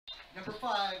Number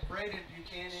 5, Braden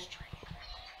Buchanan.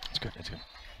 That's good. That's good.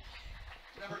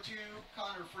 Number 2,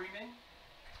 Connor Freeman.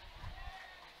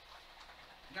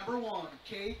 Number 1,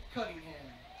 Kate Cunningham.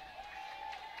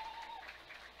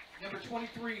 Number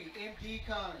 23, M.D.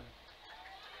 Connor.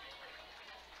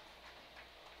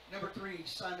 Number 3,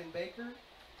 Simon Baker.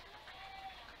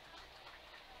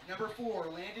 Number 4,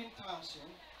 Landon Thompson.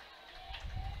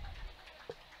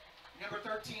 Number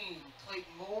 13,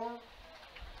 Clayton Moore.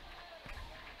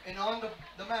 And on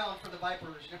the mound for the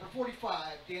Vipers, number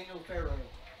 45, Daniel Farrow.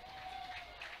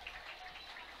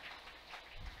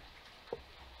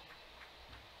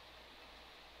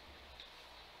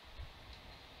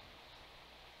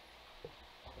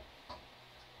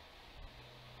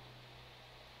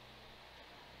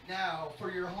 Now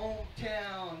for your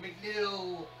hometown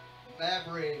McNeil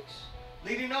Mavericks.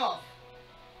 Leading off,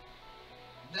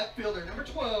 left fielder number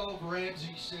 12,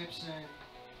 Ramsey Simpson.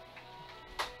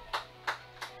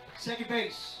 Second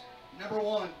base, number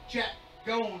 1, Jack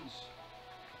Goins.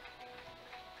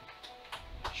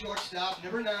 Shortstop,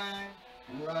 number 9,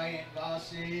 Ryan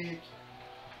Bosick.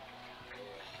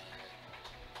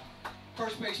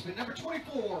 First baseman, number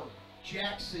 24,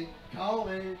 Jackson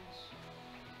Collins.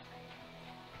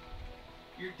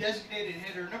 Your designated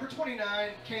hitter, number 29,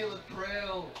 Caleb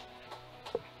Krell.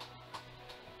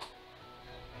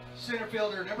 Center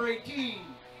fielder, number 18,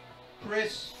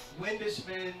 Chris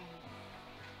Windisman.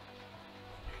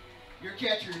 Your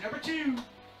catcher, number 2,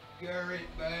 Garrett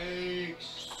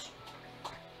Banks.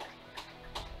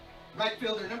 Right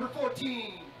fielder, number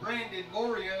 14, Brandon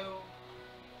Morio.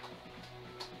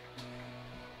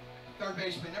 Third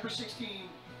baseman, number 16,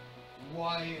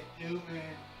 Wyatt Newman.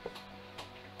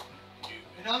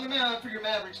 And on the mound for your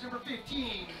Mavericks, number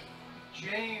 15,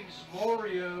 James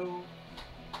Morio.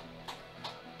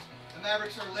 The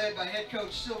Mavericks are led by head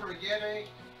coach Silver Aguirre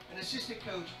and assistant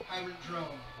coach Hiram Drone.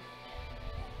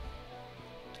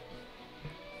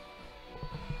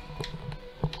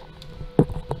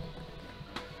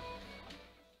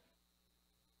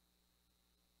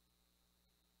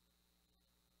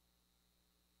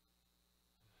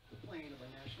 The playing of our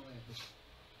national anthem.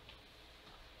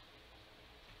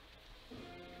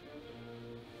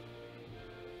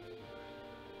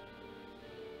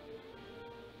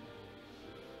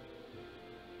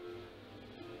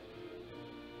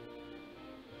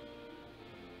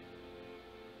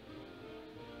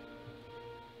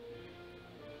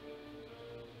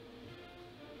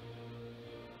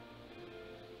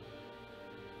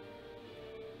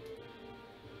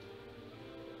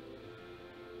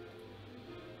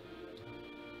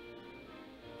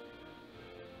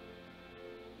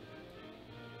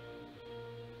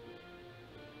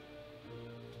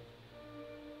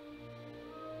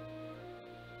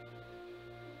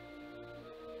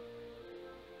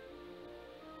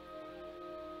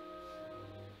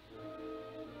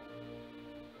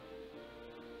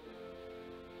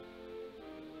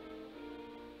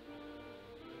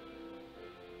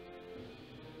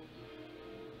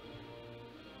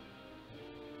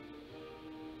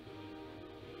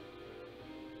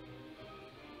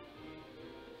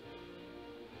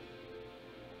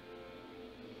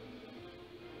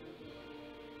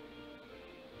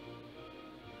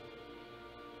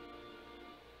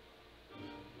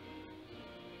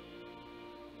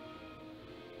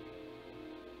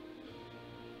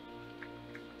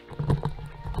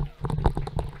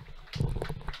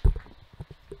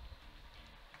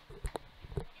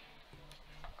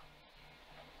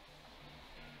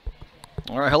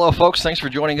 All right, hello folks. Thanks for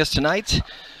joining us tonight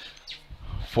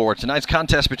for tonight's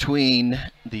contest between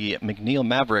the McNeil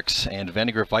Mavericks and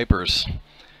Vandegrift Vipers.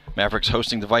 Mavericks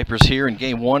hosting the Vipers here in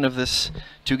Game 1 of this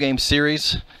 2-game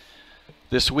series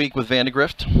this week with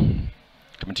Vandegrift.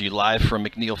 Coming to you live from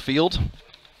McNeil Field.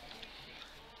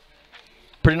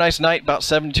 Pretty nice night, about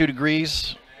 72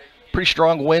 degrees. Pretty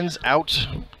strong winds out,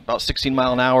 about 16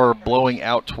 mile an hour, blowing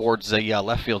out towards the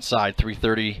left field side,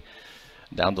 330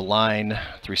 down the line,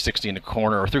 360 in the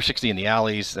corner, or 360 in the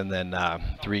alleys, and then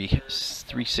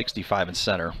 365 in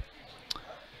center.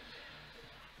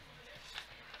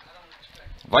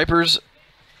 Vipers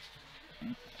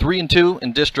 3-2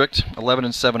 in district,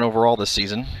 11-7 overall this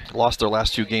season. Lost their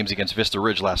last 2 games against Vista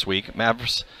Ridge last week.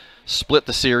 Mavericks split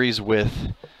the series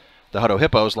with the Hutto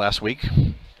Hippos last week.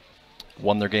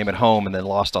 Won their game at home and then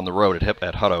lost on the road at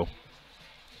Hutto.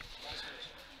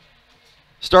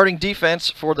 Starting defense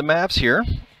for the Mavs here.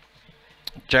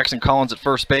 Jackson Collins at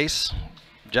first base.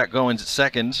 Jack Goins at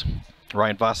second.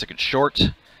 Ryan Vosick at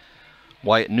short.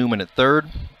 Wyatt Newman at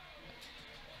third.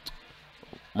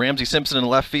 Ramsey Simpson in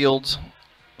left field.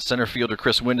 Center fielder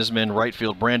Chris Windisman. Right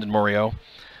field Brandon Morio.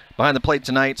 Behind the plate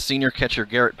tonight, senior catcher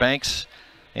Garrett Banks.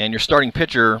 And your starting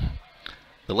pitcher,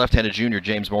 the left-handed junior,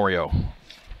 James Morio.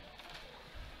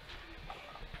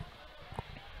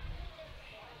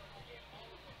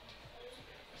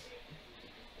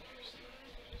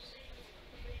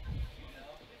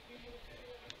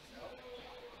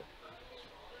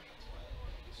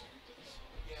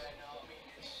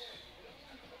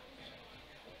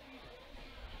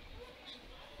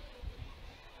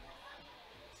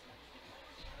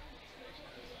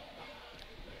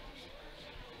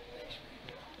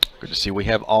 Good to see we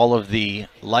have all of the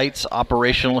lights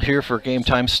operational here for game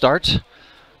time start.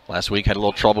 Last week had a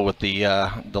little trouble with the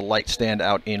light stand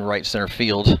out in right center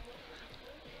field.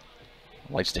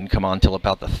 Lights didn't come on until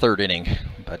about the third inning,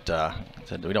 but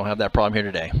we don't have that problem here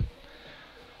today.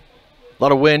 A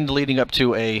lot of wind leading up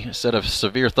to a set of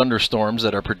severe thunderstorms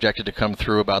that are projected to come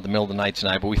through about the middle of the night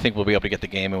tonight, but we think we'll be able to get the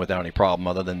game in without any problem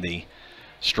other than the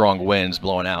strong winds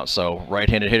blowing out. So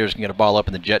right-handed hitters can get a ball up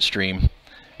in the jet stream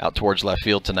out towards left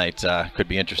field tonight. Could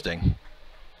be interesting.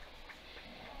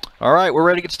 All right, we're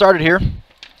ready to get started here.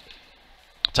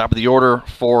 Top of the order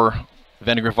for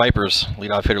Vandegrift Vipers,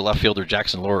 leadoff hitter left fielder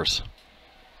Jackson Lures.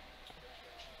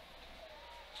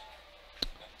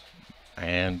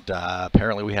 And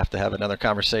apparently we have to have another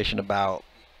conversation about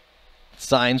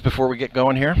signs before we get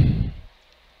going here.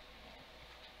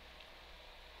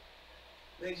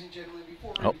 Ladies and gentlemen,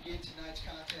 before we begin tonight's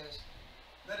contest,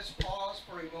 let us pause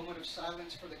for a moment of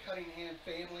silence for the Cunningham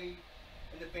family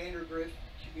and the Vandegrift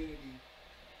community.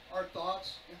 Our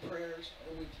thoughts and prayers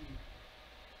are with you.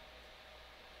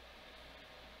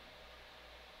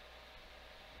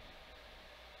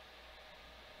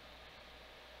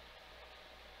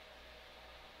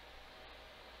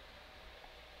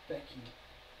 Thank you.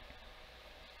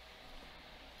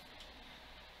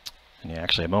 And yeah,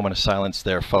 actually a moment of silence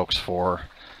there, folks, for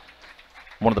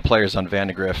one of the players on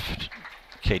Vandegrift,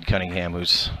 Cade Cunningham,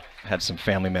 who's had some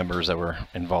family members that were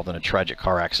involved in a tragic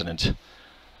car accident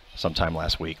sometime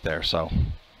last week there. So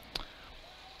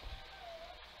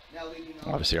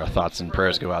obviously our thoughts and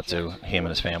prayers go out to him and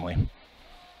his family.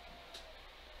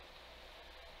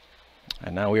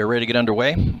 And now we are ready to get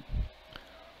underway.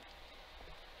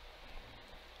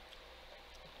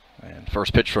 And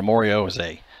first pitch for Morio is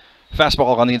a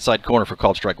fastball on the inside corner for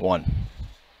called strike one.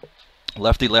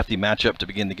 Lefty-lefty matchup to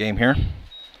begin the game here.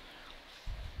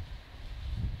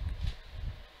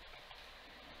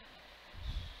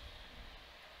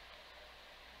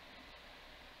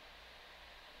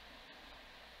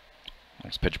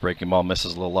 Next pitch, breaking ball,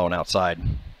 misses a little low and outside.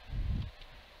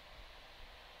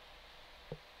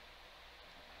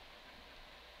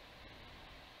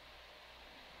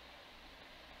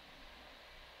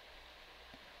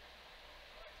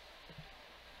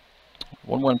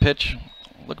 One pitch,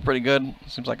 looked pretty good.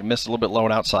 Seems like it missed a little bit low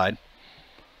and outside.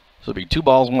 So it'll be 2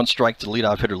 balls, 1 strike to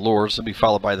leadoff hitter Lures. It'll be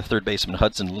followed by the third baseman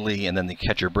Hudson Lee and then the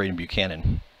catcher Braden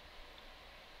Buchanan.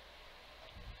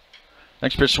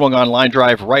 Next pitch swung on, line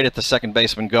drive right at the second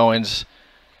baseman Goins,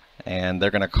 and they're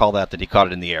going to call that he caught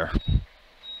it in the air.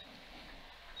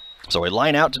 So a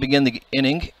line out to begin the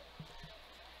inning.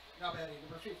 Now batting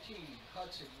number 15,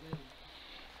 Hudson Lilly.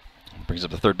 Brings up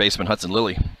the third baseman Hudson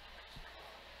Lilly.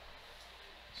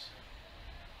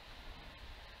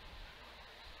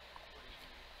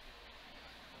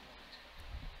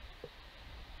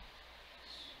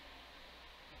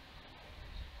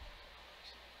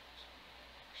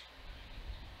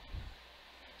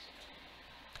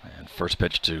 And first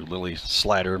pitch to Lilly,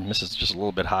 slider, misses just a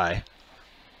little bit high.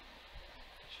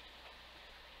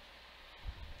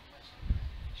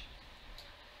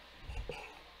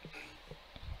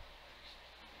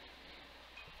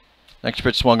 Next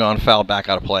pitch swung on, foul, back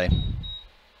out of play.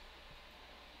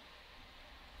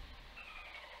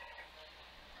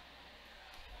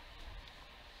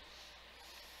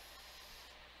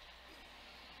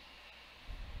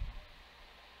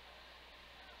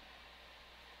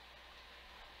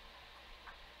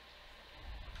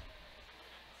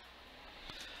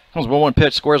 Comes 1-1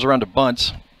 pitch, squares around to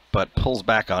bunt, but pulls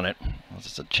back on it.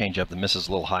 It's a changeup that misses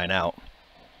a little high and out.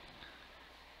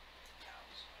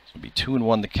 It'll be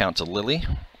 2-1 the count to Lilly.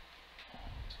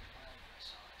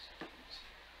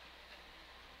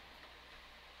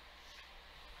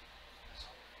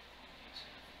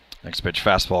 Next pitch,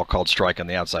 fastball called strike on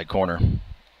the outside corner.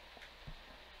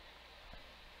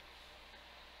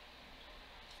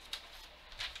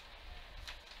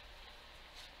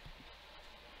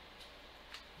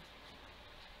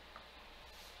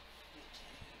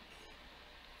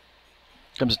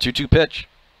 Comes a 2-2 pitch.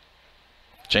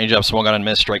 Changeup swung on and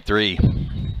missed, strike 3.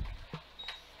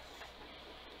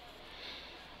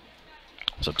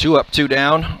 So 2 up, 2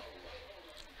 down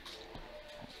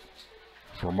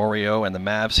for Morio and the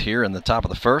Mavs here in the top of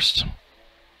the first.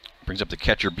 Brings up the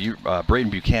catcher, Braden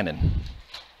Buchanan.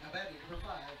 Now batting number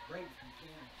 5, Braden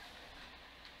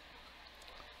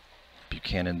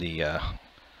Buchanan, Buchanan. the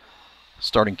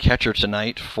starting catcher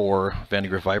tonight for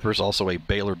Vandegrift Vipers, also a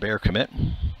Baylor Bear commit.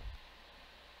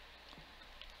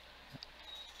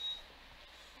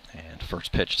 And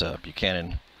first pitch to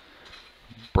Buchanan,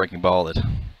 breaking ball that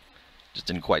just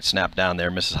didn't quite snap down there,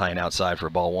 misses high and outside for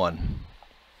ball 1.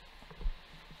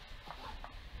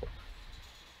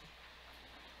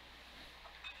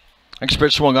 Next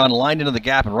pitch swung on, lined into the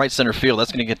gap in right center field.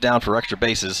 That's going to get down for extra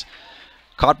bases.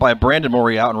 Caught by Brandon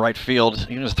Murray out in right field. He's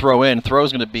going to throw in.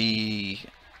 Throw's going to be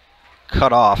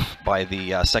cut off by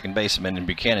the second baseman, and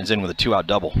Buchanan's in with a 2-out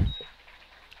double.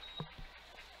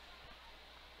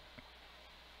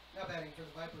 Now batting for the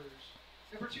Vipers,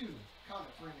 number 2, Connor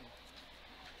Freeman.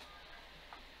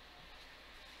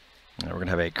 Now we're going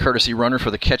to have a courtesy runner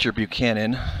for the catcher,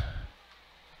 Buchanan.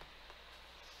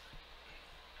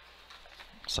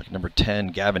 Looks like number 10,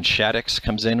 Gavin Shaddix,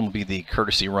 comes in and will be the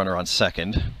courtesy runner on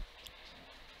second.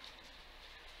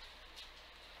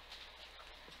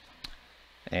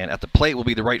 And at the plate will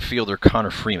be the right fielder,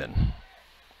 Connor Freeman.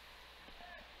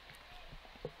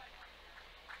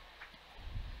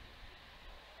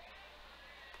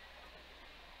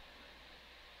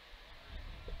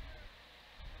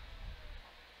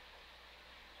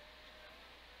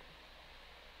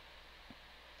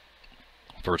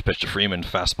 First pitch to Freeman,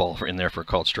 fastball in there for a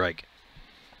called strike.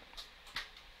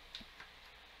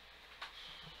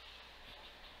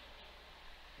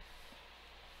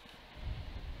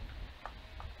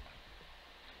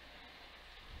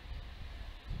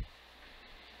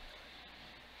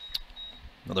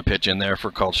 Another pitch in there for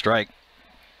a called strike.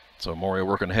 So Morio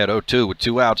working ahead 0-2 with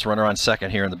 2 outs, runner on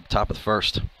second here in the top of the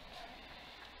first.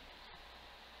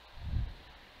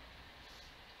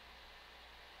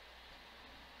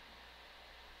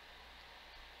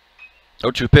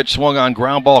 Oh-2 pitch swung on,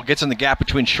 ground ball, gets in the gap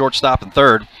between shortstop and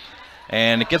third,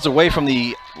 and it gets away from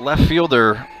the left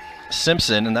fielder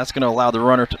Simpson, and that's going to allow the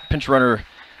runner, pinch runner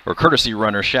or courtesy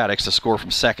runner Shaddix to score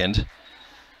from second.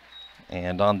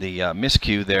 And on the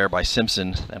miscue there by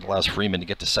Simpson, that allows Freeman to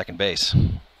get to second base.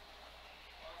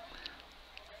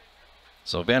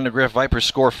 So Vandegrift Vipers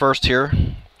score first here.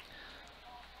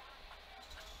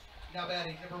 Now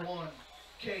batting number 1,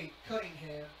 Kate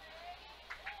Cunningham.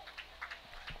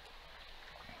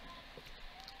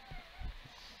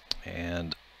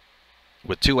 And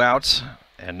with 2 outs,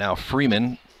 and now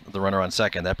Freeman, the runner on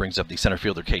second, that brings up the center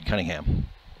fielder, Cade Cunningham.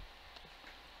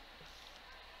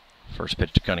 First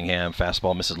pitch to Cunningham,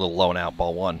 fastball misses a little low and out,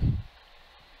 ball 1.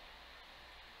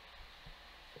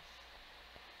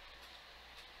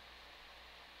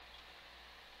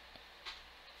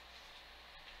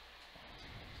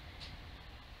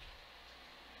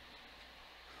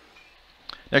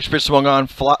 Next pitch swung on,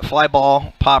 fly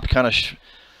ball, popped kind of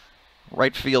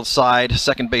right field side.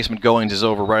 Second baseman Goings is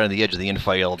over right on the edge of the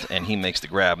infield, and he makes the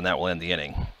grab, and that will end the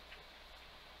inning.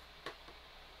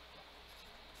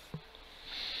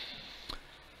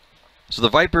 So the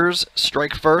Vipers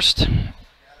strike first.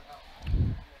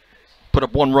 Put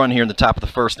up 1 run here in the top of the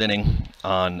first inning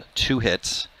on 2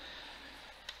 hits.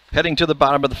 Heading to the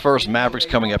bottom of the first, Mavericks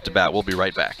coming up to bat. We'll be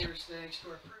right back.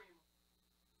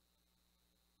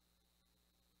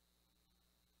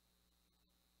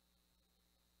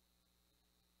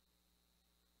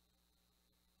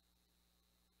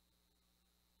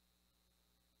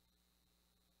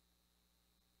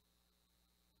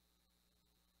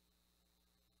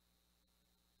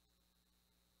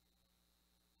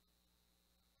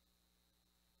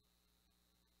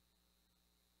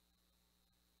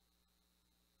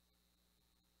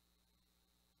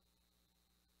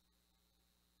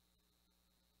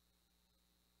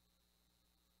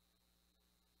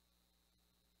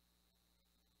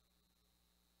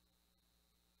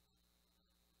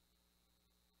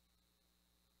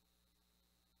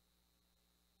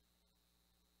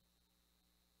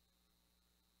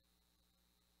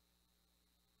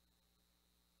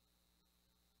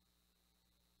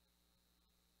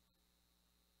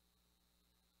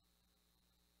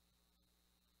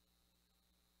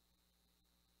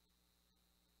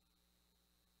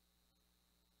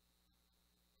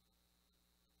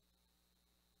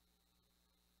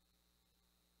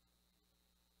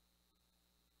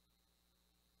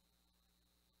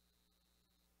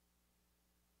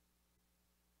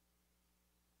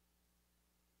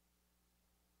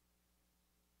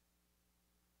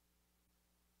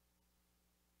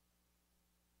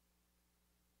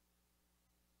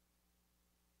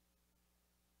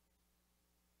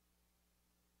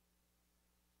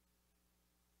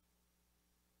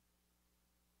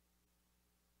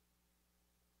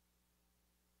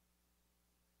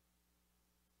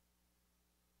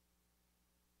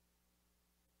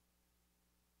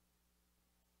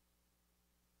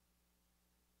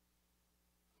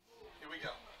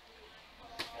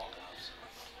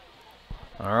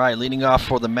 All right, leading off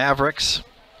for the Mavericks,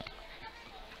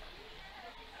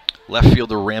 left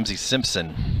fielder Ramsey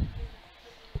Simpson.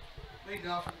 Leading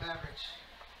off for the Mavericks,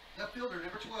 left fielder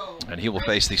number 12. And he will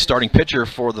face the starting pitcher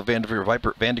for the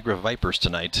Vandegrift Vipers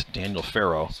tonight, Daniel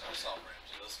Farrow.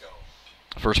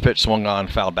 First pitch swung on,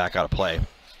 fouled back out of play.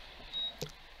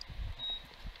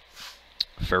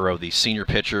 Farrow, the senior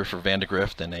pitcher for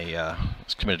Vandegrift, and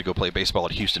is committed to go play baseball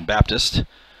at Houston Baptist,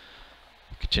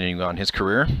 continuing on his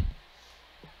career.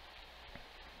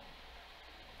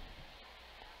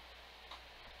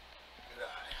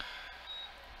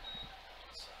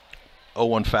 Oh,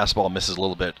 0-1 fastball misses a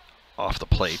little bit off the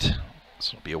plate.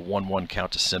 So it'll be a 1-1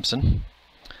 count to Simpson.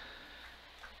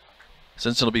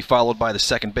 Simpson will be followed by the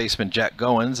second baseman Jack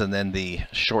Goins and then the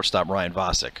shortstop Ryan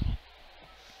Vosick.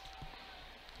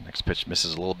 Next pitch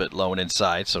misses a little bit low and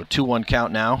inside, so 2-1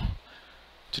 count now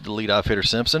to the leadoff hitter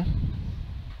Simpson.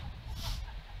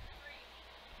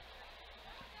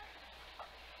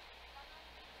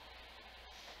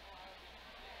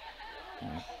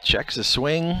 Checks his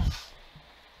swing.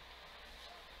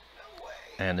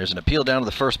 And there's an appeal down to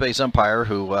the first base umpire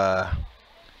who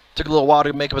took a little while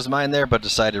to make up his mind there, but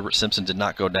decided Simpson did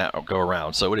not go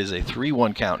around. So it is a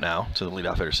 3-1 count now to the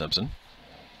leadoff hitter Simpson.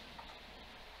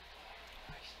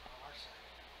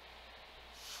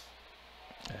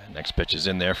 And next pitch is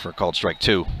in there for a called strike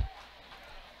 2.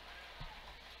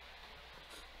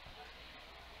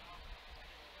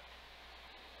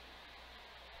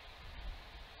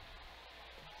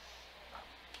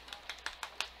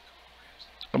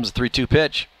 Comes a 3-2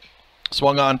 pitch.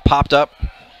 Swung on, popped up.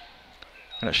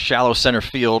 In a shallow center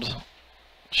field.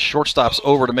 Shortstop's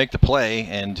over to make the play,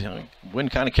 and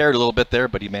wind kind of carried a little bit there,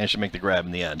 but he managed to make the grab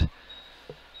in the end.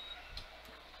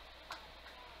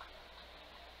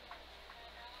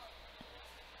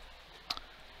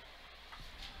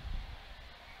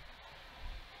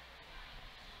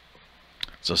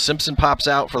 So Simpson pops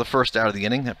out for the first out of the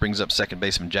inning. That brings up second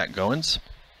baseman Jack Goins.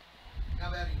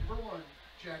 Now batting number 1,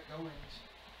 Jack Goins.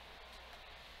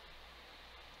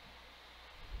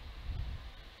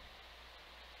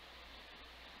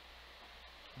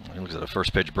 He looks at a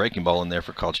first pitch breaking ball in there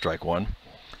for called strike 1.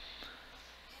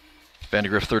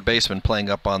 Vandegrift, third baseman, playing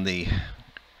up on the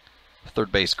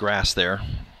third base grass there. In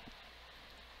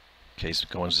case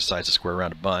Goins decides to square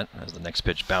around a bunt, as the next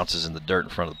pitch bounces in the dirt in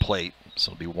front of the plate.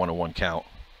 So it'll be 1-1 count.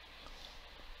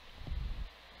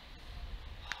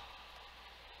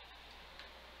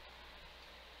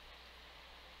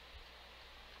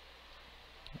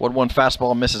 One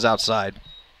fastball misses outside.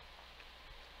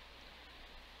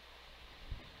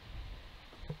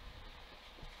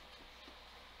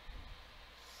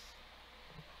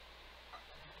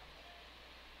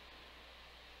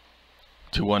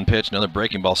 Two-one pitch, another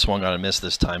breaking ball swung on and missed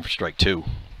this time for strike 2.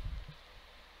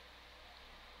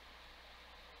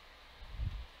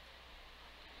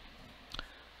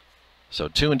 So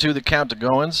 2-2 the count to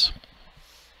Goins.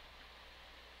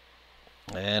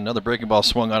 And another breaking ball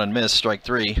swung on and missed, strike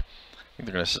 3. I think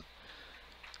they're going to...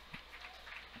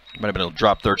 Might have been a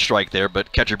drop third strike there,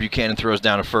 but catcher Buchanan throws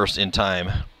down to first in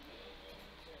time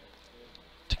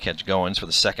to catch Goins for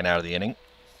the second out of the inning.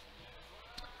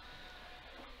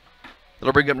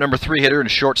 That'll bring up number 3 hitter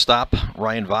and shortstop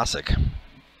Ryan Vosick.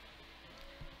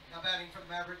 Now batting for the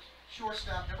Mavericks,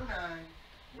 shortstop number 9,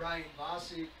 Ryan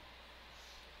Vosick.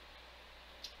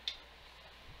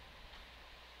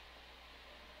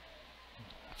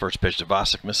 First pitch to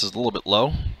Vosick misses a little bit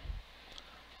low.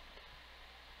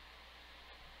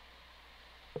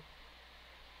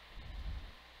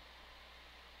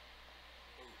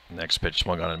 Next pitch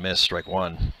swung on and missed, strike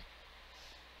 1.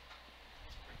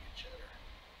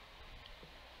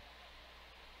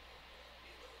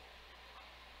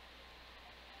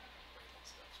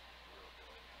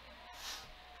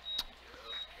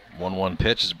 One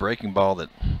pitch is a breaking ball that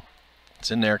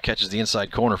it's in there, catches the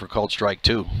inside corner for called strike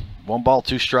 2. 1 ball,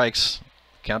 2 strikes.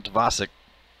 Count to Vosick.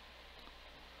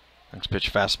 Next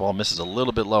pitch fastball misses a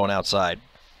little bit low and outside.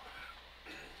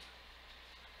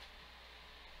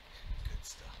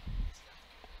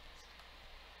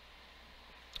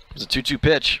 It's a 2-2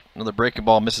 pitch. Another breaking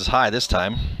ball misses high this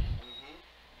time.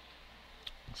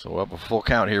 So up a full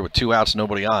count here with 2 outs,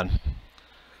 nobody on.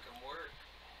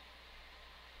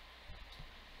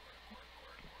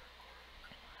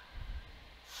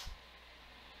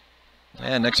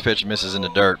 And next pitch misses in the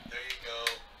dirt.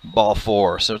 Ball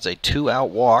 4. So it's a 2-out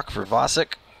walk for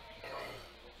Vosick.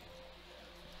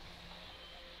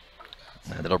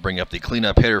 And that'll bring up the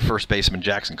cleanup hitter, first baseman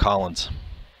Jackson Collins.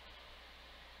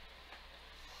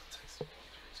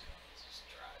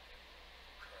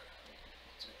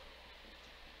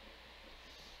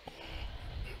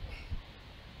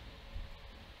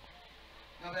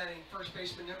 Now batting first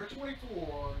baseman number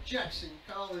 24, Jackson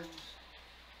Collins.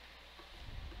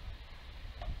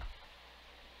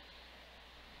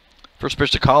 First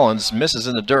pitch to Collins, misses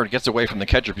in the dirt, gets away from the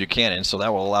catcher Buchanan, so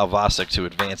that will allow Vosick to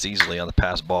advance easily on the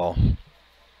pass ball.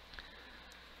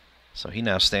 So he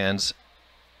now stands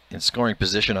in scoring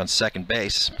position on second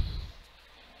base.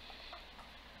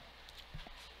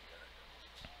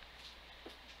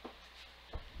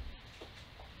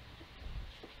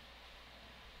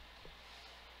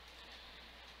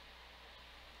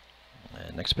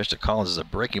 And next pitch to Collins is a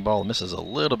breaking ball, misses a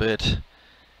little bit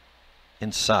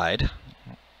inside.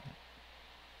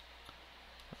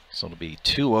 So it'll be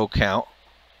 2-0 count.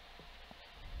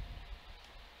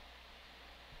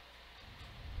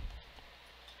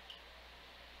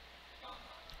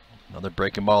 Another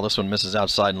breaking ball. This one misses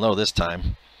outside and low this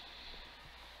time.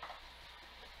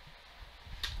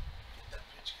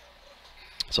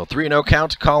 So 3-0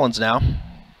 count to Collins now.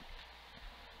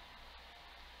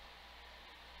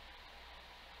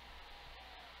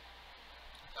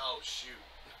 Oh shoot!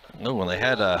 Oh, and they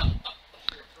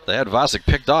had Vosick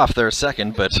picked off there a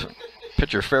second, but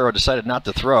pitcher Farrow decided not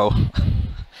to throw.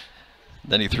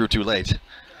 Then he threw too late.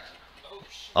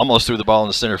 Almost threw the ball in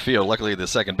the center field. Luckily, the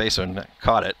second baseman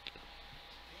caught it.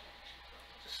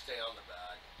 Just stay on the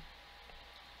bag.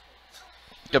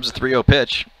 Comes a 3-0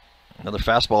 pitch. Another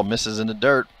fastball misses in the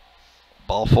dirt.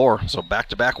 Ball 4. So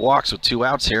back-to-back walks with 2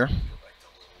 outs here. Go back to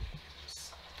Little League and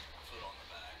just foot on the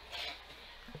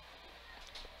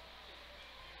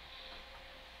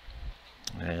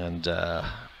bag. And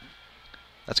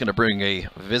that's going to bring a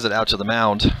visit out to the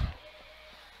mound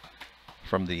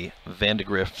from the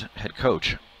Vandegrift head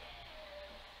coach.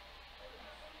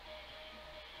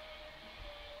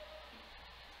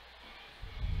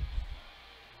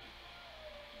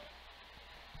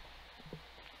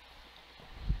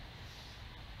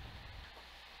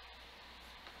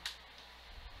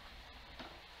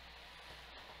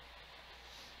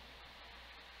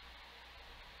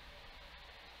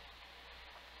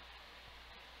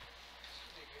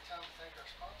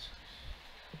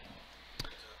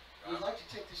 We'd like to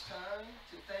take this time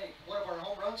to thank one of our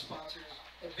home run sponsors,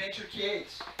 Adventure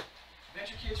Kids.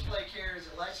 Adventure Kids Play Care is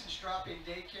a licensed drop-in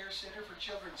daycare center for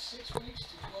children 6 weeks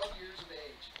to 12 years of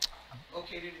age.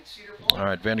 Located in Cedar Point. All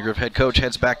right, Vandegrift head coach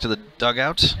heads back to the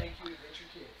dugout. Thank you, Adventure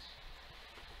Kids.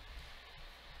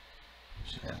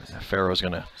 And Farrow's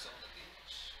going to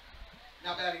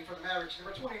Now batting for the Mavericks,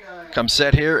 number 29. come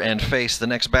set here and face the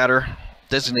next batter,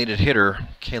 designated hitter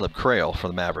Caleb Crail for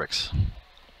the Mavericks.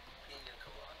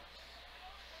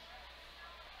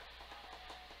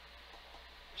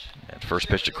 And first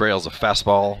pitch to Crail is a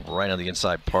fastball right on the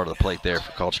inside part of the plate there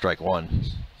for called strike 1.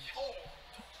 Maryland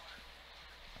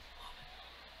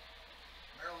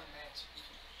Manson.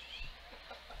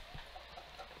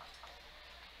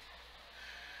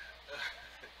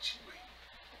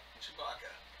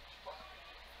 Chewbacca.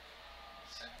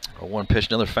 A 1 pitch,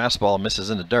 another fastball misses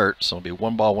in the dirt, so it'll be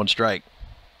 1 ball, 1 strike.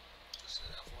 Just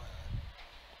an FYI.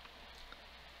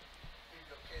 Here you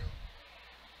go, Caleb.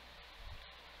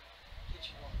 Get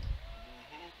you one.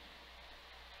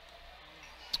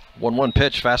 1-1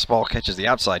 pitch, fastball catches the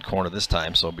outside corner this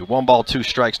time, so it'll be 1 ball, 2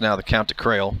 strikes now, the count to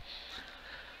Crail.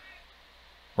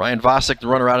 Ryan Vosick, the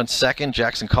runner out in second,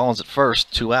 Jackson Collins at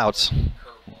first, 2 outs. And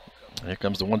here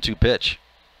comes the 1-2 pitch.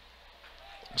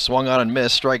 Swung on and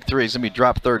missed, strike 3, it's going to be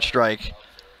drop third strike.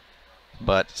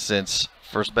 But since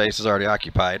first base is already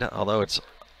occupied, although it's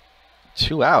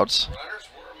 2 outs, Runners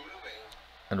were moving.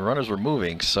 and runners were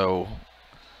moving, so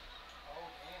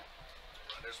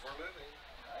Runners were moving.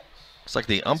 looks like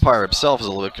the umpire himself is a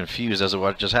little bit confused as to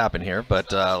what just happened here,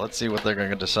 but let's see what they're going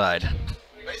to decide.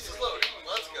 Bases loaded.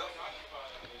 Let's go.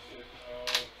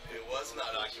 It was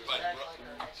not occupied.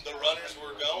 The runners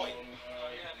were going.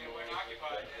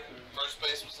 First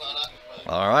base was not occupied.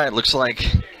 All right, looks like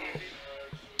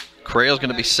Crail's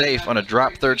going to be safe on a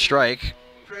drop third strike.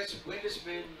 Chris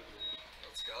Windisman.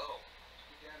 Let's go.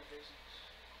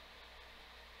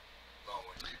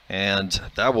 And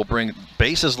that will bring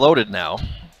bases loaded now,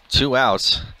 2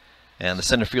 outs, and the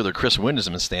center fielder Chris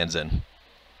Windisman stands in.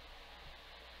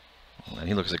 And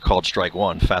he looks at called strike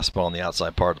 1, fastball on the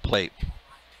outside part of the plate.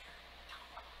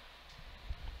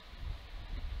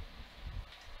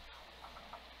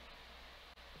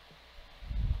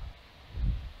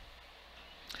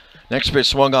 Next pitch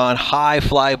swung on, high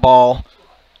fly ball,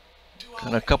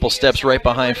 and a couple steps right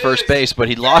behind first base, but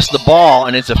he lost the ball,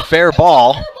 and it's a fair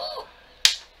ball.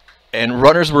 And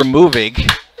runners were moving.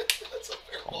 That's a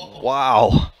fair ball.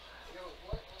 Wow.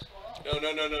 No.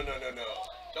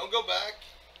 Don't go back.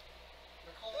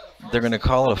 They're going to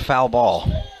call it a foul ball.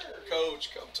 Coach,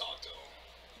 come talk to him.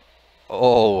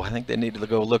 Oh, I think they need to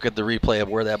go look at the replay of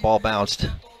where that ball bounced.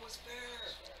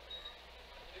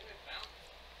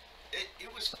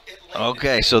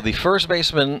 Okay, so the first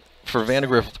baseman for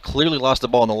Vandegrift clearly lost the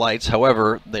ball in the lights.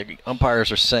 However, the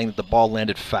umpires are saying that the ball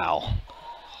landed foul.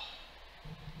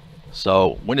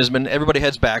 So Windesman, everybody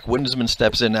heads back. Windesman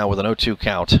steps in now with an 0-2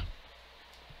 count.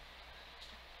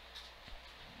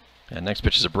 And next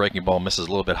pitch is a breaking ball, misses a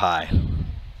little bit high.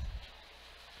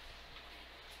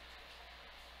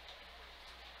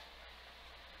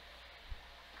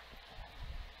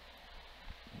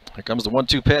 Here comes the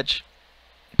 1-2 pitch.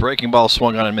 Breaking ball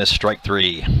swung on and missed, strike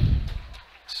 3.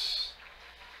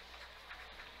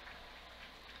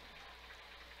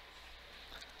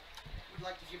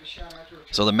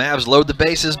 So the Mavs load the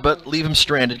bases but leave them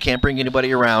stranded, can't bring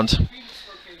anybody around.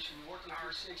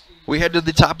 We head to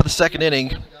the top of the second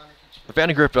inning.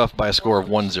 Vandegrift off by a score of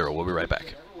 1-0. We'll be right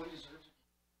back.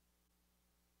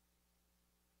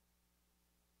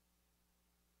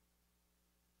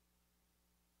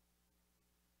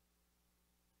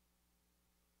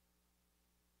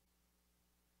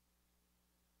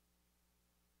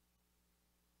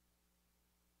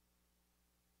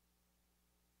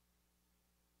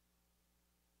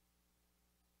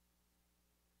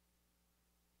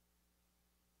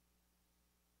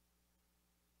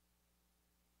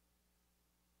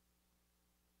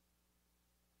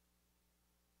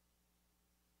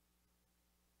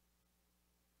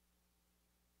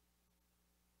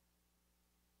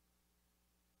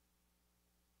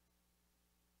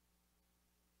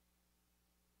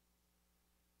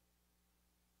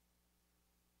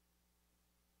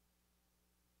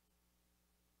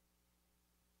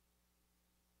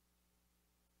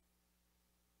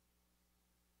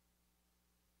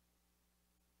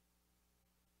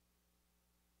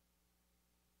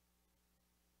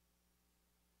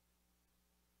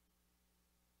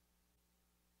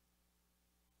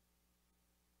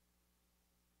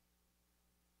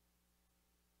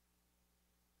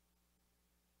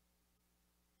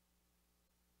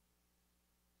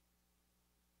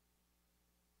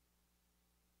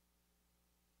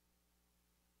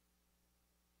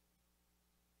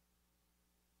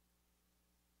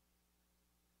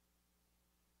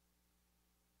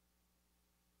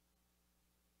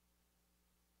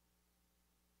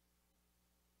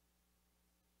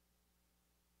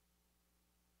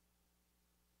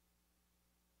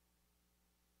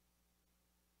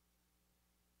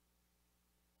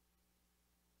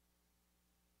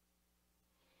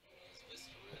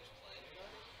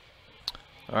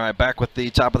 All right, back with the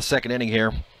top of the second inning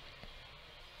here.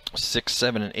 6,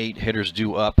 7, and 8 hitters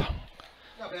due up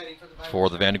for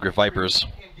the Vandegrift Vipers.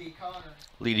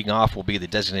 Leading off will be the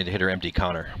designated hitter, MD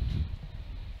Connor.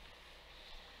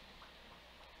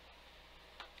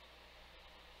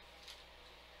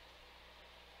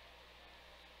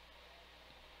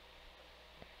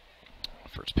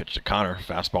 First pitch to Connor,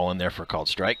 fastball in there for a called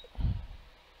strike.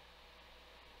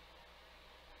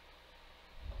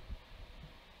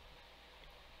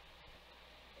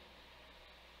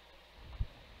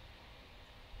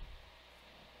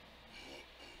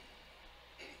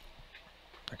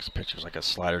 Next pitch was like a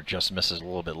slider, just misses a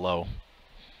little bit low.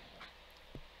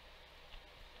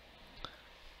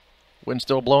 Wind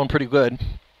still blowing pretty good.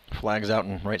 Flags out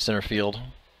in right center field.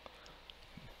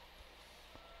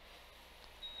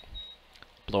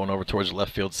 Blowing over towards the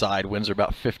left field side. Winds are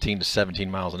about 15 to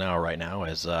 17 miles an hour right now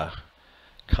as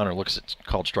Connor looks at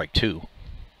called strike 2.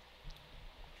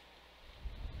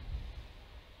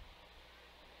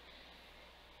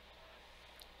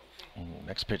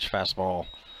 Next pitch, fastball.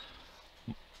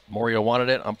 Morio wanted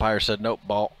it. Umpire said nope,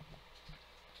 ball.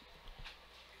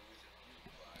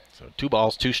 So 2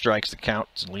 balls, 2 strikes to count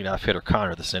and leadoff hitter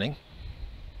Connor this inning.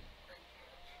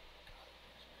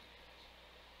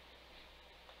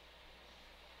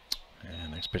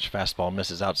 And next pitch, fastball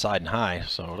misses outside and high,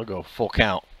 so it'll go full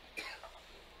count.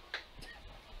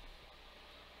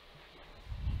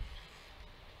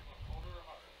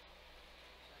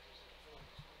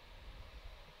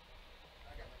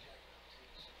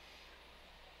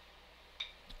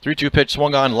 Three-two pitch,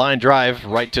 swung on, line drive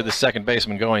right to the second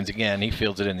baseman Goings again. He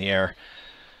fields it in the air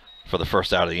for the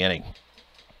first out of the inning.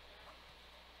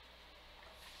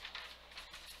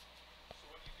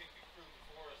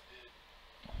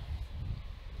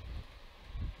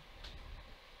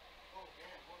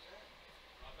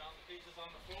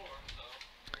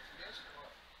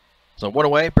 So 1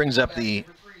 away brings up the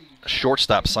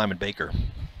shortstop Simon Baker.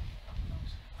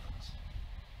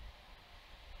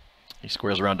 He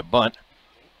squares around to bunt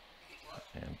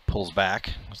and pulls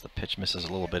back as the pitch misses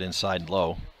a little bit inside and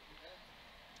low.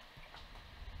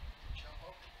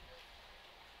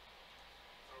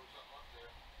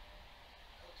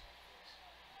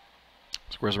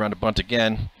 Squares around to bunt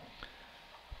again.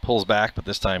 Pulls back, but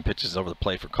this time pitches over the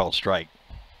plate for called strike.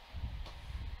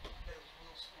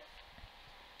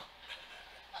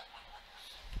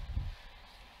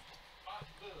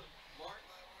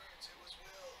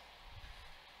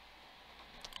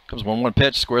 Comes 1-1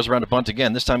 pitch, squares around to bunt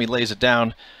again. This time he lays it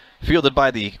down, fielded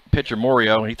by the pitcher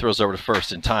Morio. He throws over to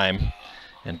first in time,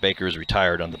 and Baker is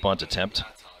retired on the bunt attempt.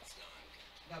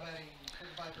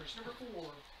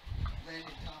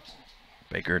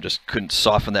 Baker just couldn't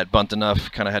soften that bunt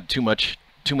enough. Kind of had too much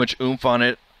oomph on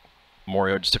it.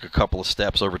 Morio just took a couple of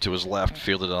steps over to his left,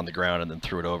 fielded it on the ground, and then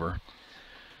threw it over.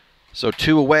 So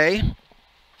 2 away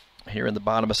here in the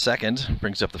bottom of second.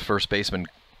 Brings up the first baseman,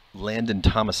 Landon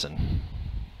Thomason.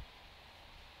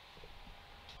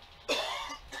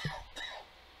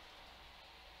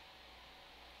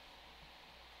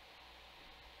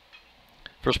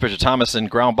 First pitch of Thomason,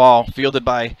 ground ball, fielded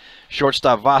by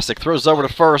shortstop Vosick. Throws over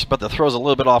to first, but the throw's a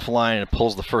little bit offline, and it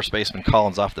pulls the first baseman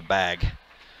Collins off the bag.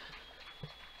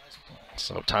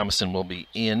 So Thomason will be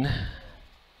in.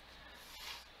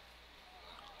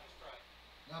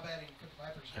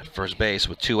 At first base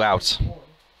with 2 outs.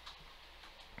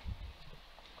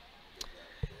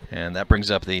 And that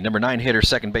brings up the number 9 hitter,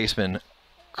 second baseman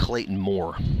Clayton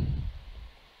Moore.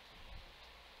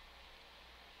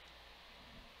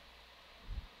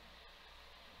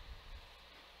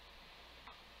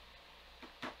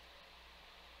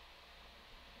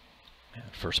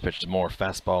 First pitch to Moore,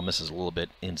 fastball misses a little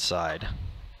bit inside.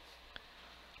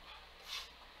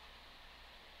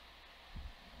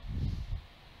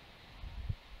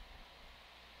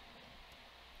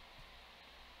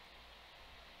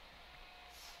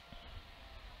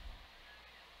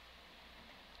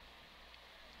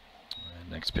 And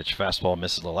next pitch, fastball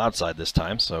misses a little outside this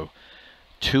time, so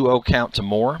 2-0 count to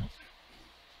Moore.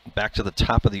 Back to the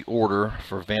top of the order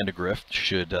for Vandegrift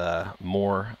should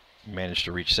Moore managed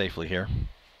to reach safely here.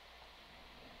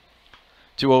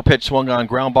 2-0 pitch, swung on,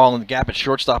 ground ball in the gap at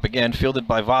shortstop again, fielded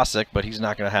by Vosick, but he's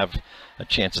not going to have a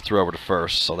chance to throw over to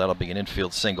first, so that'll be an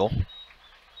infield single.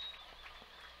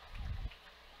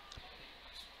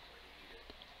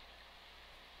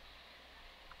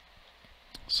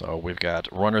 So we've got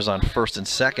runners on first and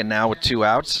second now with 2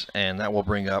 outs, and that will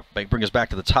bring us back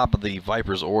to the top of the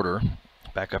Vipers order,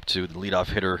 back up to the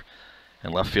leadoff hitter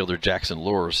and left fielder Jackson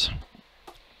Lures.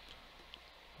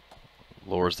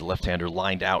 Lures, the left-hander,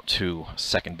 lined out to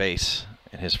second base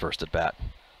in his first at-bat.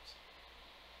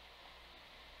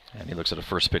 And he looks at a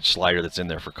first pitch slider that's in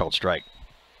there for called strike.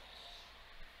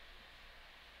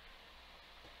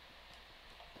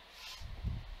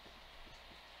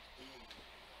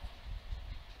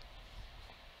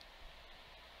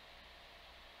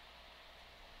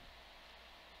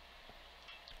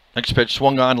 Next pitch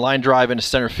swung on, line drive into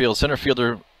center field. Center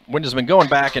fielder Windesman going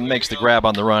back and makes the grab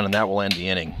on the run, and that will end the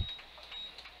inning.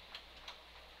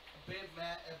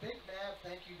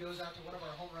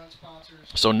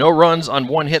 So no runs on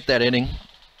 1 hit that inning.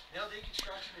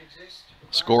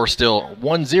 Score still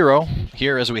 1-0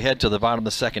 here as we head to the bottom of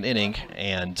the second inning,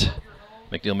 and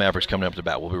McNeil Mavericks coming up to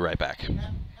bat. We'll be right back.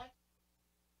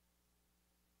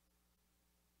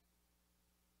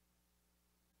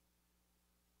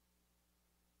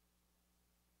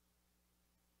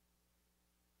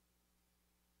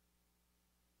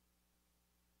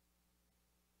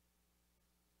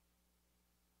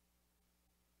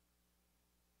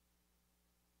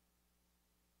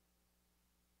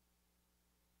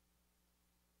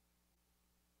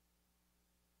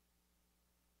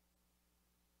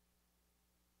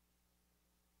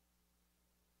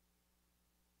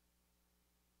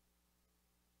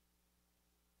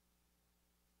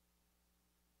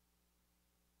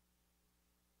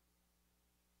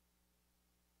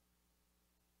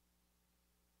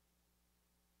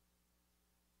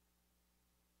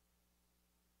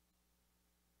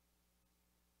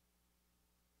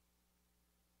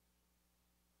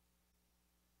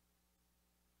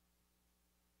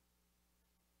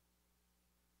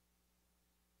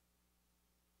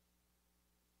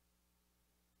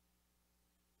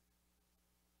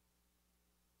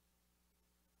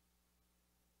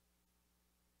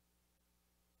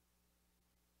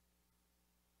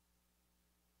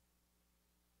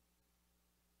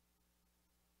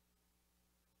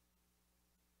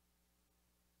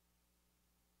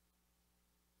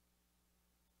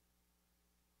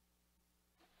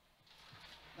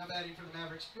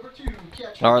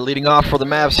 All right, leading off for the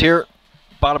Mavs here,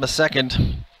 bottom of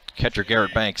second, catcher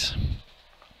Garrett Banks.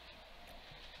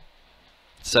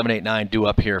 7-8-9 due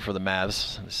up here for the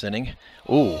Mavs this inning.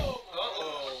 Ooh.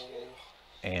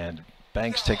 And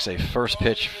Banks takes a first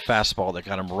pitch fastball that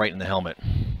got him right in the helmet.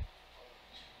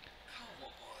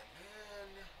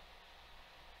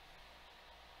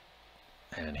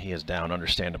 he is down,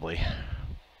 understandably.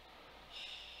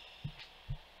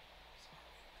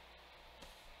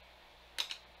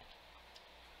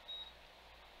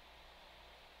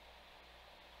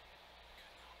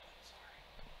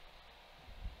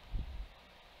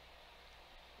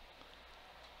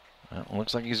 Well,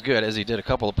 looks like he's good, as he did a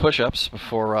couple of push-ups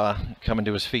before coming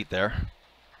to his feet there.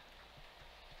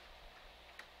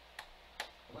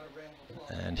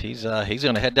 And he's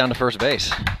going to head down to first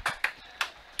base.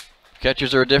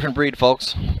 Catchers are a different breed,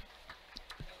 folks.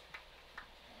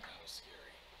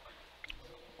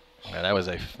 Yeah, that was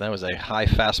a high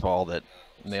fastball that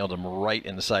nailed him right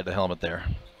in the side of the helmet there.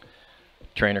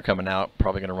 Trainer coming out,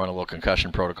 probably going to run a little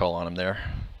concussion protocol on him there.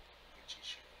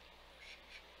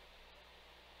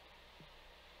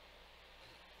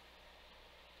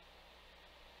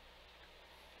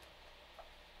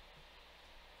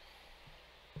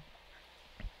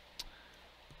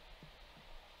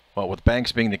 Well, with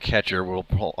Banks being the catcher, we'll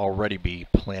already be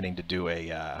planning to do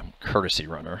a courtesy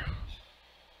runner.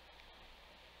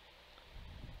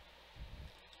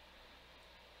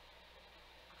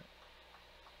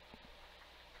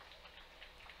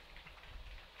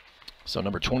 So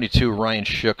number 22, Ryan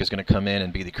Shook, is going to come in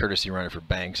and be the courtesy runner for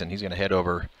Banks, and he's going to head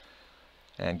over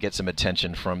and get some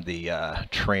attention from the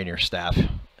trainer staff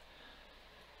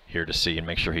here to see and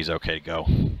make sure he's okay to go.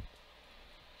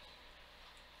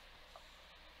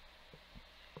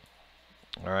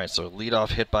 All right, so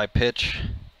leadoff hit by pitch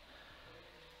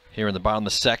here in the bottom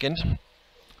of the second.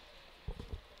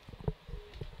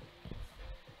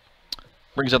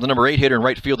 Brings up the number 8 hitter and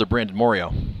right fielder, Brandon Morio.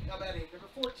 Now batting number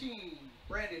 14,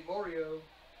 Brandon Morio.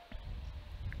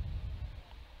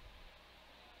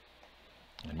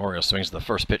 And Morio swings the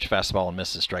first pitch fastball and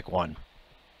misses, strike one.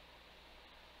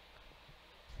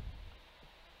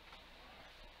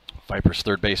 Vipers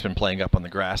third baseman playing up on the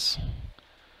grass.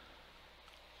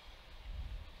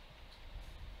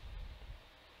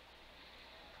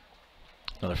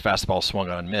 Another fastball swung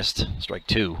on and missed, strike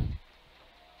two.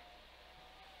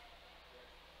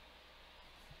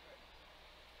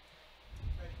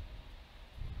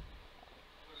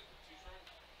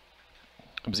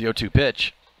 Comes the 0-2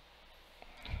 pitch.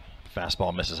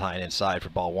 Fastball misses high and inside for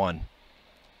ball one.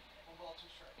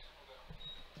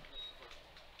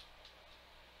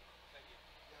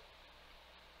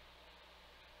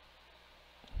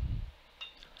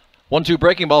 1-2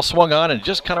 breaking ball swung on, and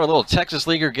just kind of a little Texas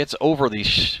leaguer gets over the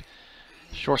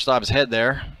shortstop's head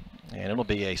there, and it'll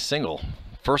be a single.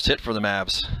 First hit for the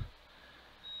Mavs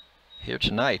here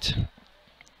tonight.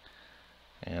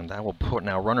 And that will put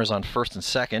now runners on first and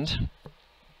second.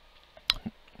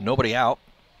 Nobody out.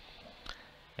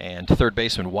 And third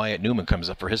baseman Wyatt Newman comes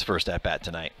up for his first at-bat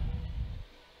tonight.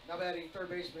 Now batting third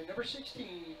baseman number 16,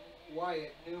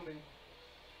 Wyatt Newman.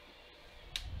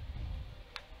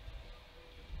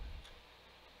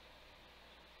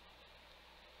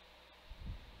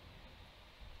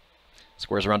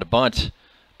 Squares around to bunt,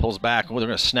 pulls back. Oh, they're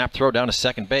going to snap throw down to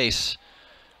second base.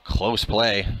 Close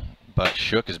play, but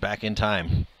Shook is back in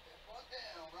time.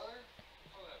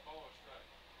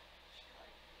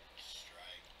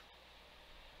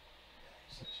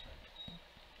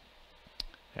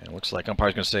 And it looks like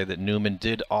umpire's going to say that Newman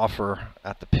did offer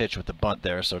at the pitch with the bunt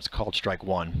there, so it's called strike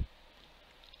one.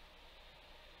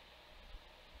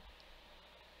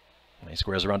 And he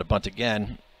squares around to bunt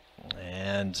again,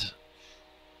 and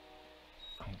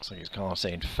looks like he's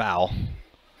saying foul.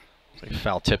 Looks like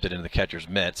foul tipped it into the catcher's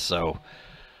mitts, so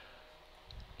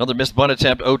another missed bunt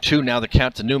attempt, 0-2 now the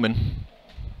count to Newman.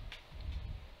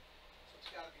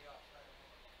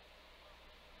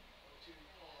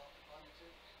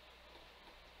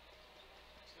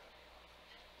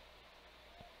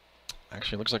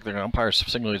 Actually, looks like the umpire's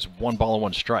signaling it's 1 ball and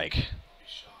 1 strike.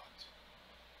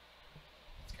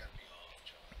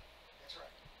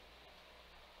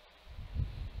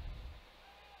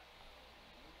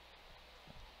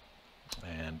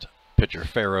 And pitcher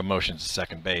Farrow motions to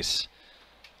second base,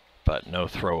 but no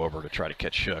throw over to try to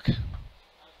catch Shook.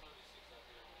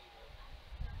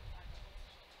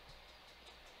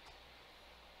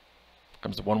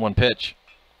 Comes the 1-1 pitch.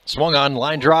 Swung on,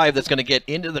 line drive that's going to get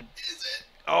into the...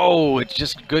 Oh, it's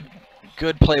just good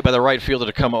play by the right fielder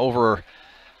to come over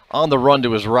on the run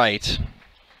to his right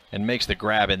and makes the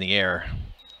grab in the air.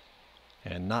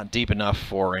 And not deep enough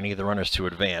for any of the runners to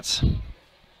advance.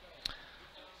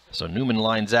 So Newman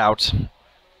lines out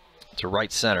to right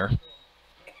center.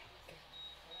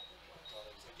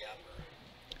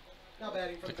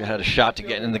 I think they had a shot to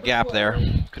get in the gap there.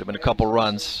 Could have been a couple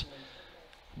runs,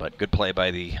 but good play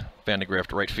by the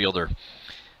Vandegrift right fielder.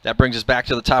 That brings us back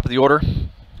to the top of the order.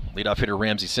 Leadoff hitter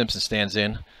Ramsey Simpson stands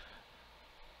in.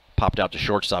 popped out to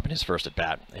shortstop in his first at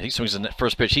bat. He swings the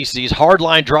first pitch he sees. Hard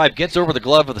line drive, gets over the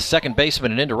glove of the second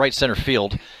baseman and into right center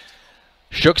field.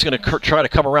 Shook's going to try to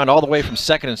come around all the way from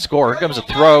second and score. Here comes a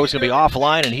throw. It's going to be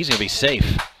offline, and he's going to be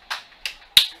safe.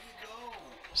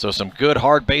 So some good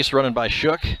hard base running by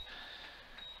Shook.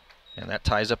 And that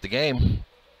ties up the game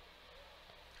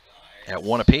at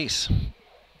 1 apiece.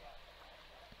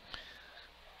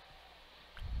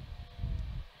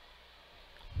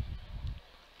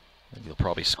 He'll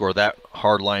probably score that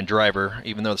hard line driver,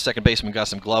 even though the second baseman got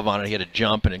some glove on it. He had a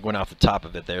jump, and it went off the top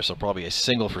of it there, so probably a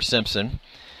single for Simpson.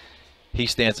 He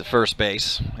stands at first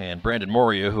base, and Brandon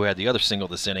Moria, who had the other single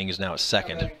this inning, is now at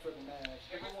second.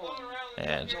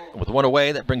 And with one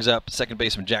away, that brings up second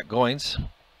baseman Jack Goins.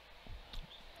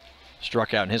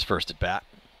 Struck out in his first at bat.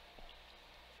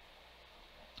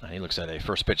 And he looks at a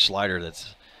first pitch slider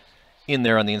that's in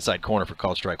there on the inside corner for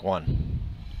called strike one.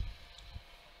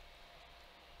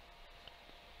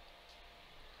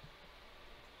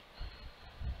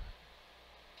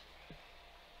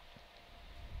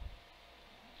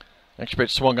 Next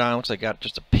pitch swung on, looks like got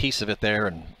just a piece of it there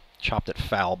and chopped it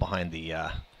foul behind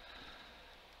the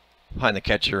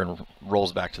catcher and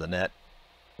rolls back to the net.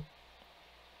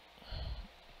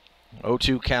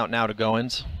 0-2 count now to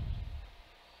Goins.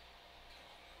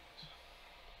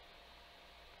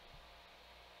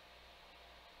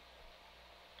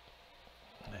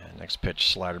 And next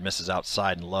pitch slider misses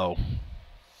outside and low.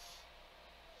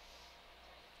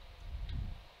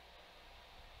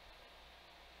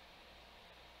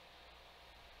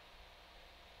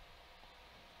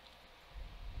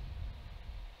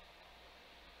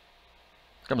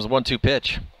 Comes the 1-2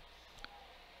 pitch.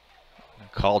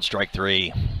 Called strike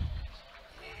three.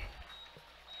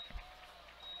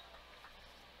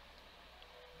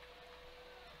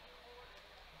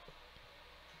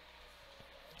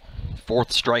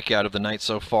 Fourth strikeout of the night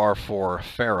so far for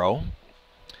Farrow.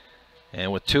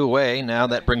 And with two away, now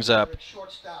that brings up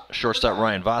shortstop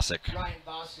Ryan Vosick.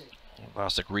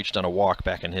 Vosick reached on a walk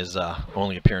back in his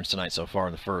only appearance tonight so far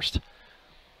in the first.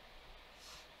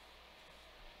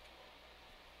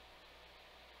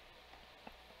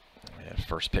 And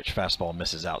first pitch fastball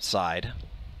misses outside.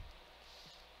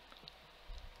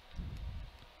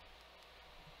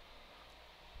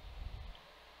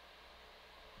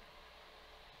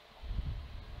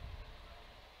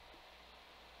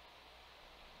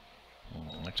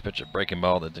 Next pitch, a breaking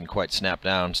ball that didn't quite snap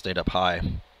down, stayed up high.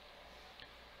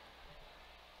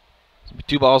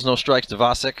 2 balls, no strikes to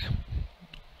Vosick.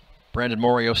 Brandon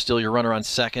Morio still your runner on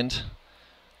second.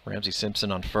 Ramsey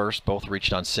Simpson on first, both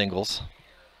reached on singles.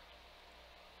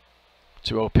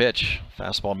 2-0 pitch,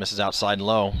 fastball misses outside and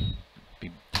low.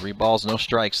 Be 3 balls, no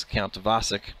strikes, count to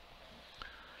Vosick.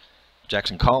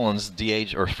 Jackson Collins,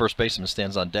 DH or first baseman,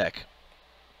 stands on deck.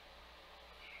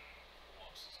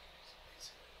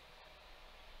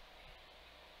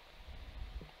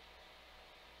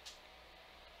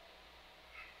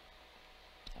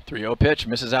 .3-0 pitch,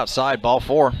 misses outside, ball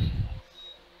 4.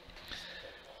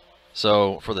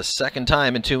 So for the second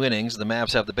time in 2 innings, the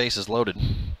Mavs have the bases loaded.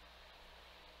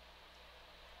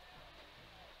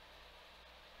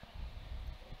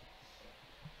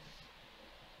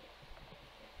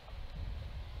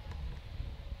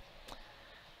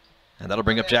 And that'll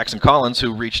bring up Jackson Collins,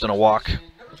 who reached on a walk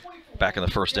back in the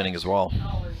first inning as well.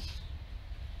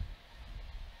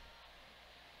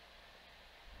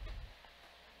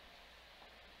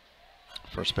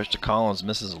 First pitch to Collins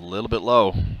misses a little bit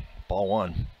low. Ball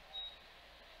 1.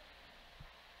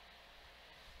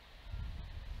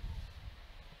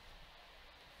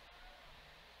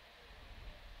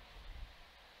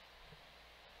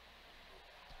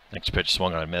 Next pitch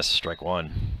swung on a miss, strike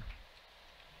 1.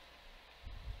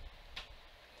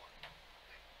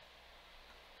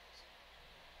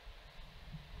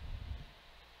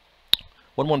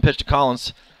 One pitch to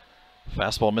Collins.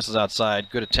 Fastball misses outside.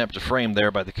 Good attempt to frame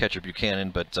there by the catcher Buchanan,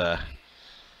 but a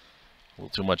little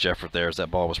too much effort there as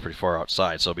that ball was pretty far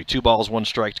outside. So it'll be 2 balls, 1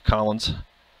 strike to Collins.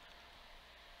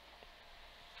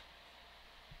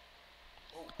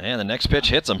 And the next pitch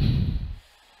hits him.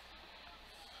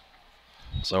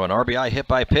 So an RBI hit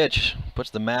by pitch puts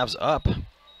the Mavs up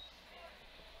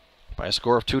by a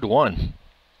score of 2-1.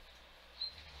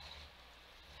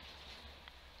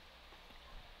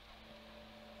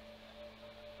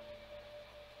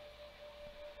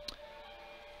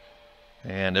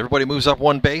 And everybody moves up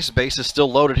 1 base. Base is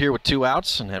still loaded here with 2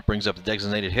 outs, and that brings up the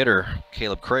designated hitter,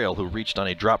 Caleb Crail, who reached on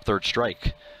a drop third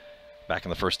strike back in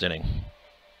the first inning.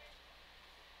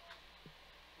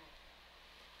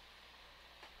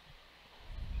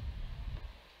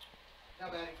 Now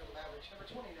batting for the Mavericks, number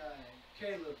 29,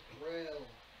 Caleb Crail.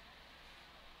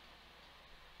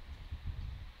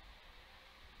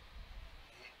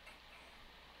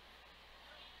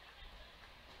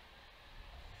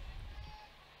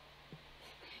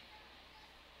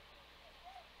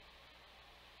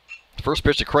 First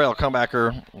pitch to Crail,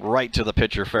 comebacker right to the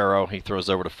pitcher, Farrow. He throws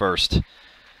over to first,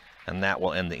 and that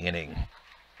will end the inning.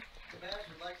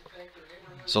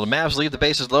 So the Mavs leave the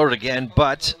bases loaded again,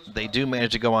 but they do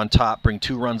manage to go on top, bring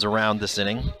 2 runs around this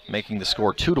inning, making the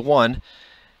score 2-1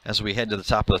 as we head to the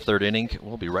top of the 3rd inning.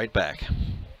 We'll be right back.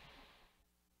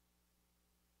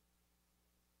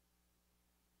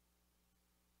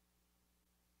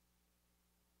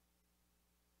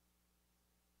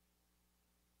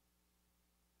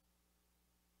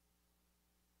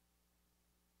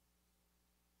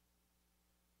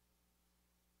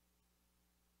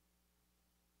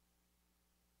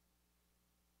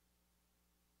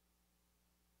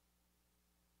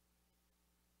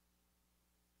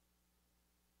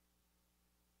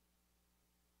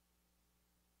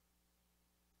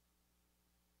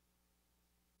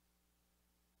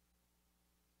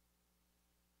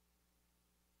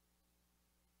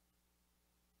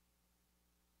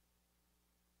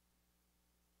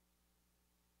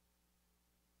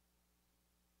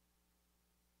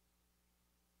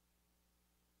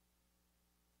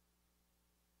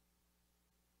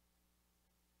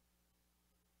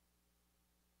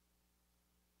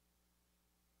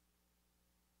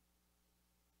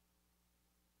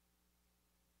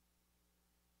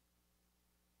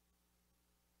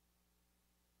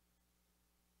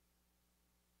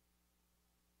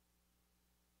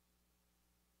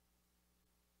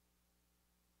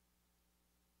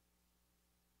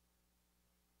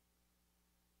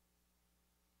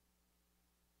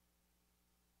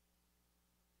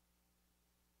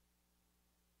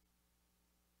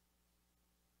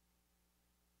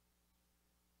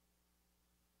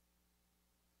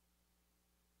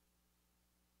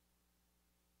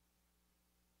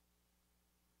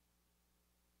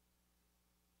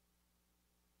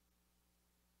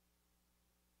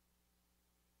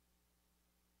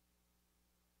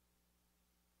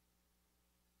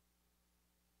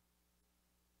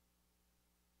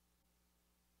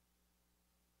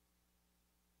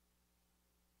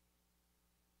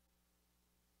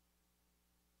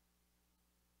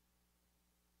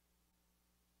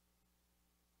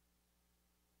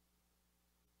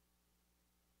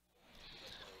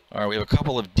 All right, we have a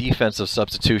couple of defensive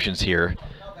substitutions here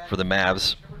for the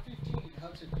Mavs.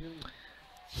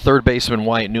 Third baseman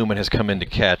Wyatt Newman has come in to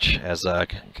catch as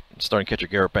starting catcher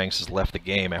Garrett Banks has left the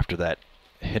game after that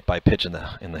hit by pitch in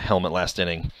the helmet last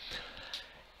inning.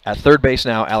 At third base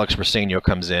now, Alex Briseño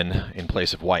comes in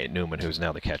place of Wyatt Newman, who's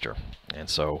now the catcher. And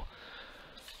so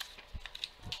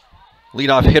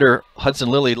leadoff hitter Hudson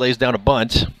Lilly lays down a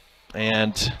bunt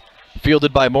and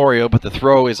fielded by Morio, but the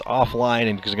throw is offline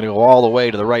and is going to go all the way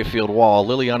to the right field wall.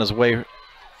 Lilly on his way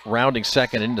rounding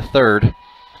second into third.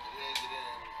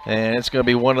 And it's going to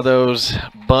be one of those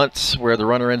bunts where the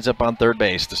runner ends up on third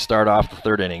base to start off the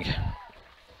 3rd inning. How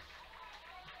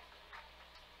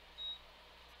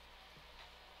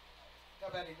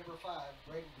about number 5,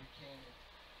 Braden Buchanan?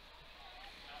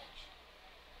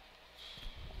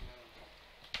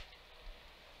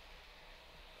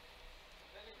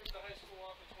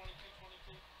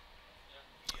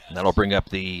 And that'll bring up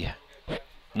the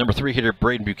number 3 hitter,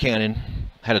 Braden Buchanan.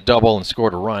 Had a double and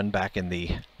scored a run back in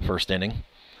the 1st inning.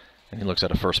 And he looks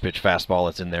at a first pitch fastball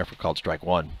that's in there for called strike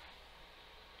 1.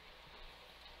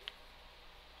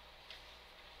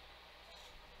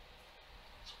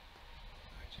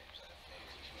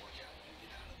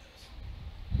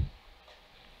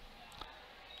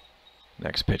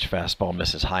 Next pitch fastball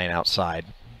misses high and outside.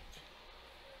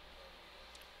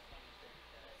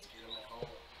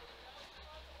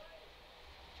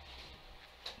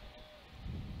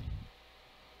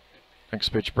 Next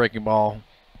pitch breaking ball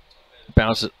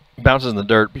bounces in the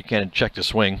dirt. Buchanan checked his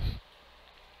swing.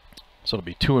 So it'll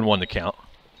be 2-1 to count.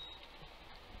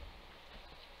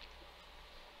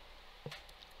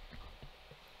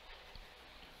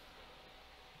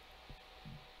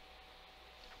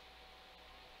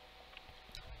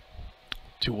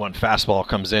 Two 2-1 fastball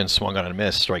comes in, swung on and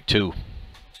missed, strike 2.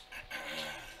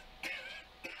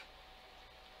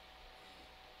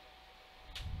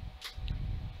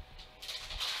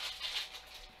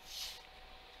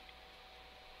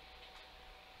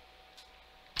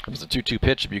 Comes the 2-2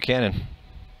 pitch to Buchanan.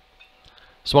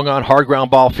 Swung on, hard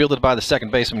ground ball, fielded by the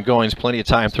second baseman Goins. Plenty of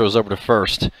time, throws over to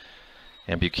first.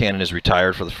 And Buchanan is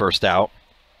retired for the first out.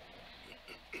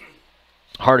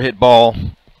 Hard hit ball.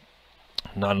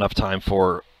 Not enough time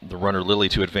for the runner Lilly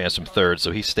to advance from third,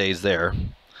 so he stays there.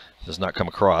 Does not come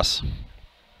across.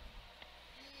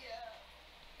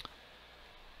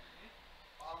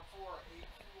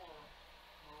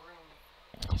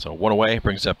 So 1 away,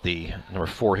 brings up the number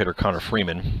 4 hitter Connor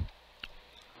Freeman.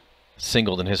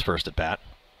 Singled in his first at bat.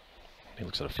 He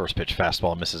looks at a first pitch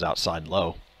fastball, misses outside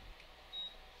low.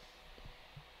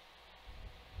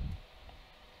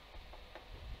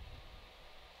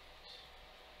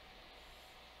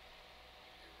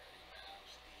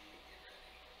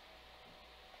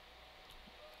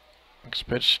 Next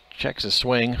pitch, checks his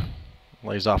swing,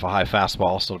 lays off a high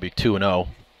fastball, so it'll be 2-0.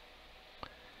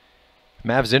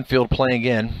 Mavs infield playing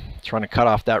again, trying to cut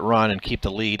off that run and keep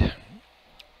the lead.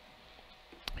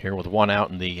 Here with one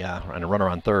out and a runner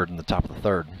on third in the top of the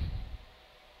third.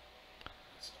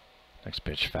 Next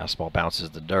pitch, fastball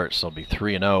bounces the dirt, so it'll be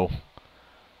 3-0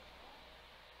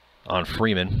 on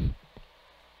Freeman.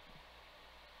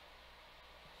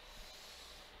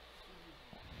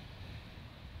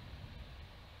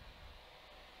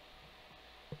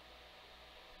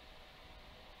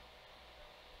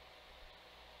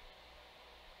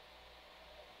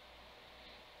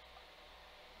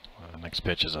 Next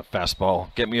pitch is a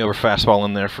fastball. Get me over fastball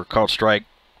in there for called strike.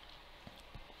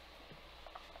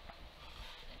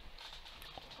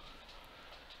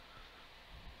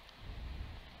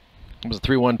 It was a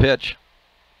 3-1 pitch.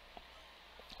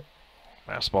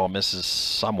 Fastball misses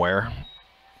somewhere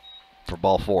for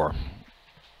ball 4.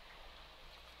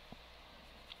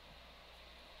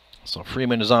 So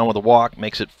Freeman is on with a walk,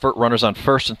 makes it runners on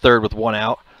first and third with one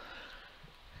out.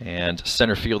 And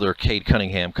center fielder Cade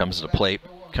Cunningham comes to the plate.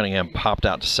 Cunningham popped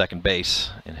out to second base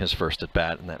in his first at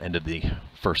bat, and that ended the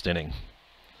first inning.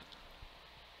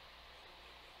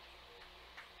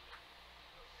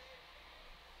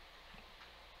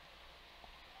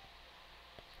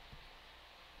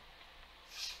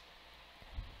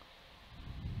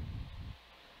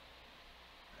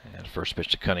 And first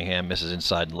pitch to Cunningham misses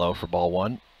inside and low for ball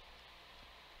 1.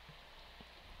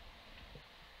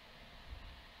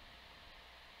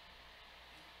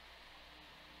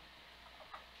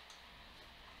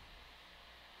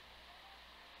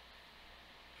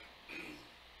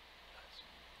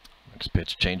 Next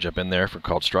pitch, change up in there for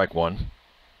called strike 1.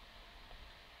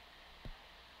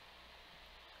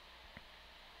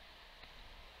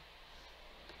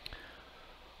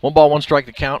 One ball, one strike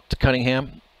to count to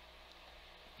Cunningham.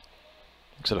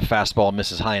 Looks at a fastball,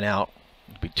 misses high and out.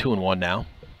 It'll be 2-1 now.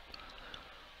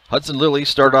 Hudson Lilly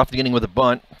started off the inning with a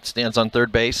bunt, stands on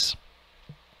third base.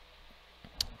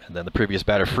 And then the previous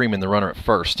batter, Freeman, the runner at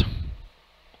first.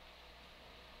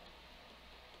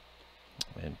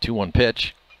 And 2-1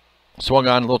 pitch. Swung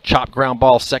on, a little chop ground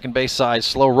ball, second base side,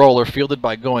 slow roller, fielded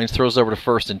by Goins, throws over to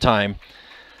first in time.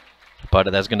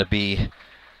 But that's going to be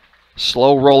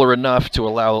slow roller enough to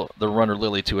allow the runner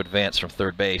Lilly to advance from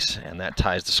third base, and that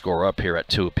ties the score up here at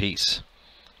 2 apiece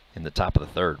in the top of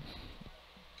the third.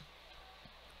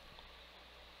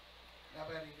 Now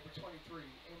batting number 23,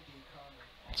 MD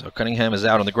Connor. So Cunningham is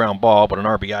out on the ground ball, but an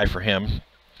RBI for him.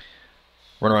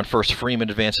 Runner on first,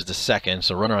 Freeman advances to second.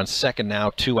 So runner on second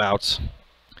now, 2 outs.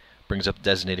 Brings up the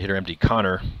designated hitter, MD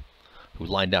Connor, who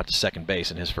lined out to second base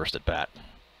in his first at bat.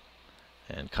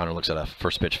 And Connor looks at a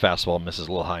first pitch fastball, misses a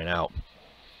little high and out.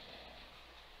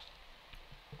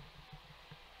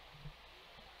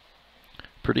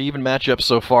 Pretty even matchup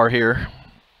so far here.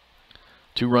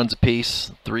 2 runs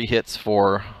apiece, 3 hits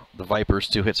for the Vipers,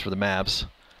 2 hits for the Mavs.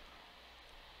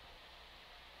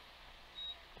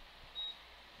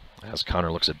 As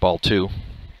Connor looks at ball 2.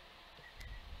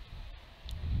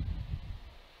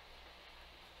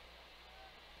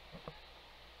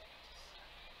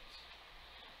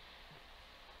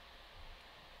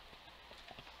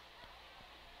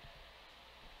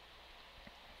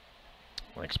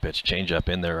 Next pitch, change up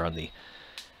in there on the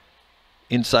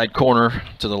inside corner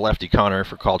to the lefty Connor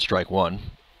for called strike 1.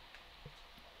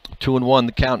 2-1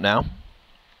 the count now.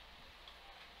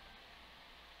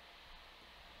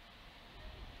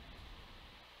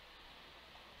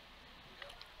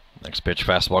 Next pitch,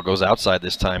 fastball goes outside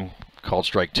this time, called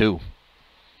strike 2.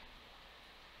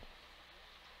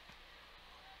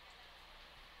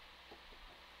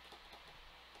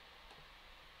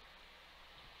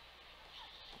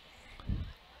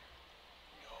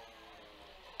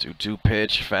 Two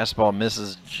pitch, fastball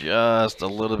misses just a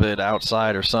little bit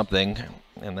outside or something,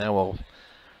 and that will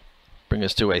bring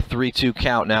us to a 3-2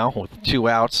 count now with 2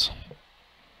 outs,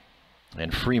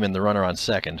 and Freeman the runner on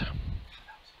second.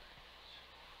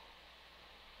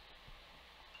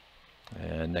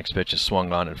 And next pitch is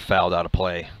swung on and fouled out of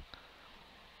play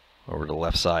over to the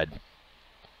left side.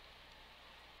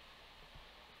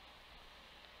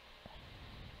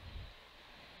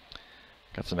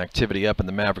 Got some activity up in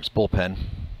the Mavericks bullpen.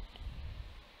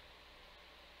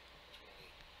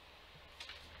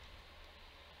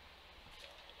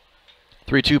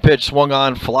 3-2 pitch, swung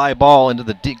on, fly ball into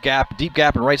the deep gap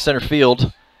in right center field.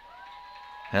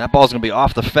 And that ball's going to be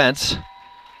off the fence.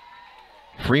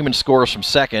 Freeman scores from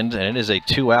second, and it is a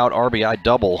 2-out RBI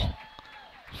double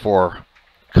for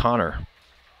Connor.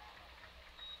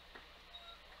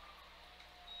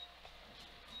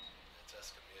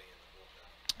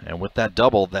 And with that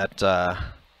double, that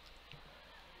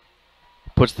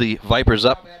puts the Vipers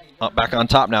up back on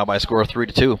top now by a score of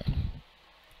 3-2.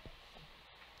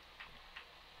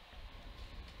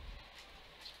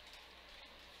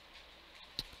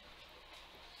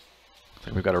 I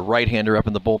think we've got a right-hander up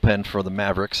in the bullpen for the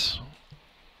Mavericks.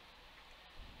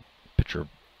 Pitcher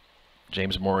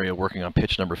James Moria working on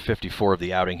pitch number 54 of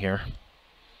the outing here.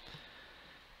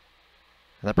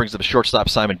 And that brings up shortstop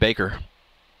Simon Baker.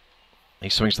 He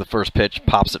swings the first pitch,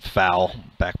 pops it foul,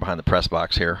 back behind the press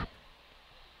box here.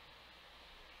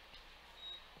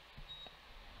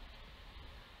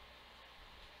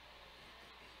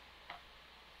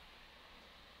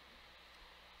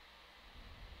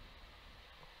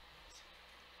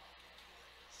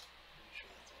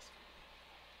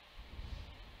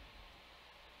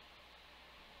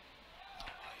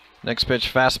 Next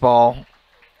pitch, fastball,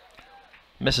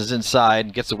 misses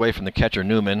inside, gets away from the catcher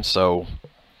Newman, so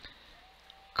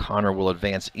Connor will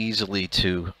advance easily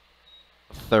to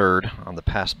third on the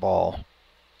pass ball.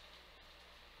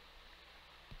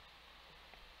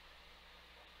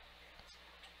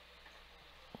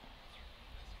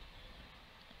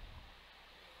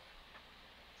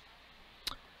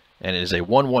 And it is a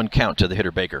 1-1 count to the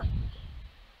hitter Baker.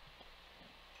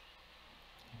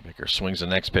 Baker swings the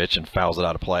next pitch and fouls it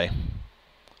out of play.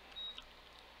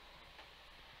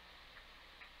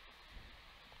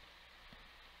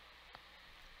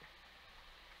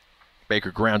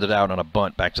 Baker grounded out on a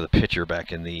bunt back to the pitcher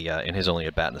back in the in his only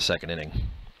at bat in the second inning.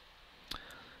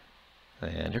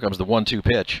 And here comes the 1-2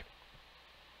 pitch.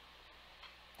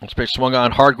 This pitch swung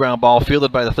on, hard ground ball,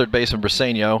 fielded by the third baseman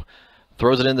Briseño.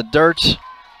 Throws it in the dirt.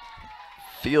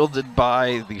 Fielded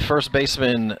by the first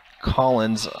baseman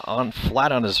Collins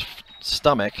flat on his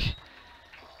stomach,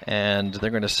 and they're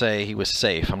going to say he was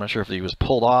safe. I'm not sure if he was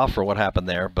pulled off or what happened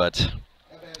there, but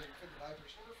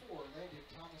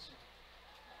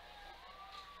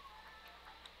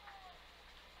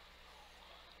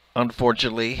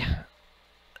unfortunately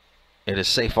it is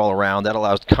safe all around. That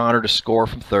allows Connor to score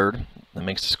from third. That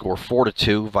makes the score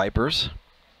 4-2 Vipers.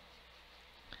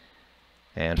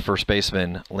 And first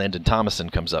baseman Landon Thomason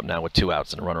comes up now with 2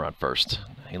 outs and a runner on first.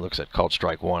 He looks at called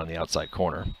strike 1 on the outside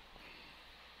corner.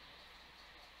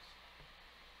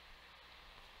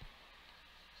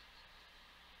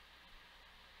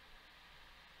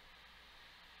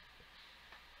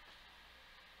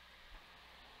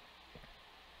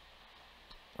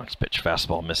 Next pitch,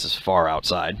 fastball misses far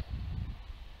outside.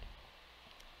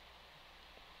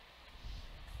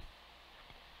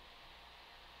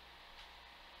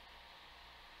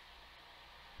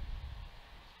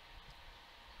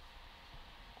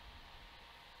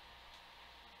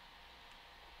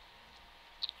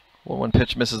 One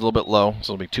pitch misses a little bit low,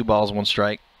 so it'll be 2 balls, 1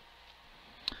 strike.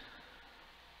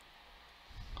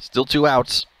 Still 2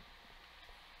 outs.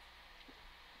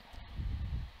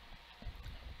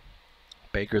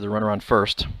 Baker, the runner on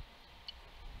first.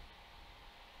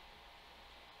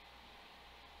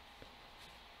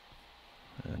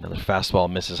 Another fastball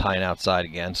misses high and outside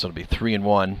again, so it'll be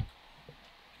 3-1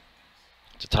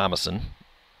 to Thomason.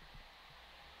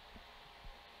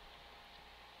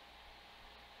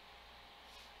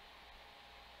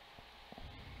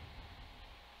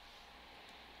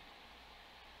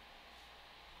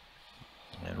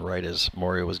 And right as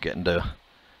Moria was getting to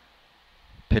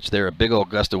pitch there, a big old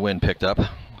gust of wind picked up.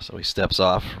 So he steps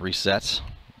off, resets,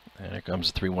 and here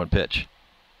comes the 3-1 pitch.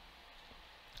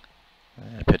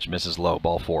 And pitch misses low,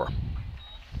 ball 4.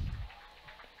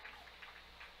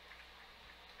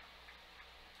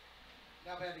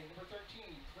 Now batting number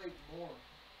 13, Clayton Moore.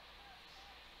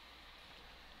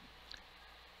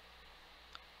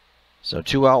 So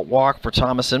 2-out walk for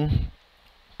Thomason.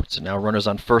 Puts it now runners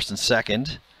on first and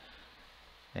second.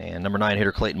 And number 9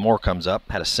 hitter Clayton Moore comes up.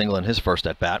 Had a single in his first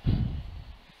at bat.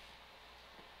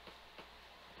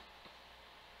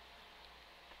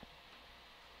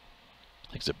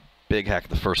 Takes a big hack at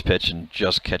the first pitch and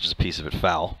just catches a piece of it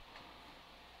foul.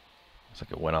 Looks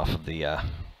like it went off of the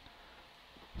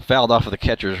fouled off of the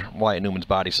catcher Wyatt Newman's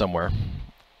body somewhere.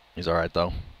 He's all right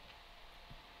though.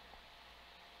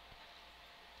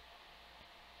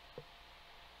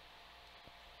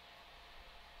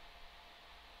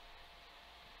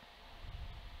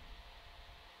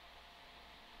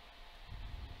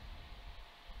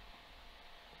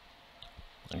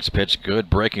 Next pitch, good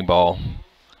breaking ball.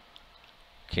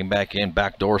 Came back in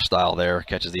backdoor style there.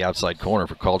 Catches the outside corner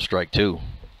for called strike 2.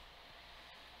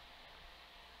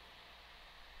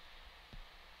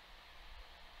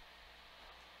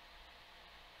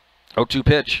 0-2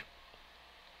 pitch.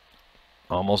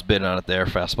 Almost bit on it there.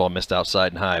 Fastball missed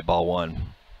outside and high. Ball 1.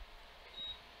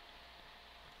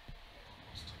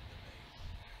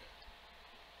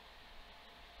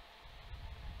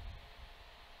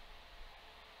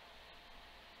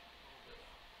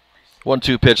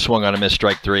 One-two pitch, swung on a miss,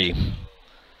 strike 3.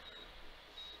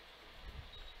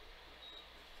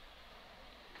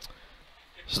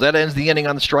 So that ends the inning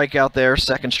on the strikeout there.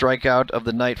 Second strikeout of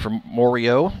the night from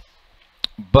Morio.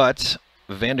 But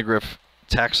Vandegrift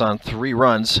tacks on 3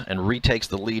 runs and retakes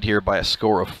the lead here by a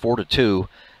score of 4-2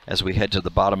 as we head to the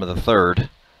bottom of the third.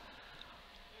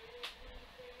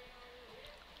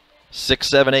 6,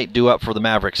 7, 8 due up for the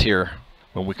Mavericks here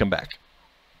when we come back.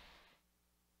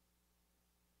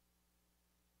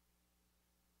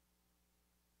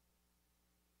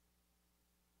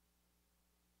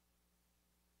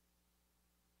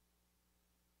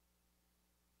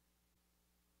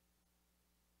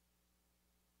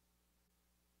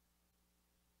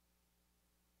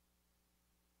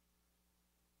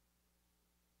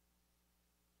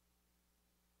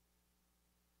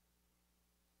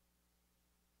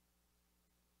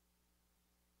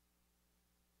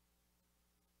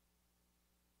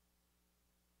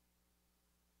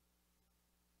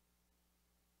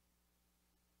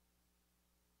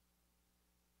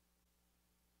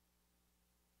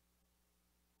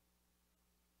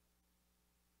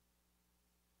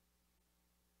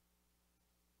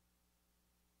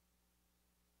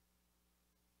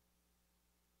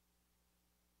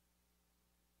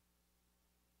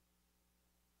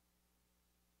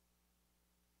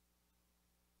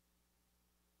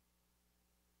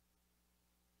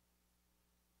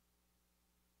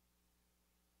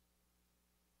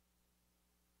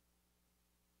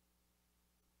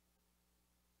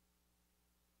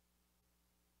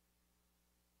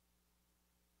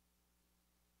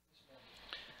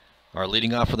 Our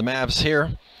leading off for the Mavs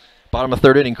here. Bottom of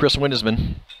third inning, Chris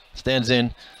Windesman stands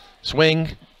in.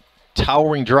 Swing,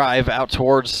 towering drive out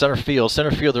towards center field.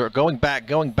 Center fielder going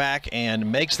back,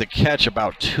 and makes the catch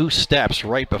about 2 steps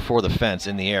right before the fence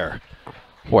in the air.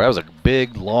 Boy, that was a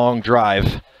big, long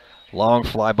drive. Long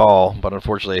fly ball, but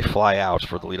unfortunately a fly out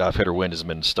for the leadoff hitter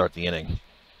Windesman to start the inning.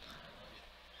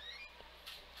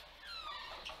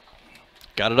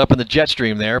 Got it up in the jet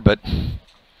stream there, but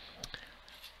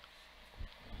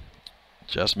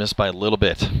just missed by a little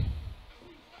bit.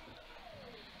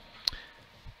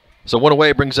 So one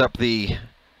away brings up the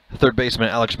third baseman,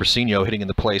 Alex Brasino, hitting in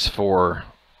the place for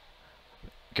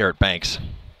Garrett Banks.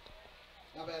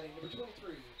 Now batting number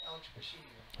 23, Alex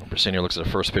Brasino. Brasino looks at a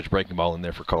first pitch breaking ball in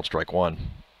there for called strike 1.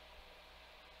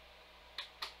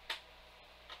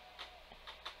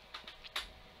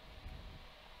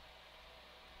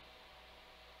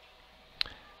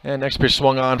 And next pitch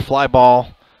swung on, fly ball.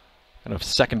 And a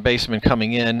second baseman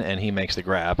coming in, and he makes the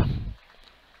grab.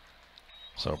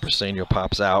 So Brasino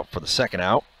pops out for the second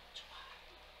out.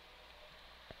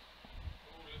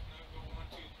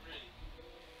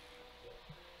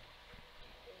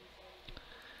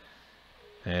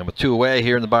 And with 2 away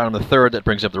here in the bottom of the third, that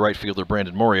brings up the right fielder,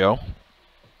 Brandon Morio.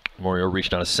 Morio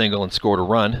reached on a single and scored a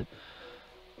run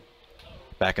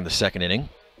back in the second inning.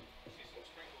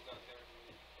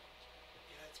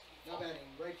 Now batting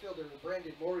right fielder,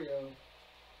 Brandon Morio.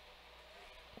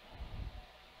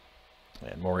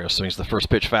 And Morio swings the first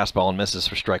pitch fastball and misses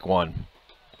for strike 1.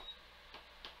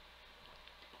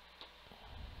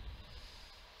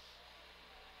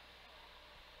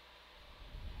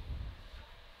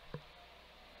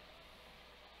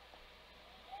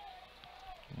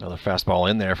 Another fastball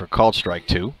in there for called strike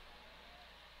 2.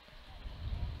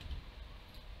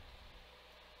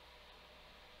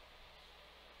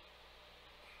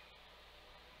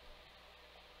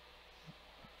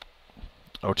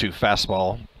 Oh, 2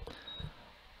 fastball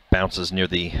bounces near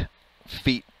the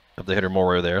feet of the hitter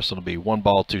Morio there, so it'll be 1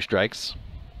 ball, 2 strikes.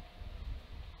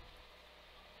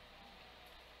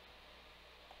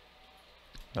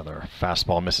 Another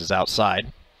fastball misses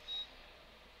outside.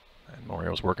 And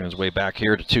Morio's working his way back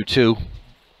here to 2-2.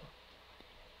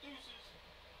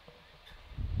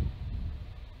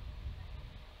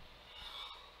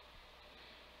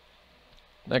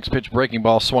 Next pitch, breaking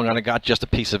ball, swung on it, got just a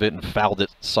piece of it and fouled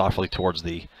it softly towards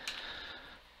the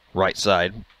right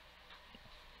side.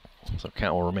 So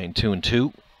count will remain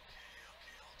 2-2.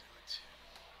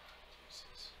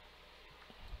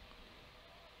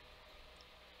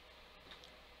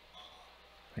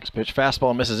 Next pitch,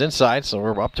 fastball misses inside, so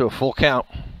we're up to a full count.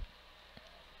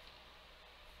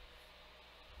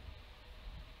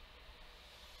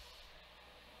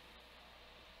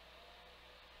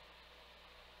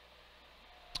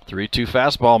 Three-two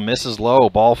fastball misses low,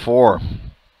 ball 4.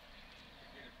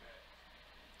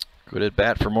 Good at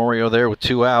bat for Morio there with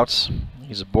 2 outs.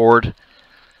 He's aboard.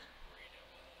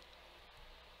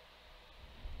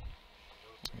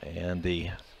 And the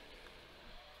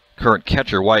current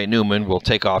catcher, Wyatt Newman, will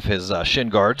take off his shin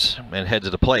guards and head to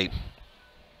the plate.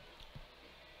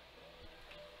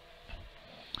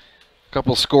 A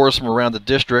couple scores from around the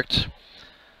district.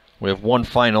 We have one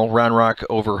final, Round Rock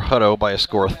over Hutto by a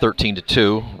score of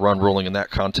 13-2. Run ruling in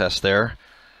that contest there.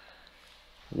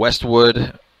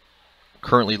 Westwood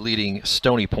currently leading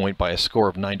Stony Point by a score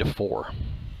of 9-4.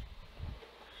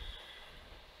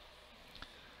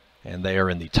 And they are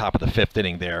in the top of the 5th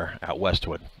inning there at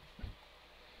Westwood.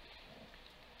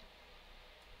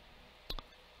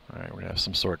 All right, we're going to have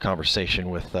some sort of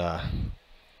conversation with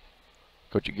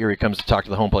Coach Aguirre. Comes to talk to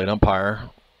the home plate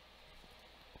umpire.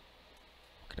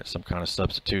 Got some kind of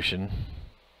substitution.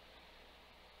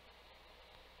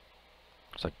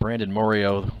 Looks like Brandon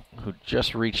Morio, who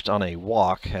just reached on a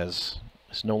walk, is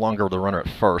no longer the runner at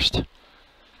first.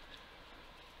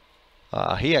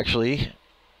 He actually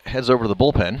heads over to the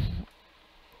bullpen,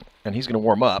 and he's going to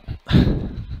warm up.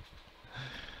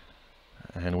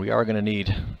 And we are going to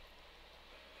need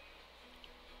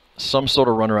some sort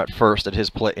of runner at first at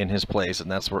in his place, and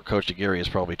that's where Coach Aguirre is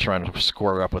probably trying to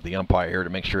square up with the umpire to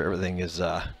make sure everything is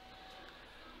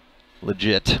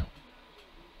legit.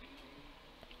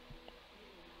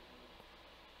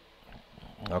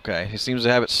 Okay, he seems to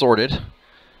have it sorted.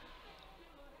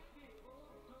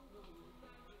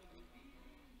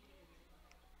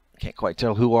 Can't quite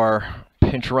tell who our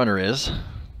pinch runner is.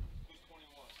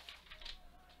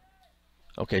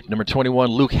 Okay, number 21,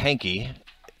 Luke Hankey,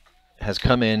 has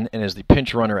come in and is the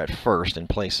pinch runner at first in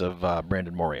place of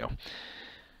Brandon Morio.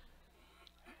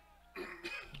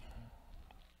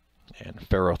 And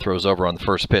Farrow throws over on the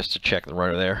first pitch to check the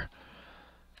runner there.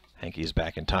 Hankey's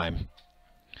back in time.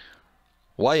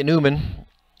 Wyatt Newman,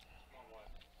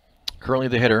 currently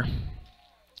the hitter.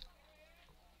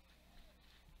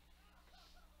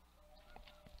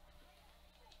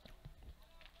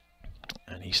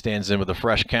 And he stands in with a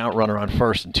fresh count, runner on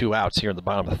first and 2 outs here in the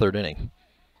bottom of the 3rd inning.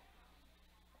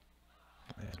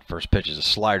 And first pitch is a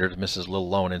slider that misses a little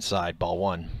low and inside, ball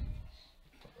 1.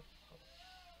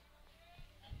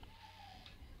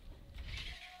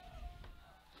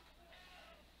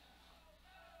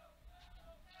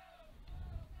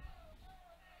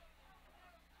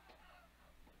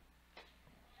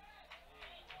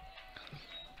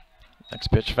 Next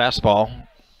pitch, fastball.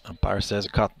 Umpire says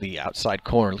it caught the outside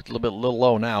corner. Looked a little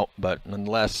low and out, but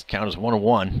nonetheless, count is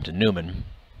 1-1 to Newman.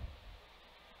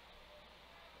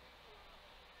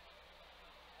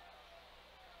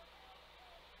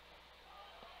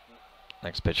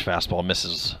 Next pitch, fastball,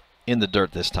 misses in the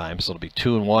dirt this time, so it'll be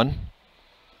 2-1.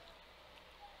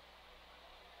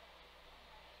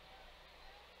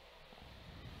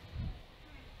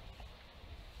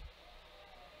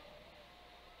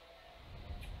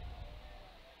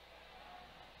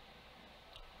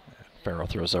 Farrell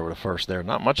throws over to first there.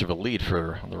 Not much of a lead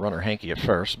for the runner Hankey at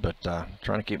first, but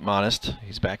trying to keep him honest.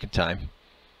 He's back in time.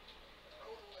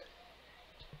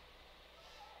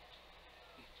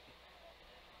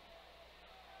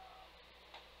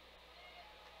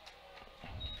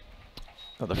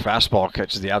 Another fastball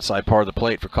catches the outside part of the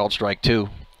plate for called strike 2.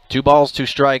 2 balls, 2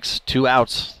 strikes, 2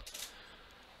 outs.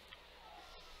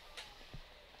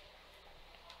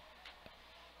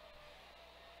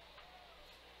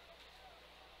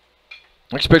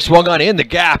 Next pitch swung on in the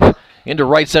gap into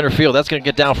right center field. That's going to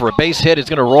get down for a base hit. It's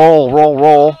going to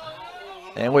roll.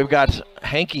 And we've got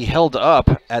Hankey held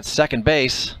up at second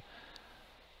base.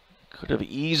 Could have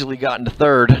easily gotten to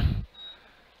third.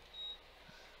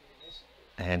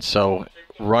 And so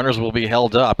runners will be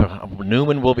held up.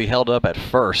 Newman will be held up at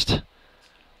first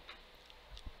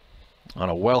on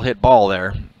a well-hit ball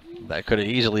there. That could have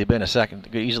easily been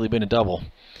a double.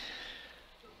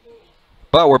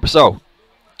 But we're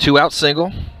 2-out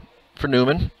single for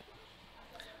Newman.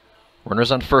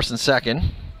 Runners on first and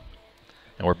second.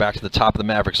 And we're back to the top of the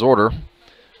Mavericks order.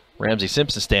 Ramsey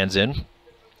Simpson stands in.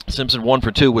 Simpson 1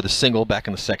 for 2 with a single back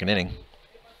in the 2nd inning.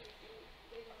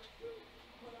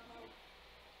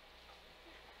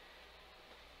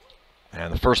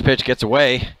 And the first pitch gets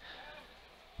away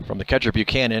from the catcher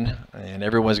Buchanan, and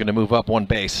everyone's going to move up 1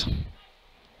 base.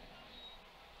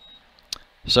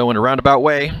 So in a roundabout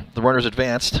way, the runners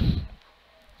advanced.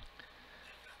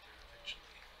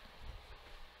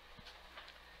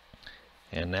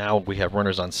 And now we have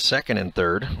runners on second and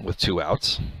third with 2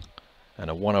 outs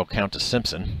and a 1-0 count to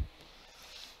Simpson.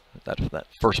 That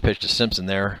first pitch to Simpson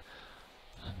there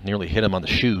nearly hit him on the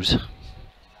shoes.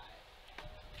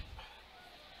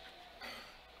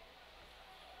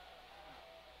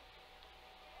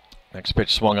 Next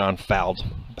pitch swung on, fouled,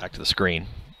 back to the screen.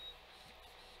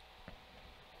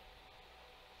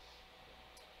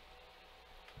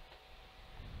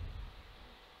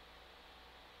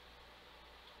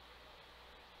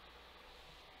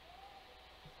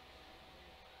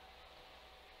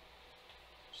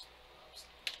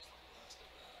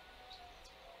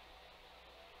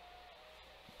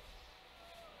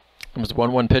 Comes the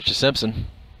 1-1 pitch to Simpson.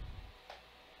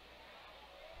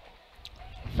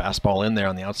 Fastball in there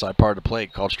on the outside part of the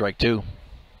plate, called strike 2.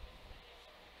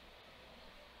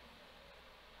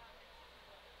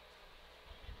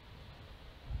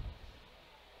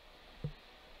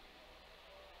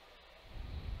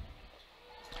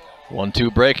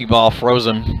 One-two breaking ball, froze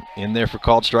him in there for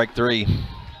called strike 3.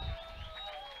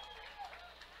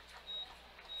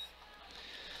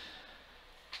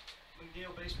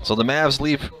 So the Mavs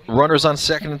leave runners on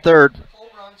second and third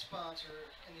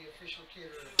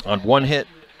on 1 hit.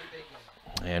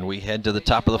 And we head to the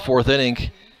top of the 4th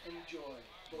inning.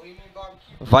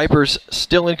 Vipers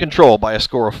still in control by a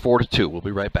score of 4-2. We'll be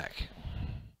right back.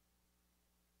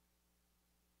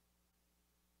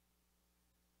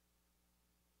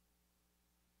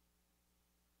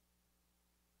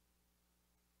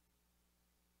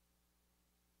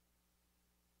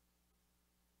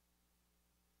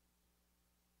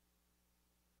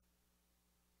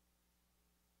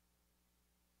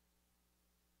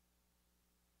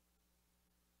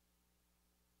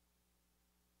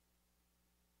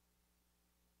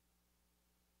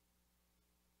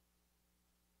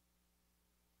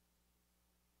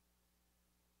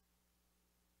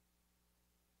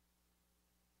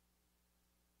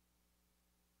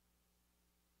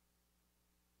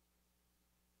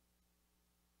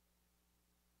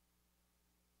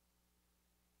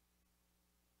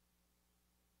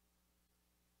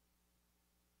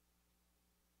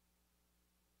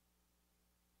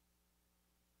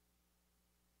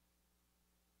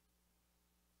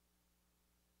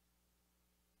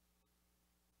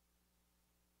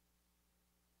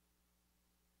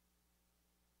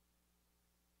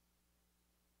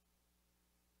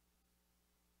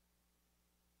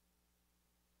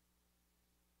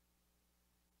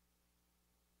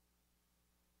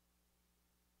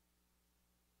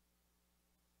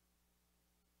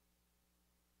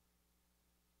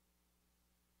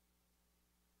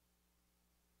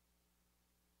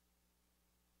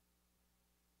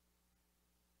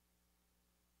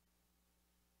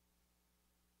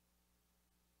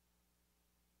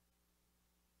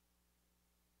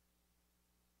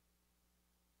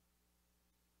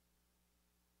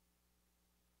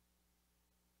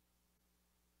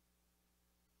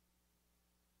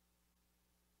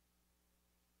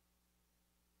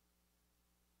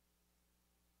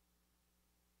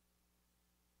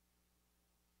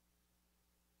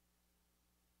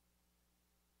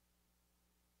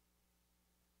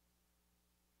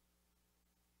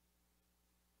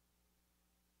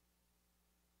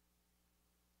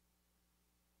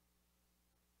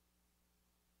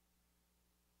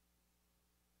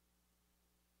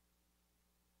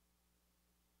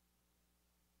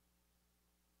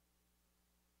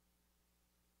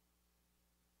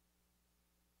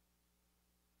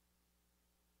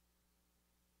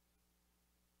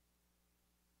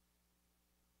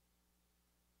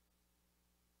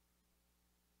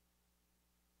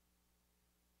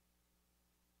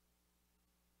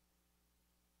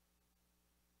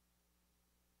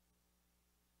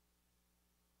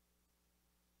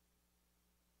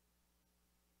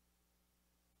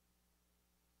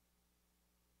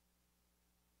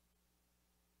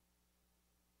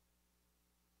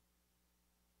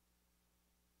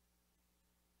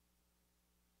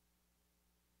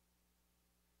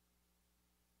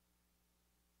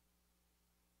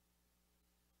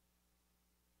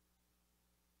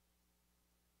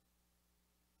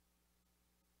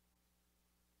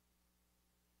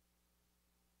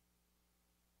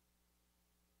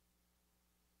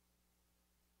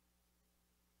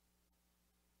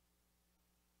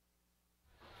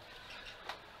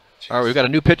 All right, we've got a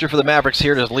new pitcher for the Mavericks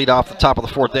here to lead off the top of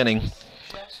the 4th inning.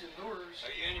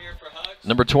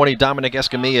 Number 20, Dominic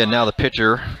Escamilla, now the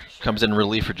pitcher, comes in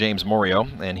relief for James Morio,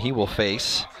 and he will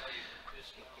face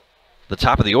the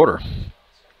top of the order.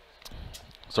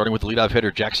 Starting with the leadoff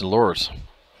hitter, Jackson Lures.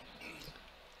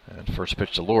 And first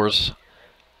pitch to Lures,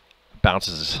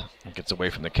 bounces and gets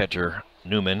away from the catcher,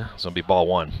 Newman. So it'll be ball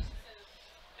 1.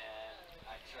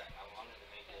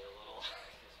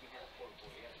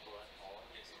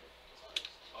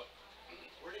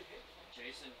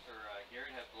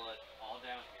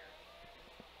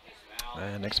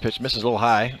 And next pitch misses a little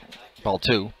high, ball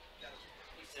 2.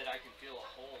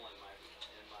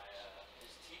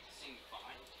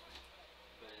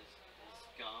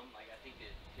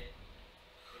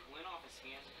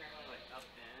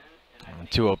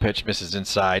 2-0 pitch misses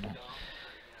inside.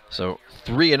 So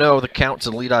 3-0 the count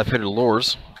to leadoff hitter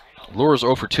Lures. Lures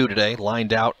 0 for 2 today,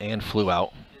 lined out and flew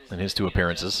out in his 2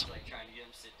 appearances.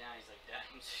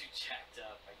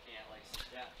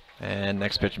 And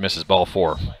next pitch misses, ball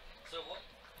 4.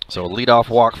 So a leadoff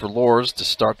walk for Lures to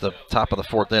start the top of the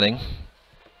 4th inning.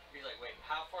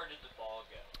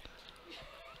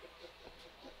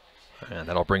 And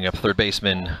that'll bring up third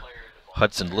baseman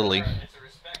Hudson Lilly.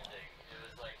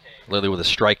 Lilly with a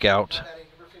strikeout,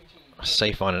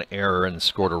 safe on an error, and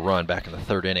scored a run back in the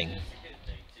 3rd inning.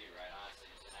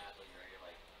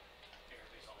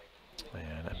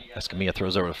 And Escamilla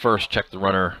throws over to first. Check the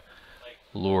runner,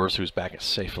 Lures, who's back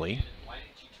safely.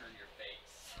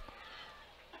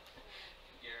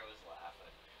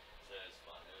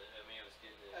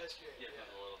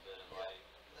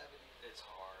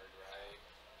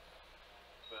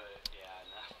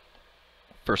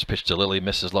 First pitch to Lilly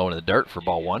misses low in the dirt for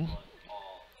ball 1.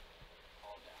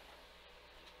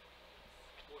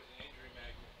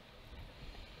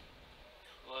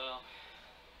 Well,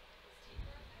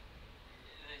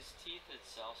 his teeth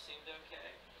itself seemed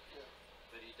okay,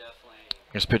 but he definitely.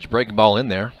 Here's pitch breaking ball in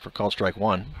there for called strike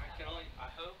 1. I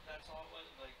hope that's all it was.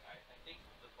 Like I think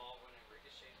the ball when it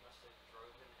ricocheted must have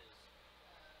drove in his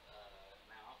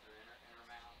mouth or inner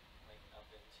mouth, like up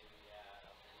into his.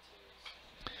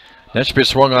 Next pitch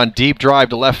swung on, deep drive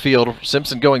to left field.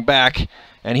 Simpson going back,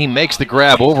 and he makes the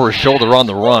grab over his shoulder on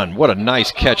the run. What a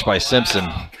nice catch by Simpson.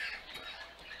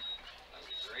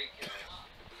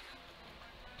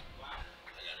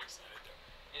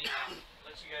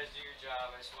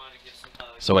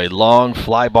 So a long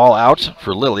fly ball out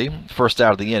for Lilly, first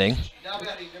out of the inning.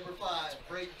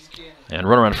 And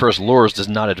runner on first, Lures, does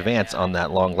not advance on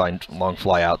that long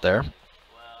fly out there.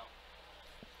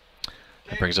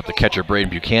 That brings up the catcher, Braden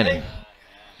Buchanan.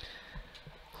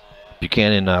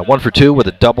 Buchanan 1 for 2 with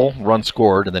a double, run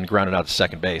scored, and then grounded out to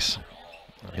second base.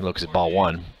 He looks at ball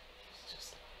 1.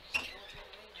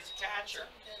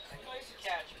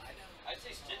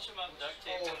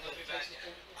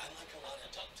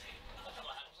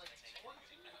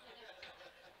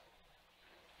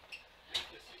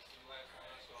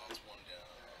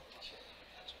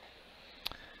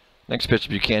 Next pitch,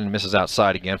 Buchanan misses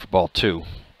outside again for ball 2. 9-6.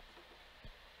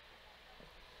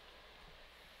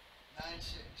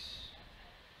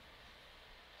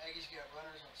 Aggies got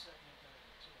runners on second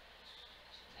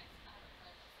and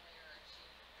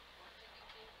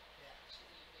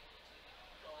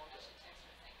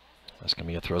third.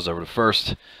 Escamilla throws over to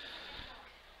first.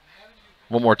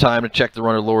 One more time to check the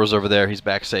runner, Lures over there. He's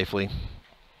back safely.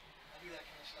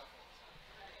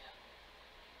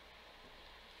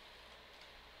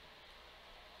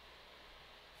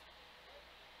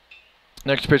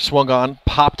 Next pitch swung on,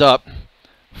 popped up.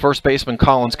 First baseman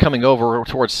Collins coming over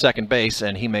towards second base,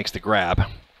 and he makes the grab.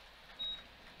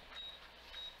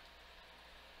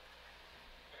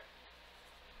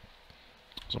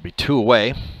 This will be 2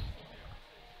 away.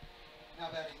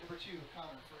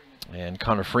 And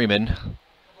Connor Freeman,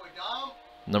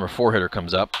 number 4 hitter,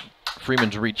 comes up.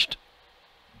 Freeman's reached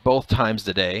both times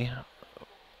today.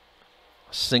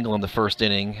 Single in the 1st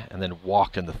inning, and then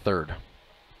walked in the 3rd.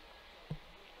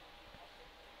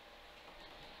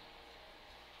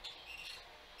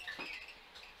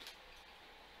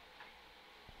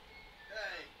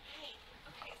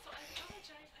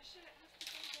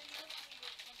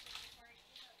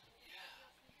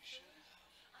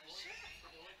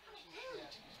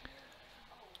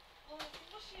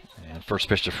 And first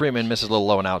pitch to Freeman, misses a little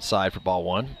low and outside for ball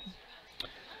 1.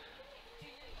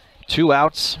 2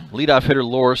 outs. Leadoff hitter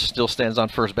Lures still stands on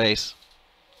first base.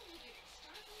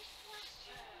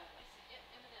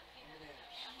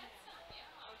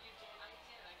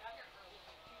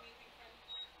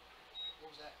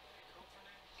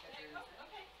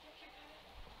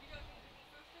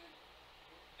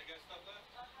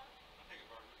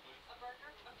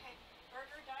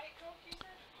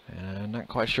 And not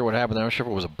quite sure what happened there. I'm not sure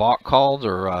if it was a balk called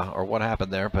or what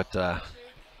happened there, but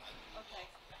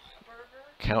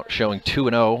count showing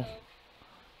 2-0,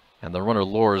 and the runner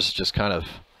Lures just kind of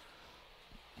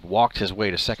walked his way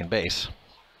to second base.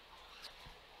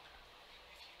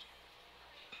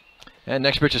 And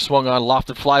next pitch is swung on,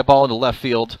 lofted fly ball into left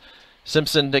field.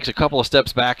 Simpson takes a couple of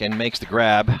steps back and makes the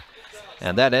grab,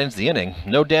 and that ends the inning.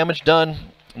 No damage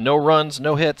done, no runs,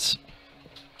 no hits.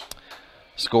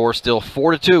 Score still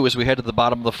 4-2 as we head to the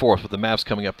bottom of the 4th with the Mavs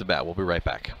coming up to bat. We'll be right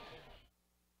back.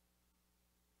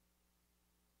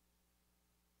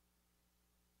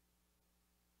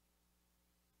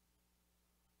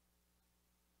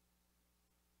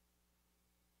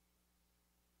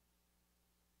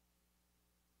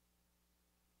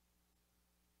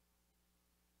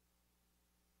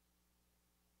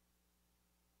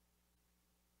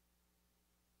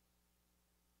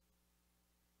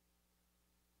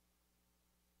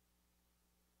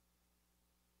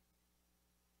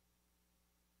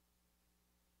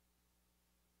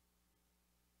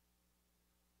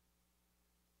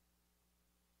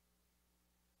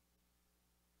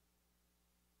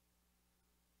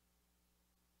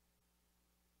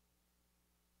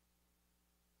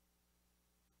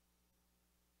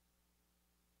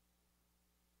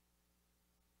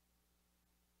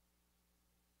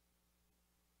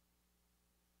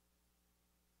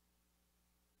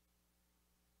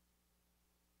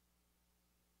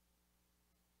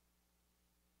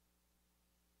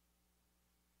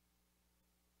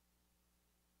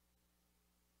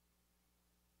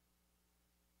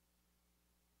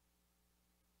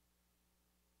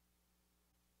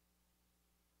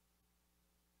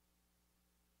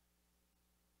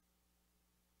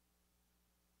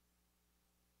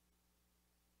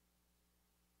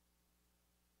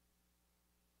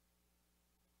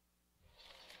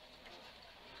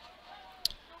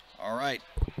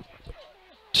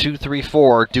 2, 3,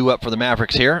 4 due up for the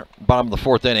Mavericks here. Bottom of the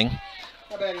 4th inning.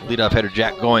 Leadoff hitter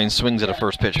Jack Goins swings at a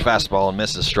first pitch fastball and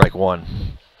misses strike 1.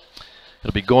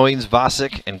 It'll be Goins,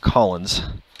 Vosick, and Collins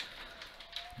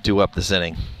due up this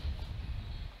inning.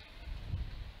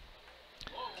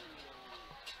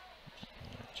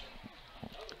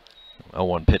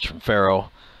 0-1 pitch from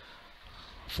Farrow.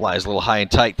 Flies a little high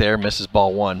and tight there, misses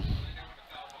ball 1.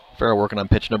 Farrow working on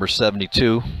pitch number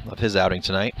 72 of his outing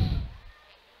tonight.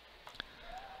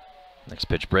 Next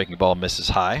pitch, breaking ball, misses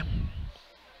high.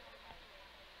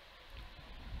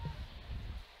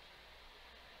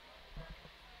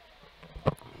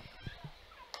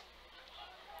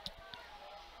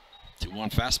 One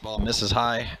fastball misses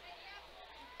high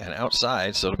and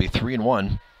outside, so it'll be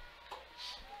 3-1.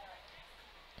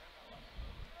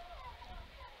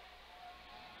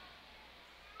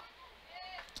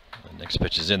 The next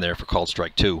pitch is in there for called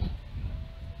strike 2.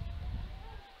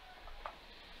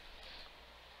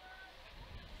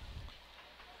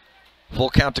 Full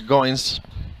count to Goins.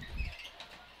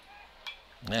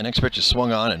 And next pitch is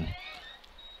swung on and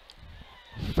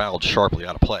fouled sharply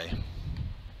out of play.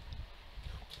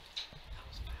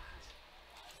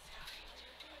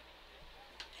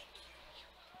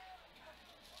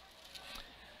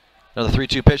 Another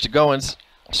 3-2 pitch to Goins.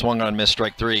 Swung on and missed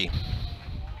strike 3.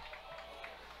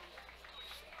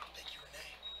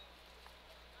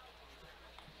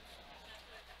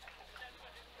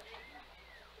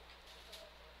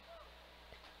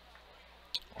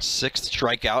 Sixth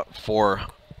strikeout for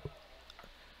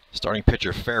starting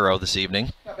pitcher Farrow this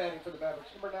evening. Now batting for the Mavericks,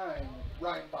 number 9,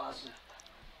 Ryan Vosick.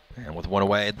 And with one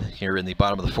away here in the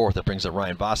bottom of the 4th, that brings up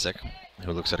Ryan Vosick,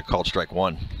 who looks at a called strike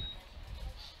 1.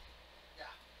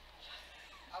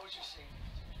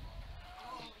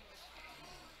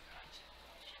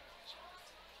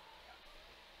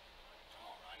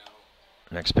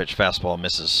 Next pitch, fastball,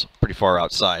 misses pretty far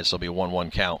outside, so it'll be a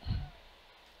 1-1 count.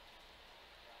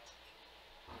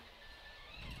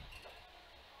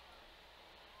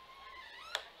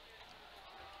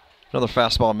 Another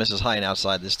fastball, misses high and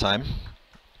outside this time.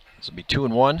 This will be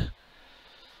 2-1.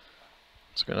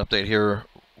 Let's get an update here.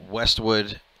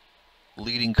 Westwood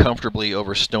leading comfortably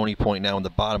over Stony Point now in the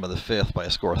bottom of the 5th by a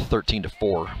score of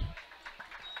 13-4.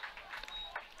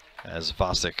 As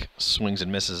Vosick swings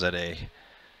and misses at a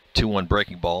 2-1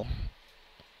 breaking ball.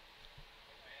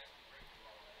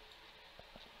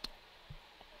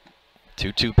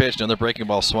 Two pitch, another breaking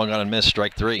ball swung on and missed,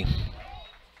 strike 3.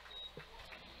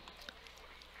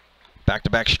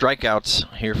 Back-to-back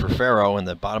strikeouts here for Farrow in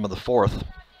the bottom of the 4th.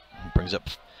 Brings up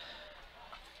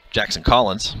Jackson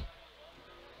Collins.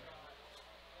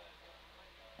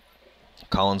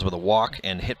 Collins with a walk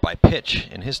and hit by pitch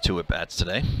in his 2 at-bats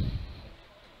today.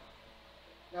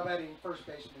 Now batting first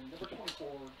baseman, number 24,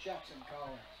 Jackson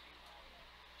Collins.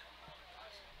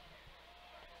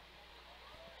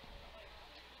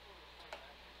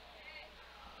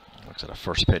 Looks at a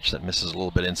first pitch that misses a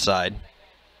little bit inside.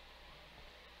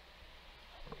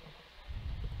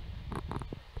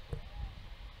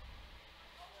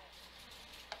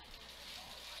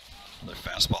 Another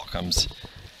fastball comes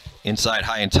inside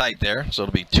high and tight there, so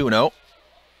it'll be 2-0.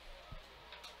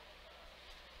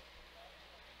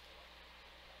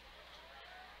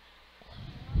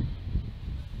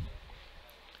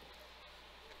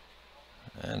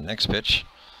 And next pitch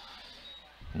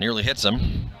nearly hits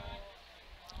him.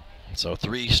 So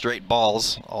 3 straight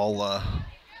balls, all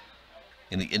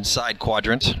in the inside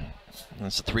quadrant.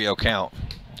 That's a 3-0 count.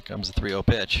 Here comes the 3-0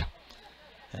 pitch.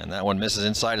 And that one misses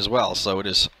inside as well. So it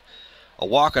is a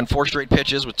walk on 4 straight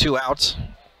pitches with 2 outs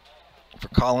for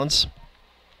Collins.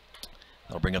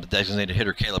 That'll bring up the designated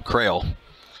hitter, Caleb Crail.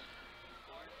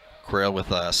 Crail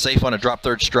with a safe on a drop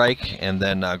third strike and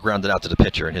then grounded out to the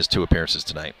pitcher in his 2 appearances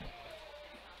tonight.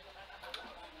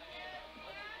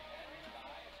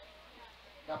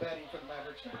 Now batting for the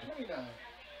Mavericks, number 29,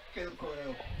 Caleb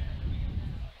Crail.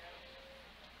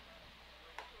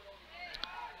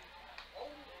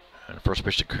 And first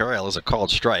pitch to Crail is a called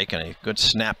strike and a good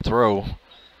snap throw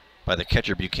by the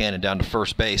catcher Buchanan down to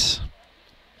first base,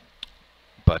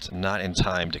 but not in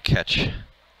time to catch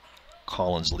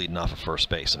Collins leading off of first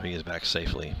base, so he is back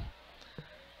safely.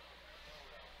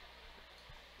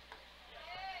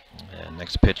 And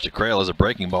next pitch to Crail is a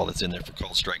breaking ball that's in there for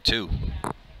called strike 2.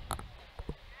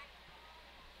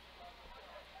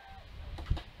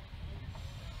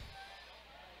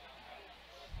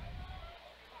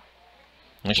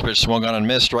 Next pitch swung on and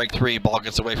missed, strike 3. Ball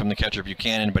gets away from the catcher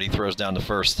Buchanan, but he throws down to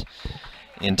first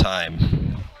in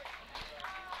time.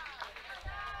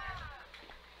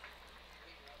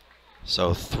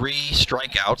 So 3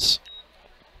 strikeouts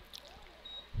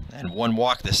and 1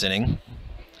 walk this inning.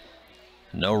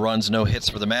 No runs, no hits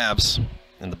for the Mavs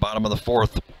in the bottom of the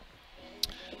fourth.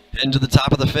 Into the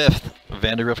top of the fifth.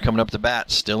 Vandegrift coming up to bat,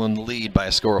 still in the lead by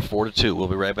a score of 4-2. We'll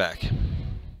be right back.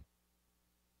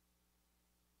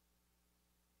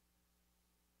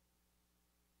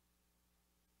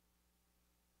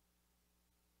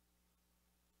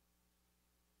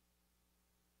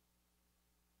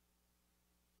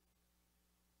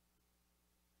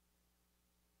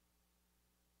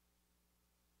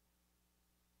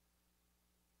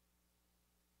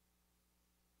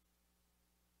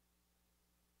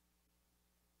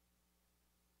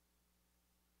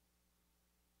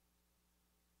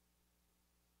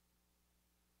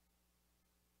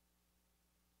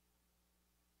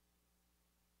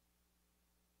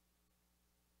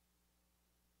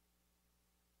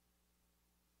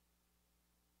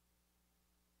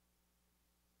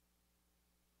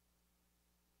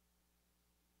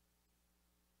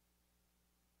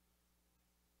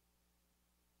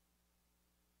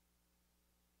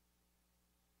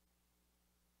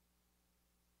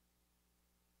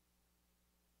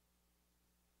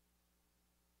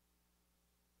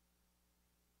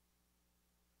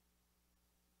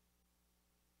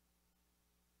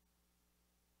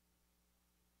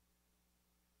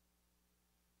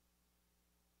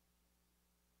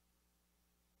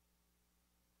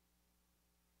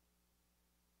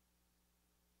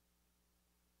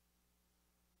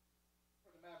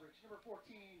 Mavericks, number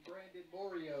 14, Brandon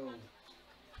Morio.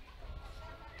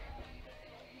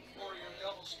 Morio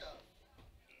double stuff.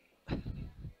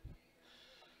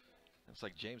 It's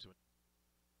like James would.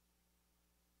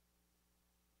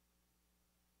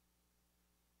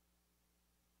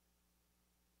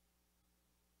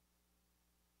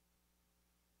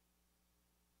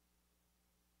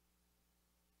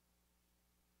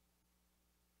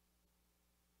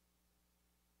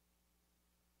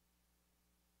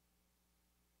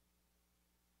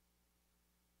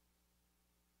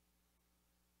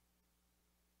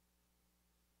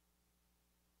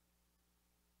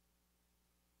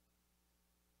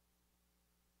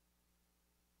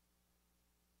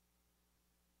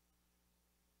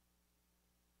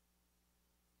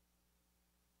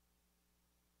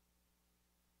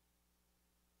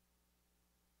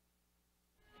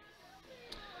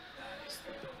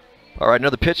 All right,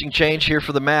 another pitching change here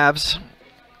for the Mavs.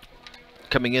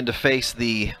 Coming in to face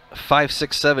the 5,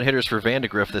 6, 7 hitters for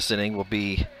Vandegrift this inning will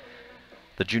be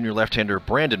the junior left-hander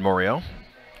Brandon Morio,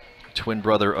 twin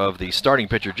brother of the starting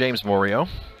pitcher James Morio.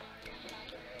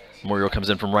 Morio comes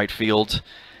in from right field,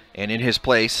 and in his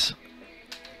place,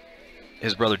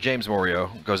 his brother James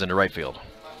Morio goes into right field.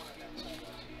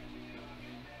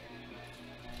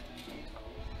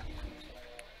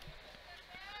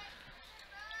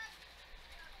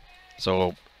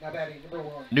 So,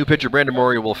 new pitcher Brandon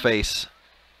Morio will face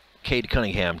Cade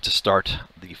Cunningham to start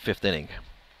the fifth inning.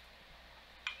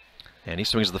 And he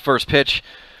swings the first pitch.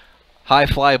 High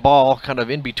fly ball, kind of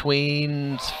in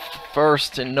between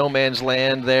first and no man's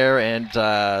land there,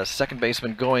 and second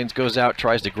baseman Goins goes out,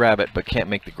 tries to grab it, but can't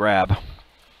make the grab.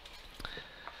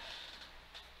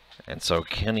 And so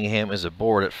Cunningham is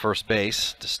aboard at first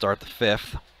base to start the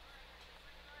fifth.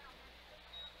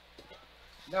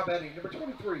 Now batting, number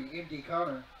 23, M.D.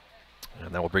 Connor.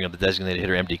 And that will bring up the designated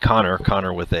hitter, M.D. Connor.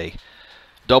 Connor with a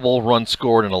double run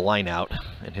scored and a line out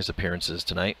in his appearances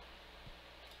tonight.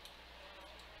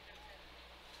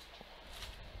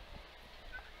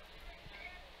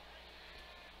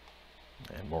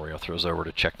 And Morio throws over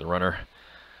to check the runner.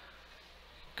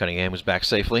 Cunningham was back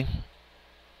safely.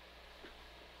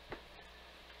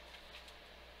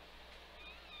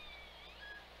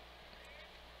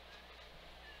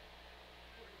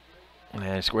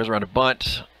 And he squares around a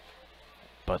bunt,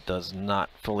 but does not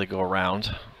fully go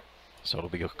around. So it'll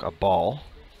be a ball.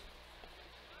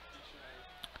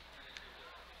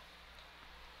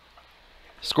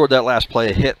 Scored that last play,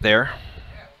 a hit there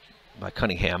by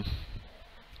Cunningham.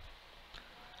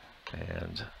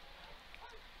 And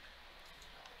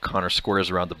Connor squares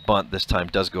around the bunt. This time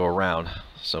does go around.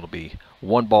 So it'll be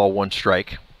 1 ball, 1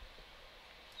 strike.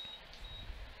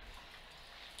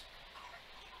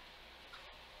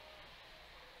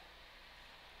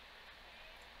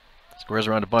 Squares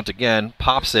around a bunt again,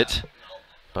 pops it,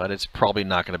 but it's probably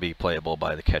not going to be playable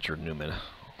by the catcher Newman.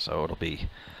 So it'll be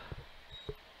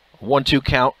a 1-2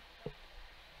 count.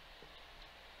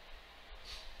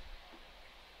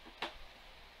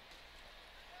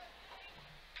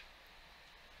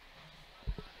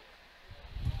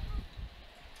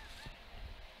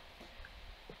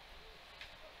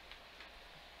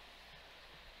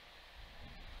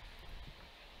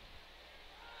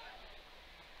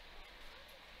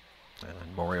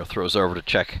 And Morio throws over to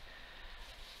check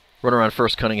Runner on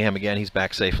first, Cunningham again. He's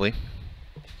back safely.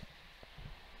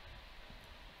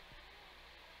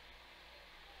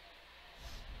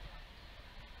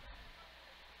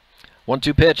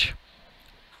 One-two pitch.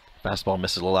 Fastball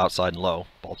misses a little outside and low.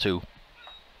 Ball 2.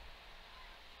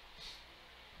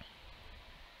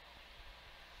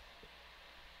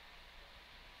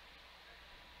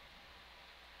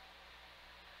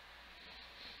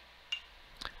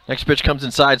 Next pitch comes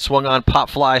inside, swung on, pop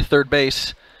fly, third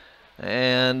base,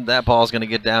 and that ball's going to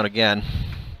get down again.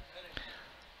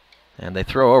 And they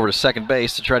throw over to second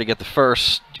base to try to get the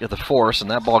force, and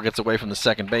that ball gets away from the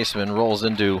second baseman, rolls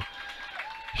into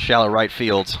shallow right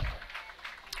field.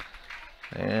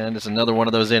 And it's another one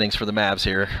of those innings for the Mavs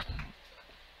here.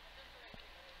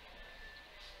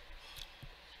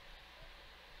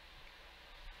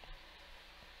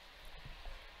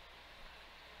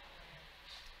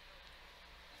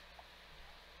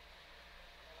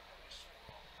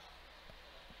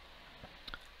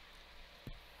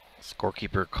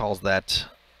 Scorekeeper calls that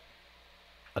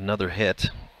another hit.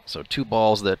 So 2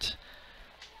 balls that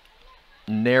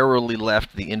narrowly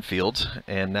left the infield,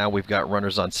 and now we've got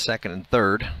runners on second and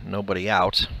third, nobody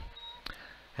out,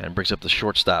 and brings up the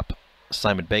shortstop,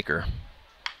 Simon Baker.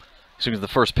 Swings the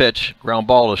first pitch, ground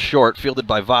ball to short, fielded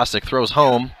by Vosick, throws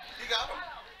home,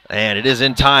 and it is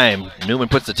in time. Newman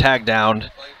puts the tag down,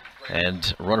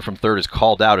 and a runner from third is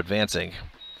called out, advancing.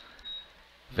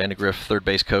 Vandegrift, third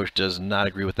base coach, does not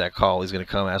agree with that call. He's going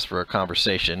to come ask for a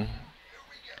conversation.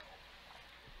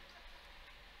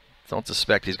 Don't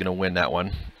suspect he's going to win that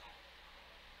one.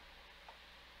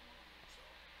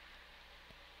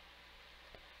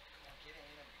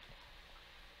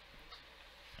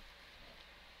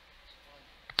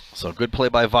 So good play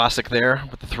by Vosick there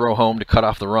with the throw home to cut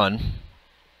off the run.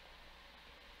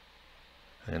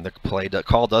 And the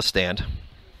call does stand.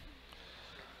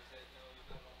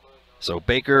 So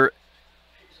Baker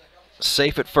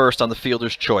safe at first on the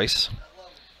fielder's choice.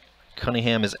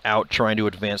 Cunningham is out trying to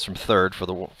advance from third for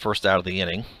the first out of the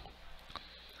inning.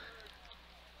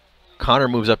 Connor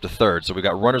moves up to third. So we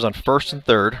got runners on first and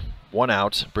third. 1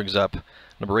 out. Brings up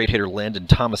number 8 hitter Landon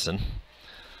Thomason.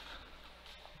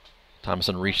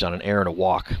 Thomason reached on an error and a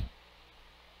walk.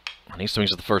 And he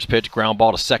swings at the first pitch. Ground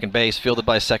ball to second base. Fielded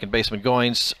by second baseman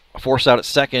Goins. Force out at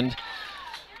second.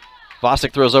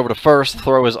 Vosick throws over to first.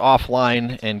 Throw is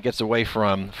offline and gets away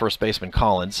from first baseman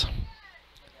Collins.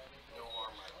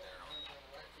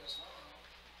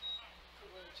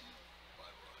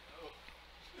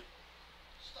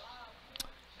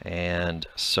 And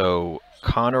so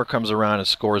Connor comes around and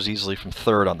scores easily from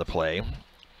third on the play.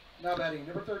 Now batting,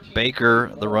 number 13.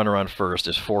 Baker, the runner on first,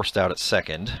 is forced out at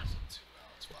second.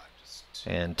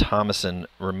 And Thomason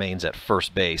remains at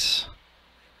first base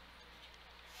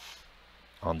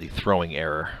on the throwing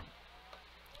error.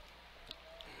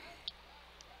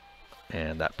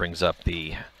 And that brings up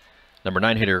the number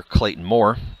 9 hitter Clayton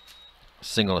Moore.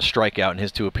 Single and a strikeout in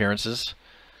his 2 appearances.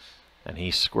 And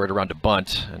he squared around to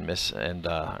bunt and miss, and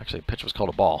actually the pitch was called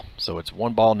a ball. So it's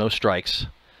 1 ball, no strikes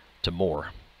to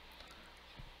Moore.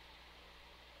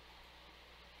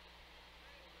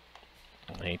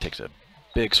 And he takes a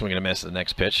big swing and a miss at the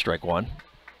next pitch, strike 1.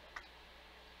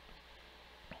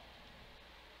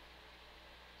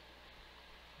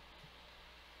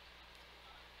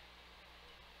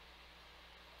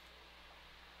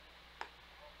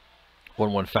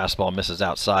 One fastball misses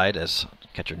outside as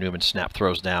catcher Newman snap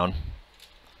throws down.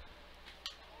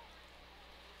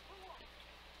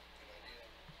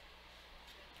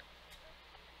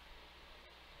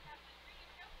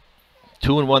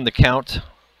 Two and 1 the count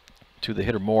to the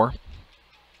hitter Moore.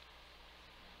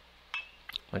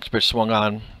 Next pitch swung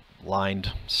on,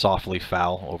 lined softly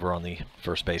foul over on the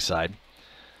first base side.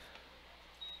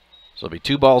 So it'll be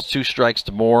 2 balls, 2 strikes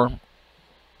to Moore.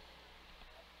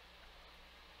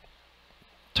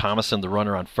 Thomason, the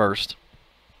runner on first.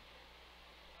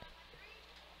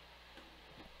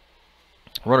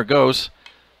 Runner goes.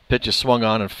 Pitch is swung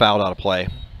on and fouled out of play.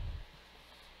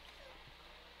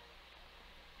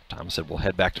 Thomason will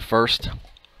head back to first.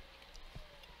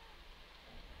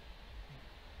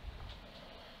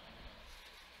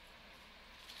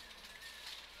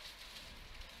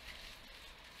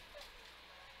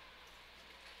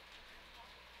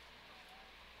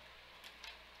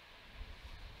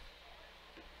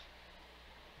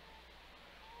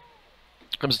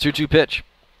 Comes a 2-2 pitch.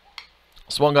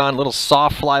 Swung on, little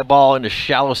soft fly ball into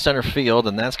shallow center field,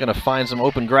 and that's going to find some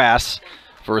open grass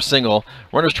for a single.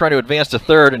 Runner's trying to advance to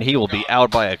third, and he will be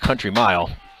out by a country mile.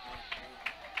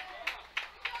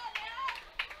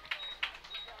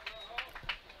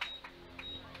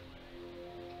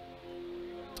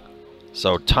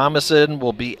 So Thomason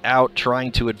will be out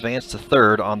trying to advance to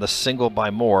third on the single by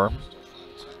Moore.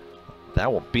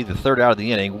 That will be the third out of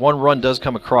the inning. One run does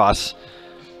come across.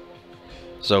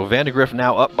 So Vandegrift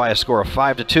now up by a score of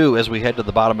 5-2 as we head to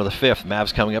the bottom of the fifth.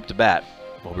 Mavs coming up to bat.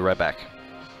 We'll be right back.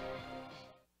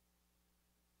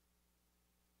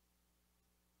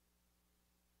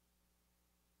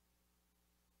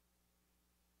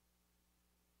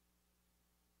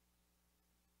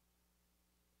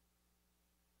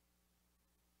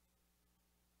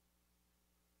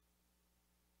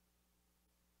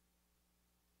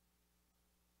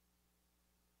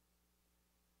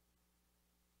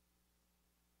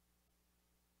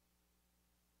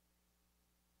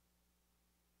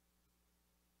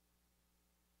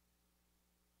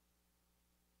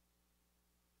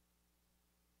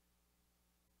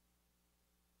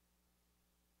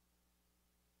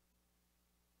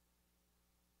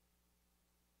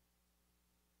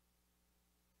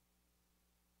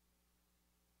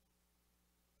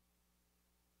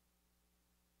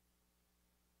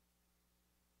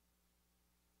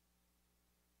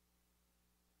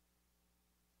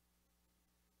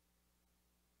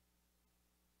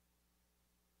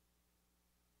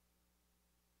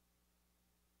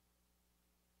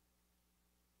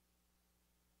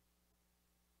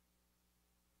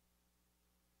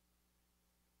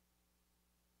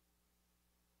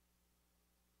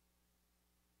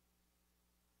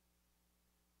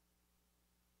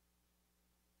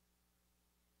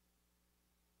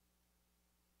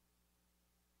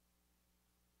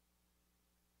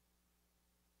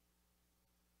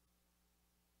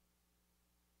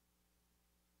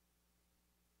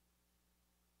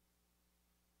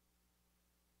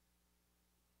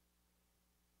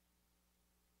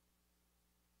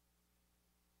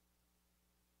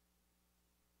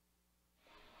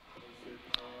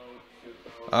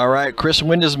 All right, Chris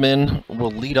Windesman will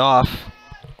lead off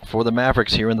for the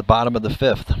Mavericks here in the bottom of the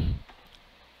fifth.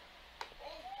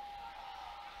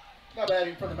 Now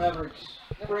batting for the Mavericks,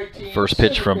 number 18. First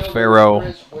pitch from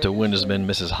Farrow to Windesman,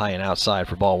 misses high and outside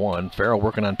for ball one. Farrow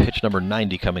working on pitch number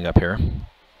 90 coming up here.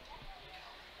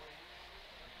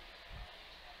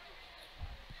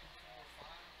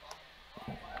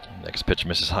 Next pitch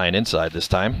misses high and inside this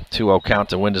time. 2-0 count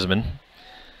to Windesman.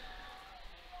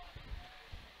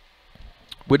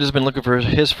 Windesman looking for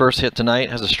his first hit tonight.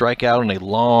 Has a strikeout and a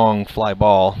long fly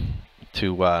ball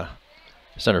to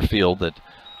center field that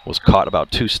was caught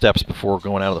about 2 steps before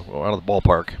going out of the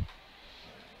ballpark.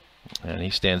 And he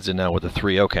stands in now with a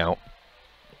 3-0 count.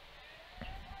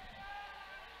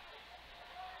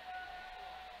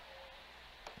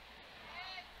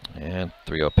 And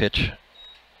 3-0 pitch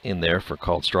in there for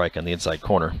called strike on the inside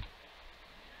corner.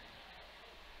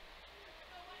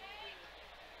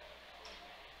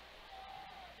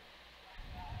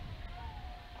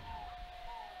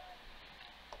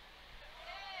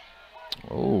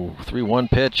 Oh, 3-1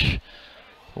 pitch.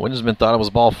 Windesman thought it was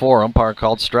ball 4. Umpire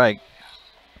called strike.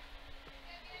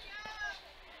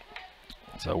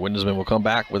 So Windesman will come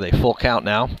back with a full count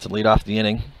now to lead off the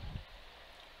inning.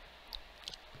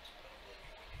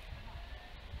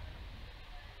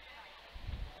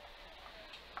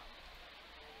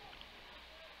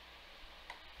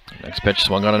 Next pitch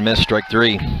swung on and missed, strike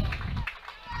 3.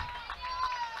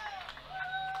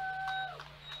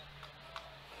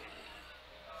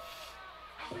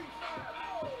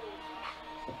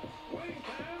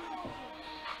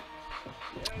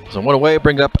 So one away,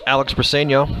 bring up Alex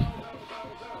Briseño,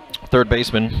 third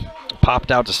baseman, popped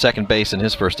out to second base in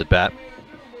his first at bat.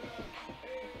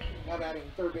 Now batting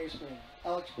third baseman,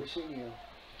 Alex Briseño.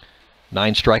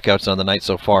 9 strikeouts on the night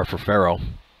so far for Farrow.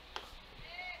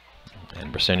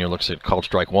 And Briseño looks at called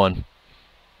strike 1.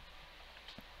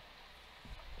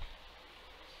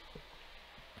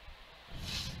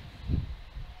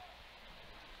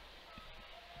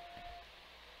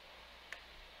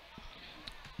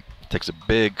 Takes a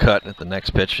big cut at the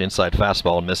next pitch, inside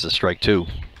fastball, and misses strike 2.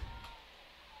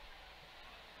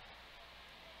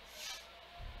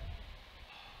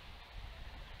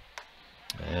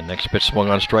 And next pitch swung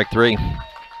on strike 3.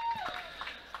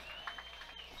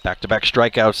 Back-to-back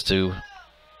strikeouts to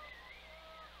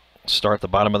start the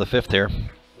bottom of the fifth here.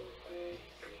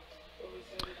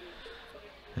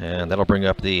 And that'll bring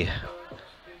up the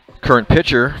current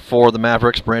pitcher for the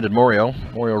Mavericks, Brandon Morio.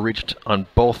 Morio reached on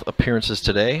both appearances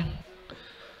today.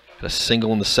 A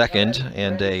single in the second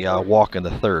and a walk in the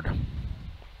third. And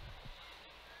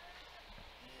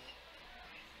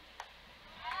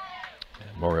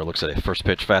Morio looks at a first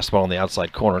pitch fastball on the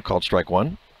outside corner, called strike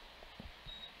 1.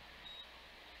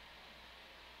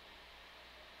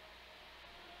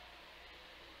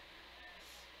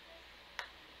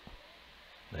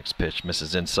 Next pitch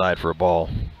misses inside for a ball.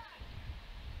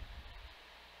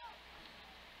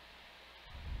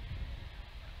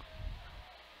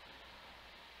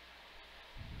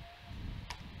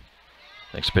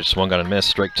 Next pitch swung on and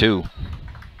missed, strike 2.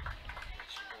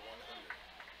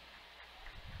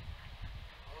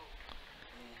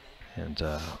 And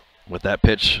with that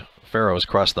pitch, Farrow has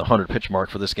crossed the 100 pitch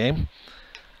mark for this game.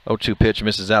 0-2 pitch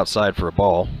misses outside for a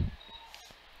ball.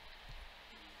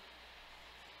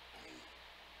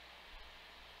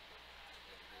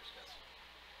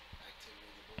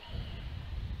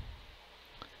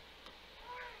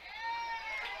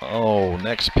 Oh,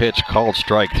 next pitch called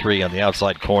strike 3 on the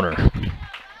outside corner.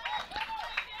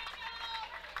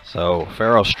 So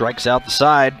Farrow strikes out the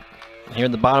side here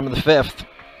in the bottom of the 5th.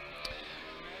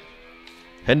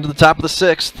 Heading to the top of the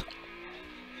 6th.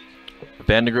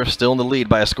 Vandegrift still in the lead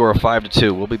by a score of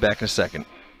 5-2. We'll be back in a second.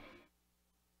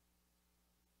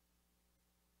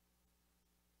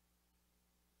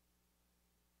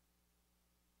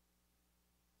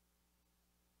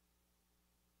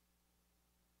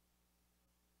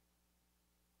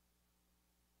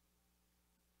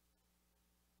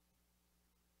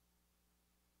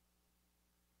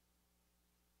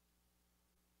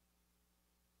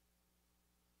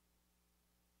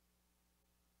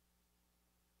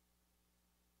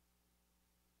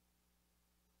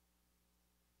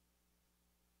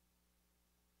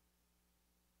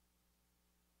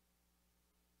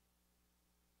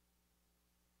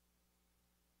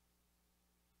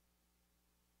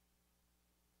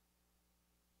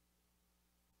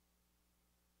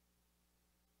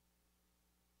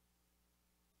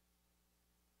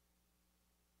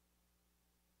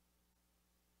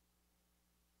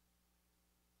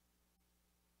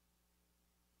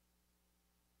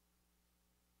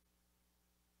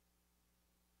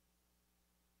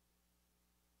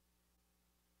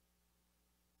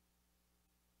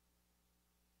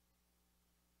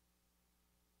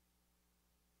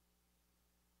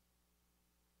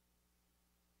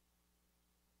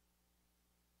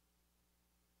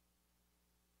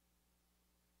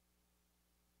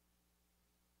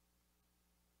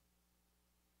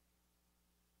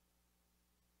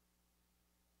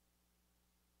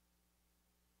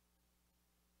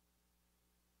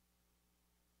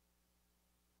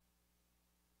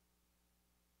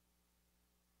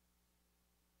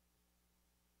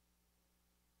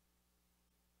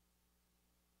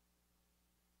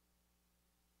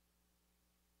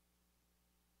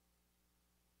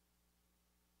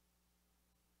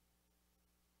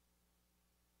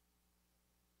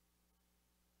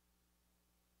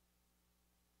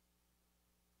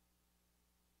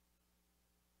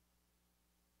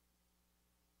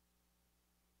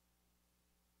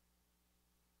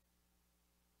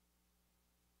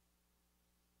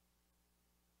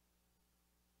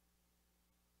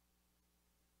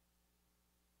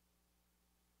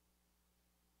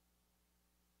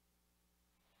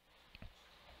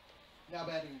 Now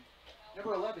batting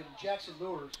number 11, Jackson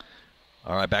Lures.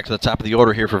 All right, back to the top of the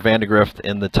order here for Vandegrift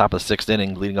in the top of the 6th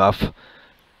inning, leading off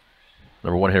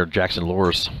number 1 hitter Jackson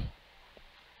Lures.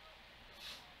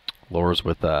 Lures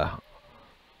with a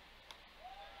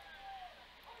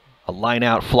line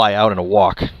out, fly out, and a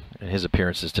walk in his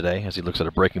appearances today as he looks at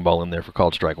a breaking ball in there for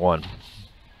called strike 1.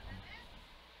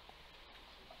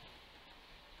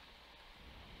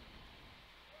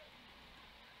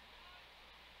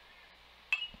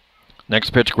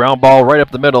 Next pitch, ground ball right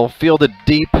up the middle, fielded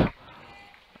deep.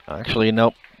 Actually,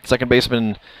 nope. Second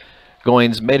baseman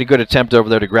Goins made a good attempt over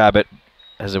there to grab it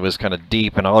as it was kind of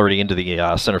deep and already into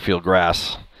the center field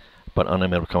grass, but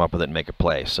unable to come up with it and make a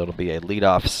play. So it'll be a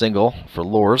leadoff single for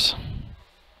Lures.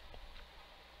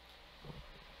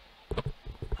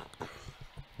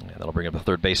 And that'll bring up the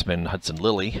third baseman, Hudson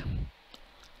Lilly.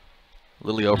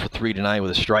 Lilly 0 for 3 tonight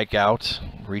with a strikeout,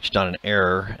 reached on an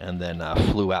error, and then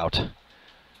flew out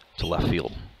to left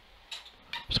field.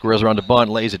 Squares around to bunt,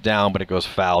 lays it down, but it goes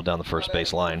foul down the first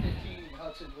base line.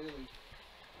 Hudson Lilly.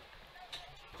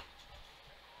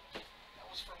 That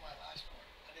was from my last one.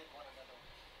 I didn't want another one.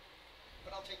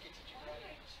 But I'll take it. Did you grab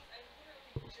it?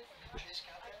 Just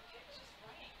got that?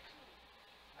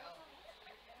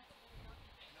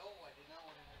 No, I did not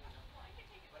want another one.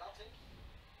 But I'll take it.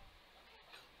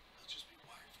 I'll just be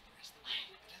wired for the rest of the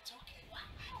week. But that's okay.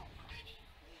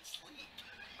 Sleep.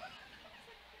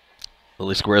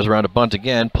 Lilly squares around a bunt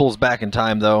again, pulls back in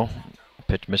time though.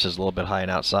 Pitch misses a little bit high and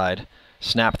outside.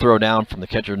 Snap throw down from the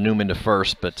catcher Newman to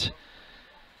first, but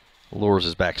Lures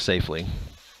is back safely.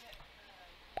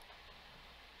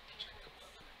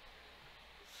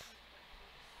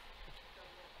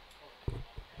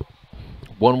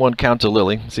 1-1 count to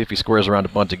Lilly. See if he squares around to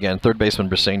bunt again. Third baseman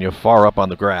Briseño far up on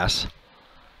the grass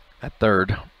at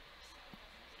third.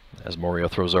 As Morio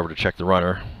throws over to check the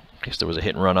runner. In case there was a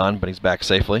hit and run on, but he's back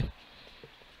safely.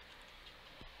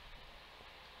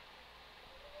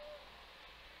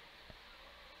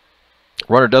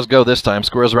 Runner does go this time.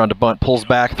 Squares around to bunt. Pulls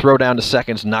back. Throw down to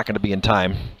second. Not going to be in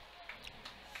time.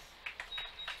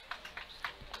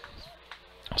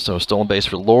 So stolen base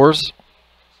for Lors.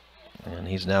 And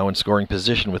he's now in scoring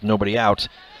position with nobody out.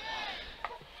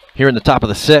 Here in the top of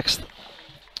the sixth.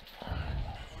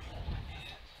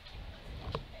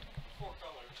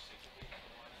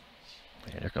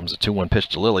 And here comes a 2-1 pitch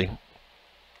to Lilly.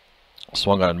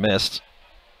 Swung on and missed.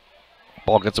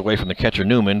 Ball gets away from the catcher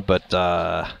Newman, but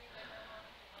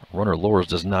runner Lors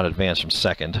does not advance from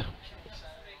second.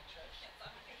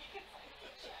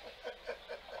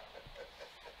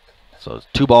 So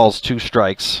 2 balls, 2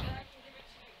 strikes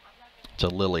to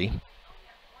Lilly.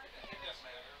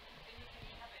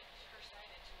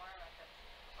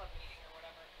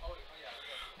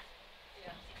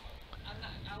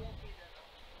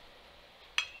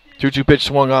 Two-two pitch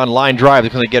swung on, line drive.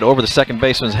 They're going to get over the second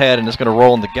baseman's head, and it's going to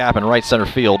roll in the gap in right center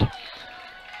field.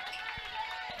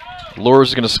 Lors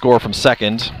is going to score from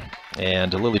second,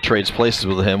 and Lilly trades places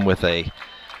with him with a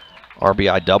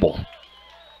RBI double.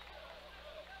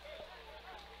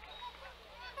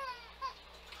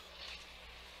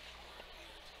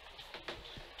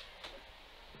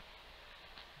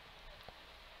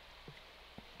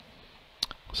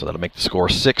 So that'll make the score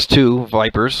 6-2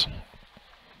 Vipers.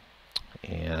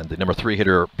 And the number 3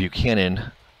 hitter,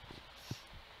 Buchanan,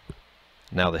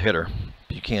 now the hitter.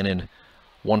 Buchanan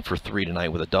 1 for 3 tonight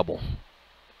with a double.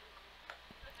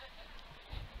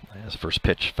 His first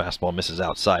pitch, fastball misses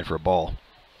outside for a ball.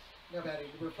 Now batting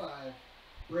number 5,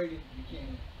 Braden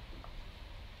Buchanan.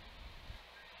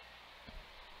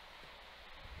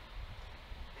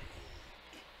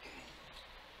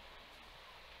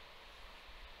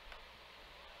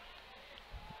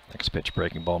 Next pitch,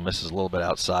 breaking ball, misses a little bit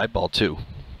outside, ball 2.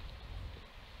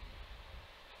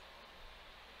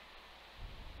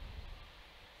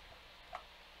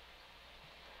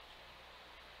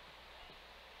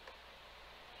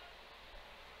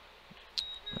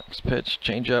 Next pitch,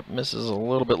 changeup, misses a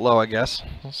little bit low, I guess.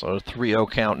 So 3-0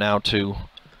 count now to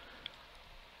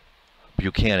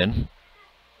Buchanan.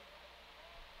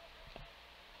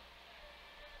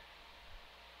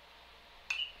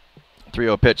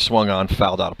 .30 pitch swung on,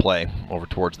 fouled out of play over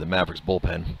towards the Mavericks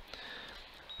bullpen.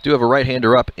 Do have a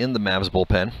right-hander up in the Mavs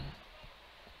bullpen.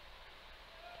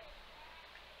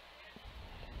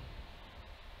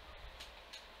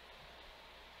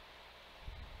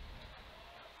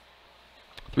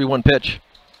 .31 pitch.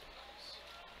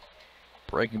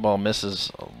 Breaking ball misses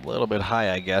a little bit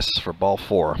high, I guess, for ball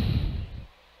 4.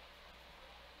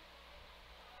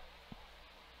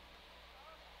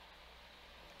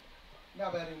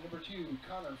 Now batting number 2,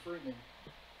 Connor Freeman.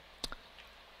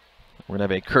 We're going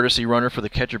to have a courtesy runner for the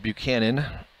catcher Buchanan.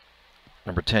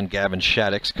 Number 10, Gavin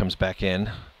Shaddix, comes back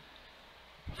in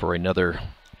for another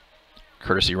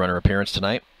courtesy runner appearance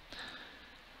tonight.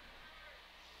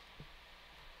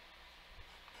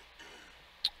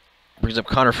 Brings up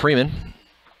Connor Freeman.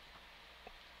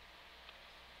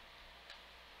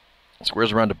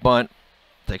 Squares around to bunt.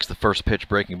 Takes the first pitch,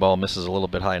 breaking ball, misses a little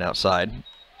bit high and outside.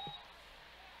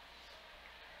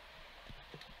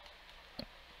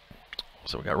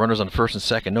 So we got runners on first and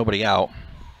second, nobody out.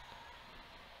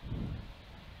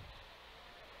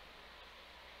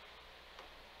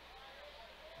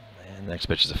 And next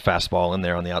pitch is a fastball in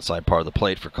there on the outside part of the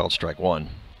plate for called strike 1.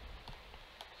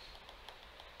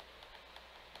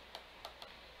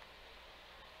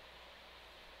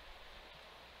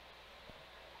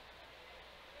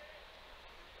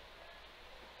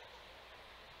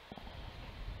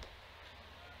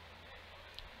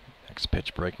 Next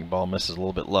pitch, breaking ball, misses a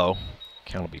little bit low.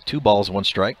 Count will be 2 balls, 1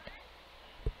 strike.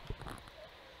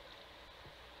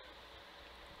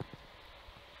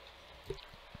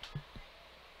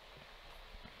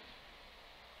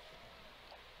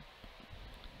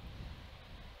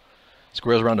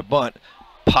 Squares around a bunt,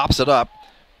 pops it up.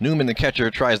 Newman, the catcher,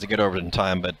 tries to get over it in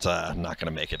time, but not going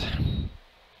to make it. It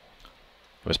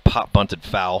was pop bunted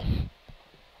foul.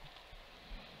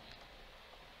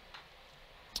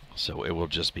 So it will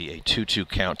just be a 2-2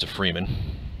 count to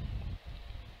Freeman.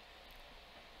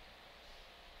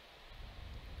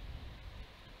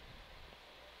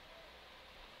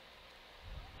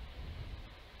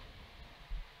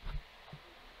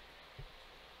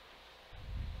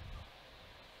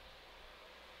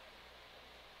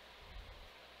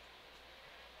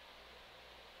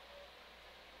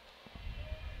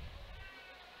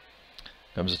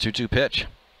 Comes a 2-2 pitch.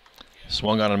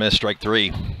 Swung on and missed, strike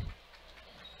 3.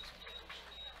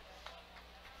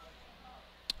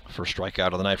 First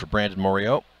strikeout of the night for Brandon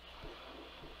Morio.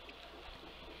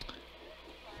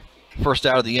 First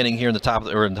out of the inning here in the top of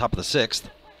the 6th.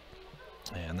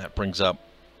 And that brings up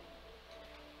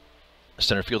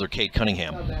center fielder Cade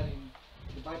Cunningham. Now batting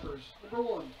the Vipers, number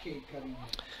 1, Cade Cunningham.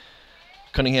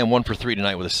 Cunningham 1 for 3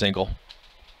 tonight with a single.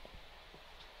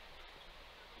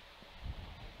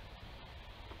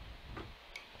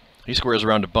 He squares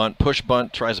around to bunt, push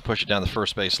bunt, tries to push it down the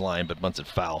first base line, but bunts it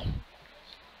foul.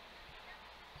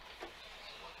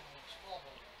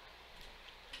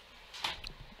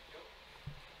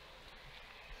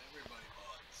 Everybody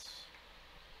bunts.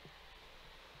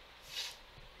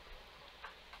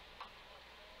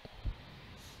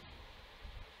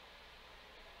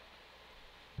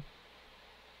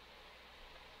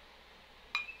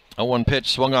 A 1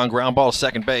 pitch, swung on, ground ball,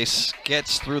 second base.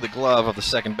 Gets through the glove of the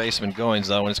second baseman Goings,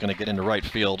 though, and it's going to get into right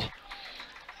field.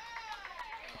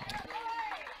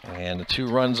 And the 2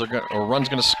 runs run's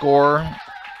going to score.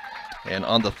 And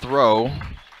on the throw,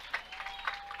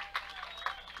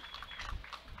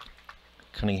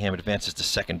 Cunningham advances to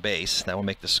second base. That will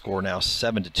make the score now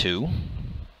 7-2.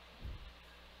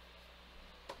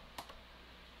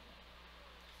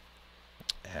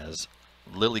 As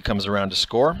Lilly comes around to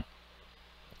score.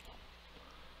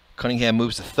 Cunningham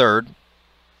moves to third.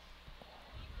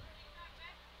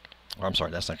 Oh, I'm sorry,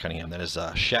 that's not Cunningham. That is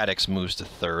Shaddix moves to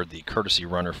third, the courtesy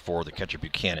runner for the catcher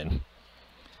Buchanan.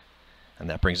 And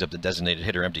that brings up the designated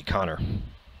hitter, Empty Connor.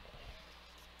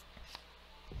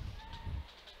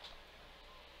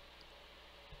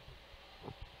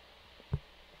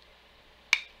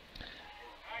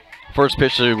 First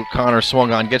pitch to Connor,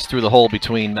 swung on, gets through the hole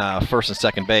between first and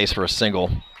second base for a single.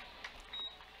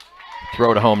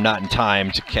 Throw to home, not in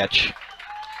time to catch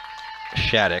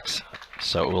Shaddix,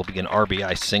 so it will be an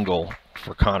RBI single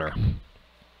for Connor.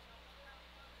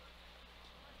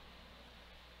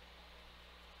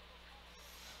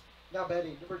 Now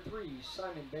batting number 3,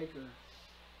 Simon Baker.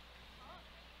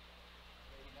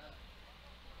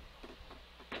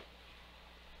 Oh,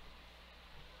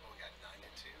 we got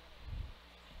 9-2.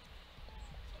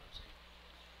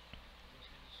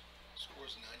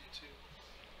 Scores 92.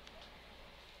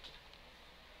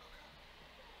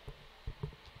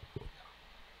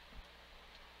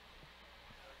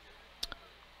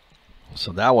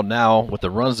 So that will now, with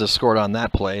the runs that scored on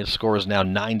that play, the score is now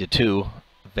 9-2.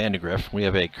 Vandegrift. We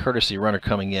have a courtesy runner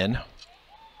coming in.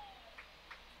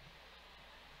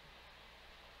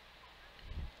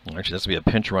 Actually, that's going to be a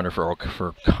pinch runner for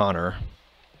Connor.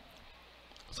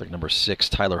 Looks like number 6,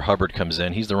 Tyler Hubbard, comes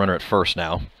in. He's the runner at first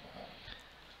now.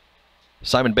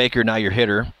 Simon Baker, now your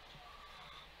hitter,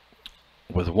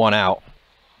 with 1 out.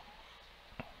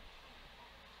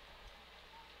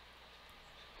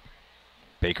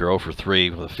 Baker 0 for 3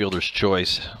 with a fielder's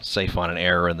choice, safe on an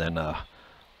error, and then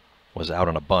was out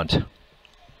on a bunt.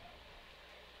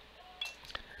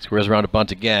 Squares around to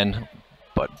bunt again,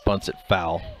 but bunts it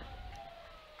foul.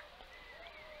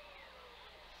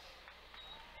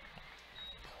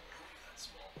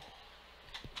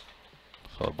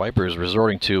 So the Vipers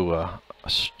resorting to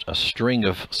a string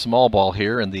of small ball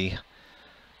here in the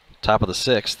top of the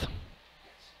 6th.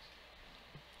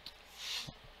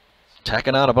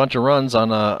 Tacking on a bunch of runs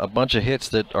on a bunch of hits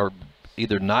that are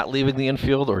either not leaving the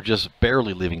infield or just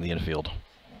barely leaving the infield.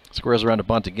 Squares around to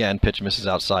bunt again. Pitch misses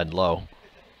outside and low.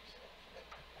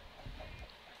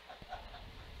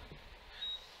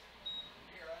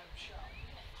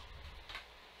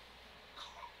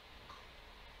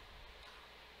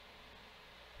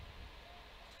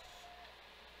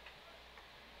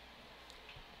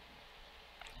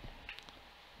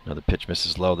 Another pitch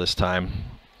misses low this time.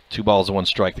 2 balls and 1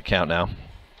 strike, the count now.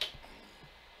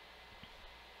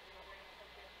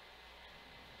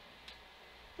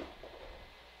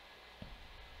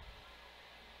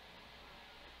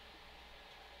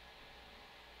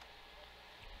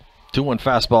 Two 2-1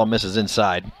 fastball misses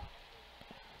inside.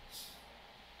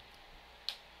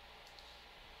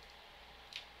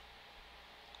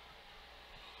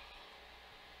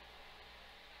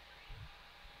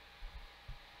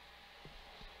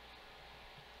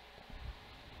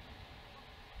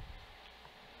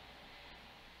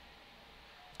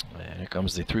 And here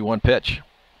comes the 3-1 pitch.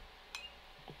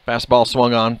 Fastball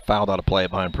swung on, fouled out of play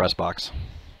behind press box.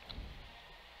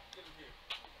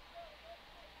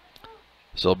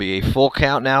 So it'll be a full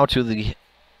count now to the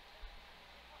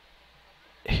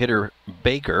hitter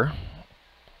Baker.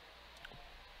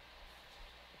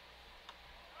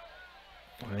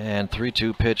 And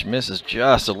 3-2 pitch misses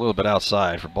just a little bit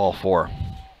outside for ball 4.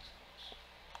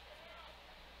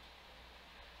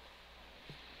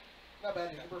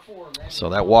 4. So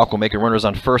that walk will make it runners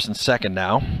on first and second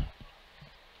now.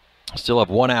 Still have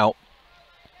one out.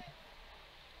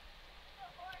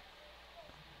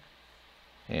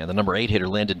 And the number 8 hitter,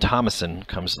 Landon Thomason,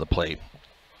 comes to the plate.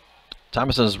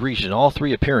 Thomason has reached in all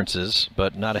 3 appearances,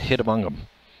 but not a hit among them.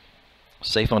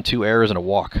 Safe on 2 errors and a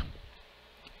walk.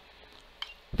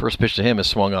 First pitch to him is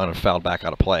swung on and fouled back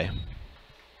out of play.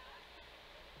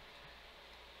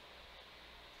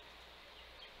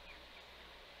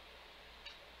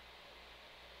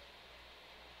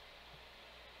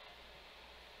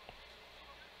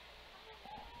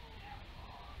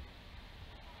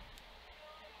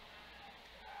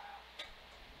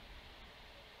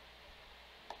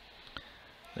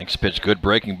 Next pitch, good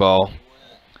breaking ball.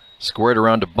 Squared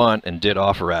around to bunt and did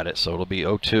offer at it, so it'll be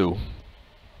 0-2.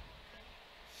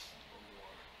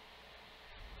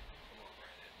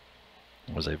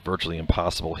 It was a virtually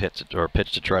impossible hit or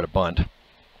pitch to try to bunt.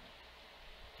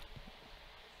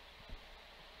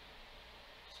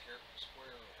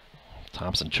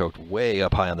 Thompson choked way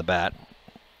up high on the bat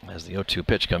as the 0-2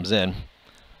 pitch comes in.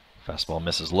 Fastball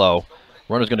misses low.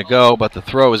 Runner's going to go, but the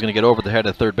throw is going to get over the head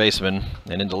of the third baseman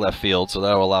and into left field, so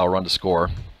that will allow a run to score.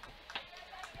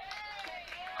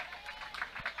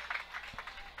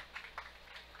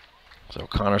 So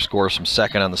Connor scores from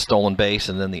second on the stolen base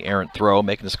and then the errant throw,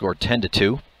 making the score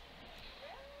 10-2.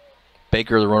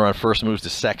 Baker, the runner on first, moves to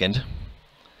second.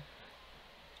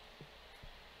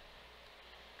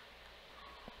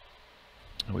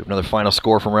 We have another final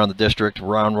score from around the district.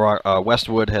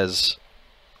 Westwood has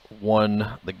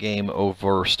won the game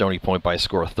over Stony Point by a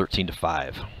score of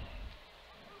 13-5.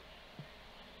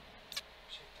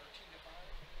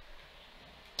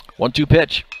 One-two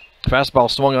pitch. Fastball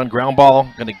swung on, ground ball.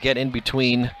 Going to get in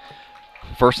between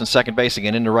first and second base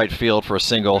again into right field for a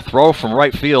single. Throw from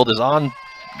right field is on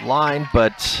line,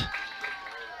 but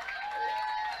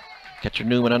catcher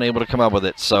Newman unable to come up with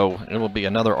it. So it will be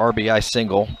another RBI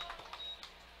single.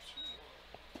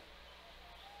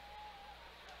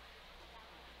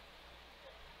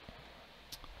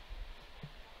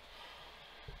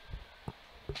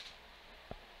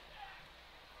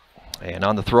 And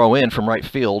on the throw in from right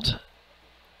field,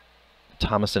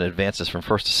 Thomason advances from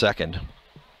first to second.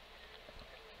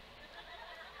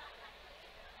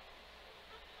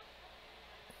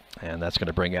 And that's going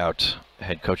to bring out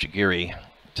head coach Aguirre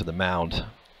to the mound.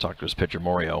 Talk to his pitcher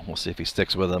Morio. We'll see if he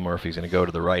sticks with him or if he's going to go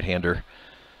to the right-hander.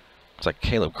 Looks like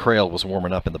Caleb Crail was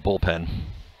warming up in the bullpen.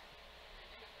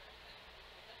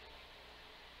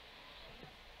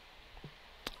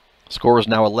 Score is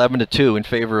now 11-2 in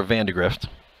favor of Vandegrift.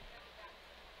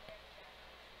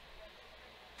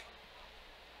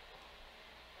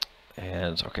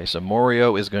 And okay, so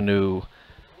Morio is going to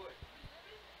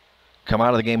come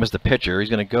out of the game as the pitcher. He's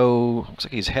going to go, looks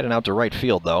like he's heading out to right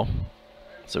field though.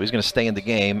 So he's going to stay in the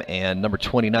game, and number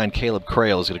 29, Caleb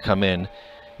Crail, is going to come in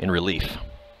relief.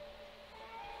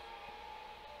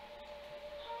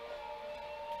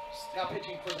 Now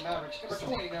pitching for the Mavericks, number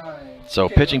 29. So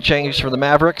pitching change for the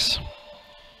Mavericks.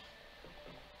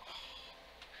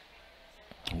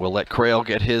 We'll let Crail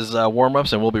get his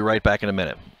warm-ups, and we'll be right back in a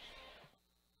minute.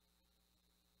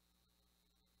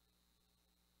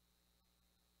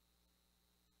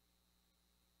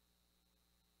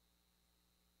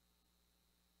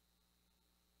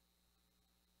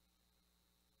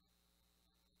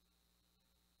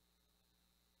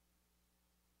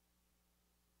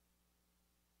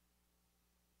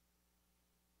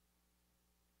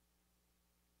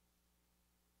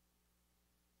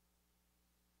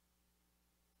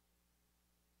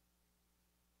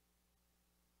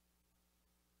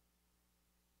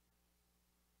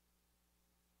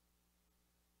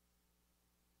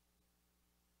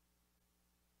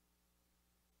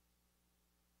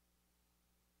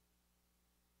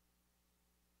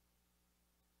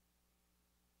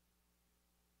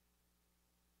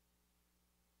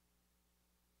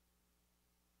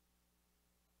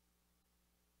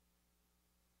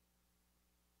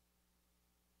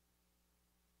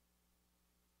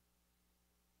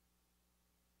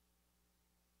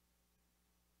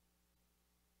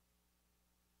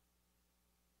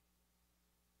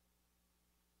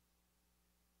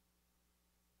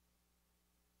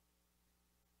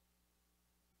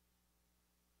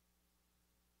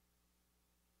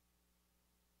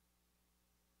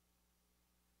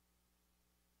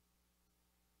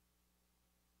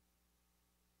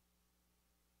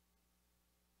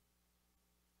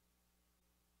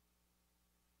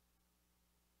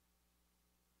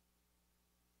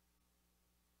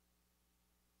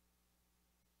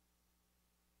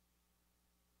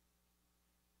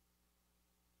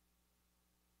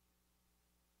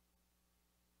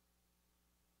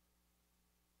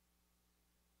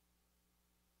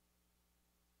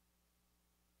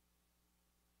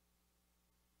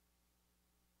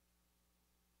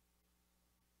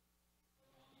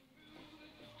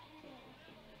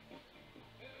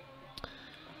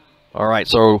 All right,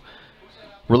 so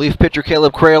relief pitcher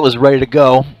Caleb Crail is ready to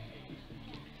go.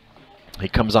 He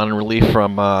comes on in relief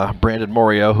from Brandon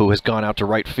Morio, who has gone out to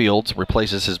right field,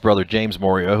 replaces his brother James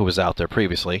Morio, who was out there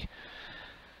previously.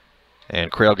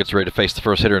 And Crail gets ready to face the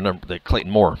first hitter, Clayton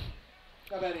Moore.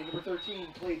 How about number 13,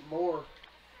 Clayton Moore?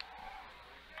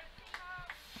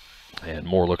 And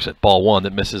Moore looks at ball one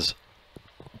that misses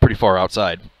pretty far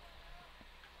outside.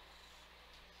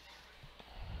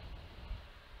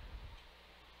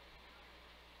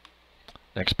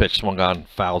 Next pitch swung on,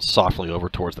 fouled softly over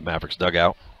towards the Mavericks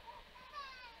dugout.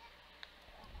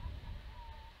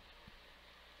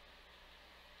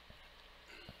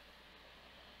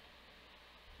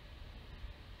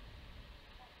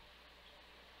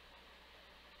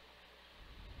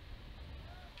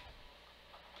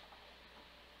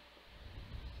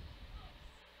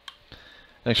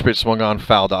 Next pitch swung on,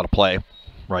 fouled out of play,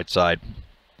 right side.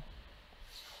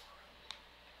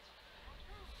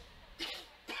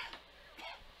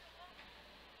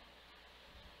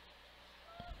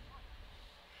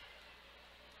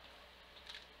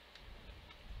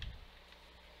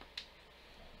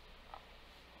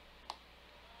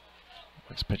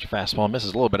 Next pitch, fastball,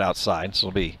 misses a little bit outside, so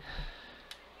it'll be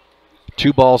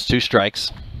 2 balls, 2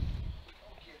 strikes.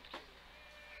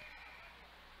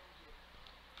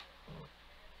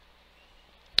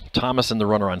 Thomas and the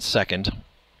runner on second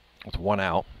with 1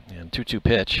 out, and 2-2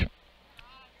 pitch.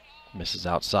 Misses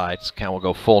outside. Count will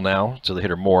go full now to the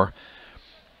hitter Moore.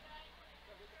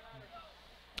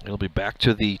 It'll be back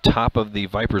to the top of the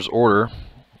Vipers order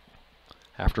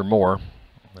after Moore.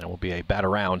 That will be a bat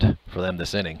around for them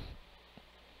this inning.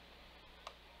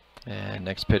 And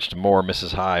next pitch to Moore,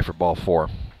 misses high for ball 4.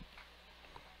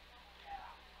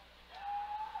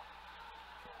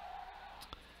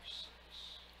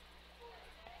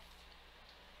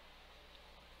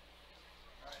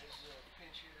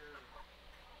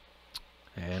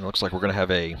 And looks like we're going to have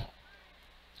a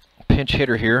pinch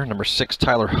hitter here. Number 6,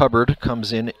 Tyler Hubbard,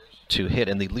 comes in to hit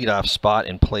in the leadoff spot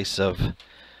in place of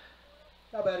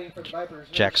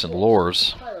Jackson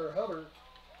Lors. Tyler Hubbard.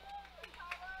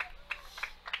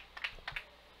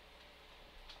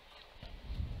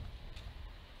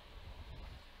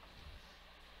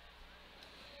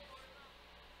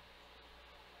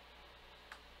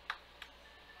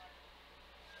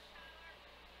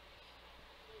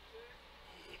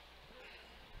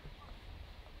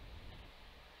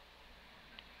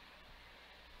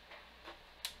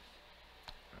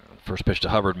 First pitch to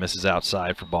Hubbard, misses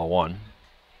outside for ball 1.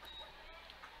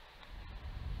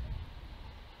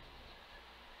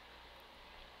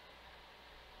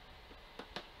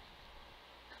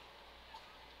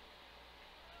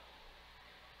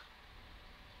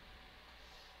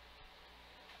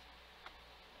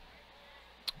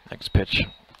 Next pitch,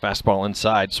 fastball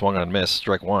inside, swung on and missed,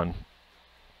 strike 1.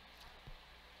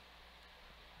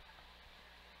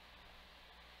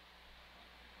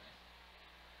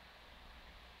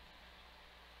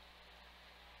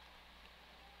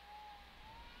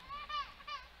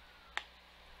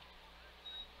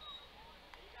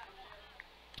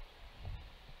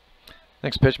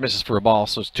 Next pitch misses for a ball,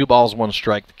 so it's 2 balls, 1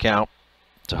 strike to count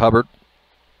to Hubbard.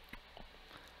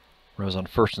 Rose on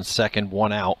first and second,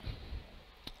 1 out.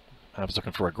 I was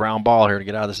looking for a ground ball here to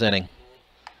get out of this inning.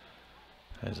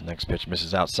 As the next pitch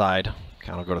misses outside,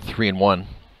 count will go to 3-1.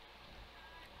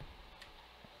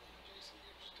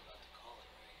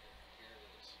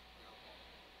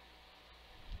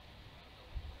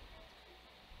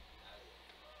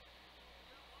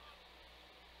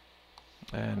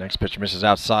 And next pitch misses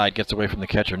outside, gets away from the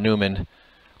catcher Newman,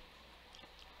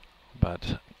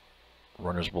 but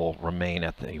runners will remain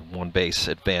at the 1 base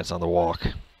advance on the walk.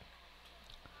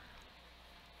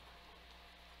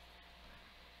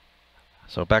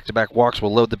 So back-to-back walks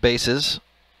will load the bases.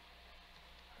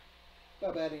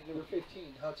 Now batting number 15,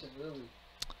 Hudson Lilly.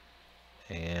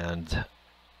 And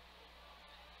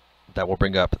that will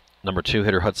bring up number 2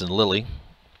 hitter Hudson Lilly,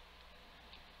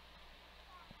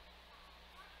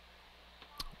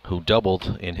 who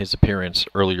doubled in his appearance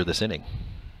earlier this inning.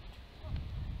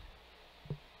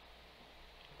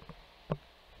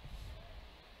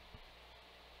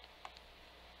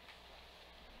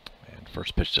 And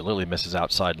first pitch to Lilly misses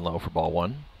outside and low for ball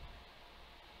 1.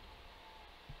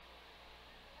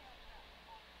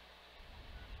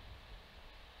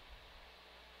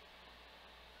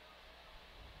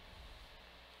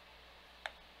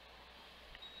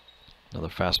 Another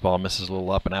fastball misses a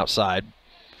little up and outside.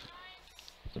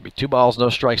 There'll be 2 balls, no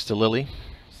strikes to Lilly.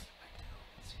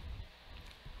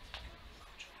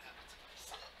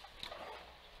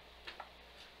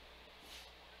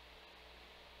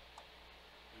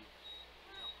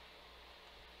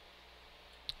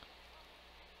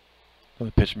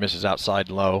 The pitch misses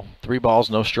outside low. 3 balls,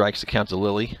 no strikes to count to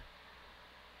Lily.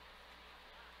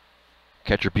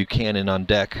 Catcher Buchanan on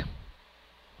deck.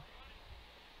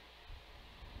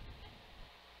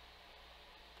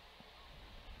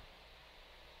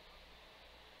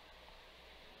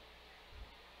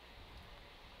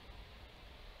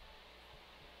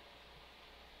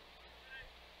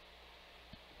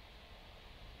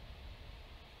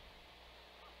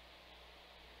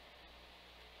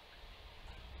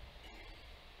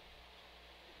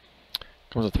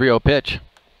 Comes a 3-0 pitch.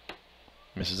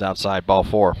 Misses outside, ball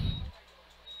 4.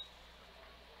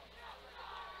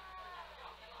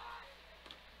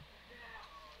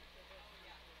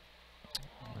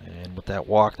 And with that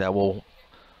walk, that will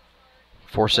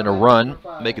force in a run,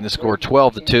 making the score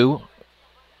 12-2.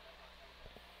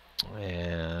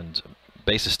 And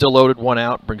base is still loaded, 1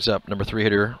 out. Brings up number 3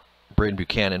 hitter, Braden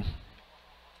Buchanan.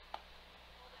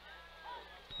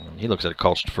 And he looks at a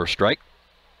call for a strike.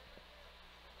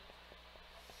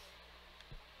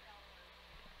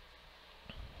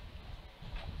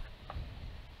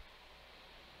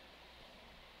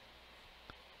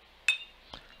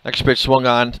 Next pitch swung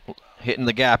on, hitting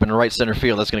the gap in right center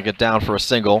field. That's going to get down for a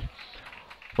single.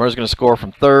 Runner's going to score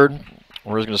from third.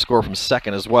 Runner's going to score from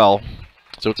second as well.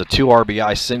 So it's a 2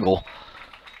 RBI single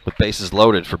with bases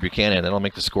loaded for Buchanan. That'll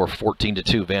make the score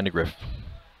 14-2 Vandegrift.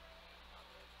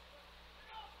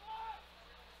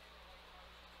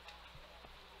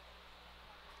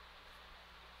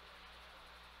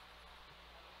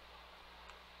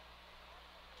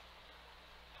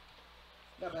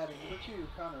 Now batting number 2,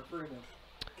 Connor Freeman.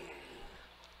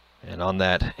 And on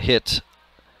that hit,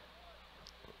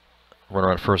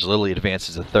 runner on first, Lily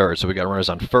advances to third. So we got runners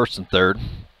on first and third.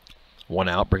 1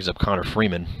 out, brings up Connor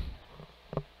Freeman.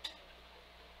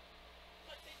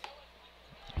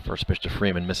 First pitch to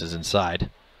Freeman, misses inside.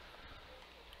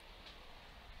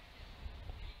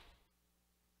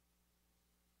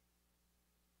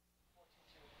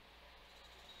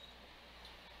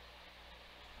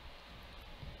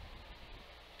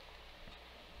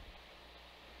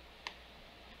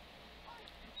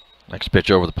 Next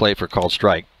pitch over the plate for a called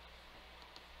strike.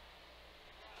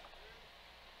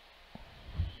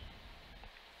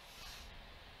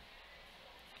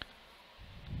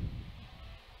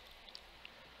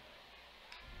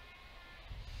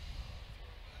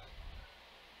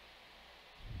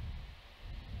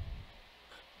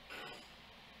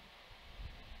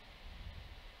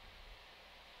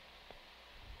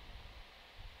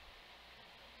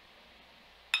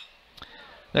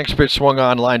 Next pitch swung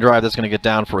on, line drive. That's going to get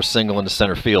down for a single into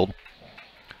center field.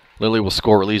 Lily will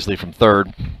score easily from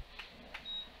third.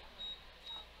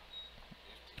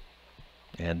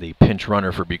 And the pinch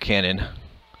runner for Buchanan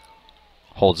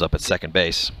holds up at second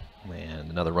base.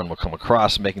 And another run will come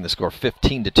across, making the score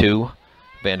 15-2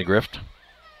 Vandegrift.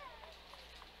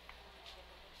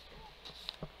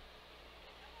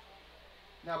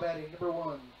 Now batting number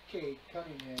 1, Cade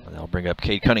Cunningham. And they'll bring up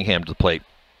Cade Cunningham to the plate.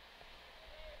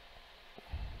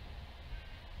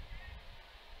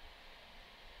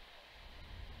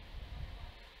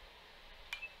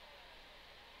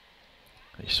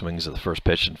 He swings at the first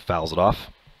pitch and fouls it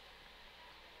off.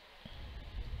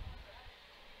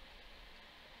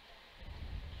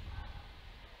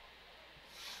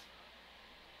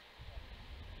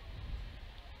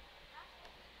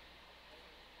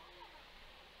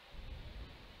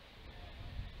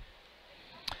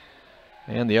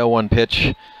 And the 0-1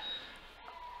 pitch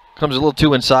comes a little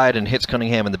too inside and hits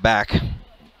Cunningham in the back.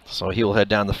 So he will head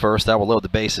down the first. That will load the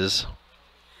bases.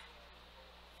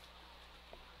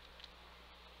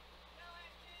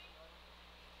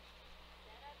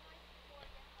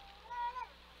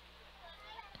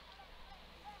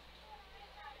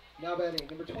 Now batting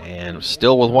number 20. And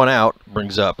still with 1 out,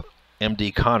 brings up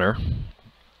MD Connor,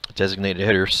 designated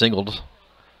hitter, singled.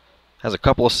 Has a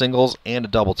couple of singles and a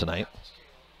double tonight.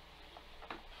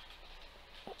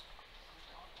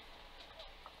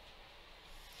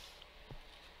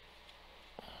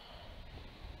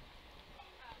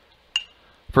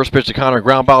 First pitch to Connor,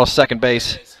 ground ball to second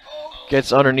base.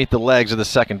 Gets underneath the legs of the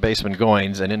second baseman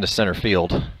Goins and into center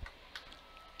field.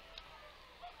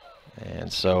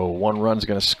 And so 1 run's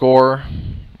going to score.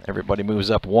 Everybody moves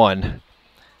up 1.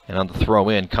 And on the throw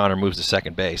in, Connor moves to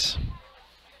second base.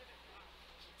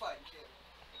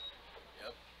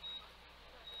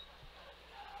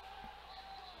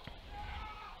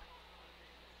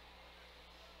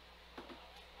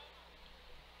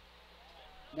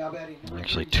 Now batting number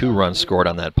Actually 3, 2 runs scored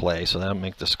on that play, so that'll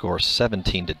make the score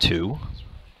 17-2.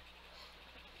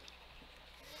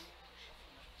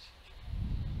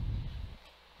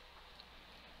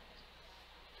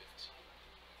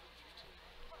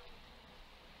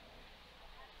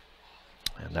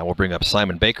 Now we'll bring up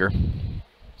Simon Baker.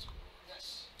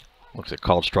 Looks like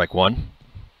called strike one.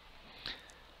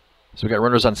 So we got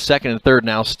runners on second and third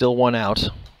now, still one out.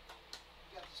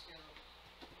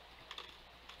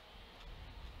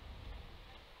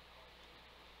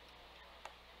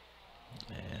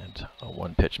 And a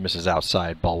one pitch misses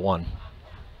outside, ball one.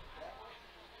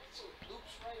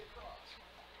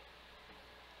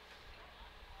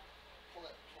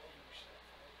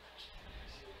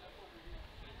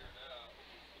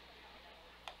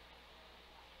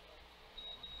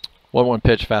 One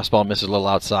pitch, fastball misses a little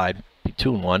outside. Be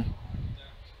 2-1.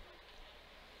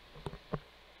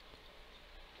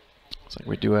 Looks like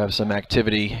we do have some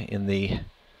activity in the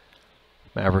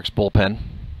Mavericks bullpen.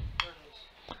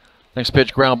 Next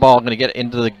pitch, ground ball, going to get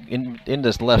into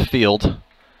this left field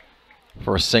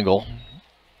for a single.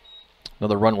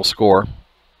 Another run will score.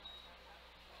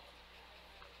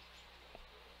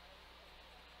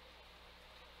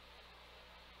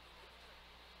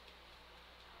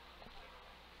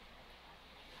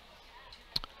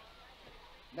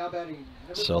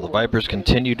 So the Vipers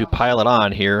continue to pile it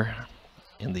on here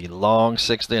in the long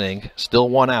sixth inning. Still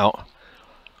one out.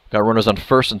 Got runners on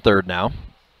first and third now.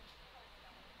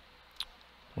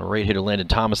 The right hitter Landon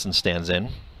Thomason stands in.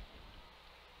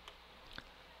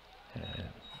 And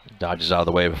dodges out of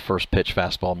the way of a first pitch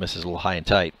fastball, misses a little high and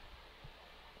tight.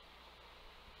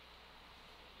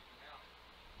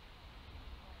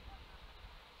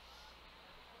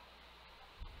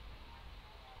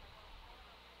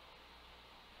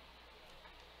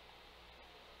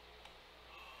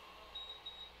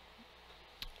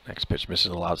 Next pitch misses a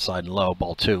little outside and low,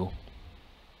 ball two.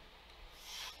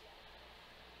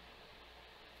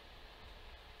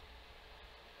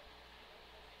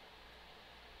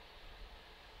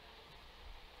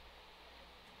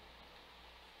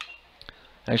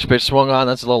 Next pitch swung on,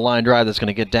 that's a little line drive that's going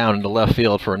to get down into left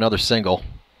field for another single.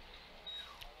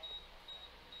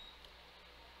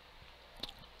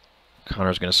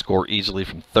 Connor's going to score easily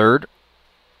from third.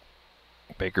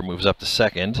 Baker moves up to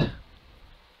second.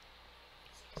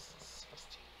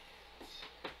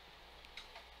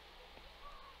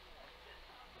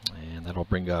 And that'll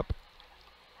bring up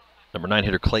number 9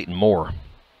 hitter Clayton Moore.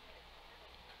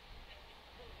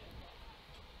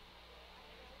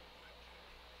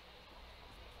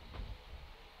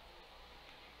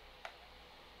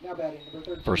 Now batting, number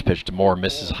 13. First pitch to Moore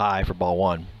misses high for ball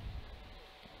one.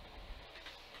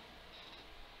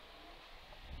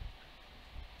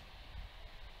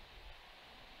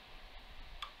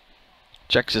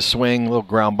 Checks his swing, little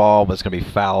ground ball, but it's going to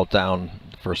be fouled down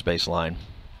the first base line.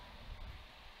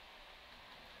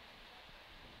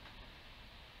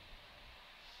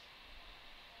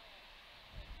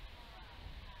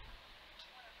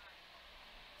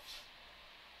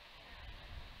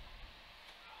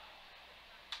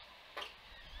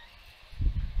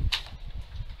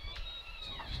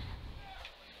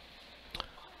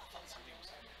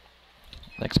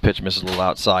 Next pitch misses a little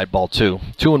outside, ball two.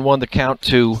 2-1 the count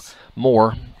to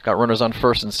Moore. Got runners on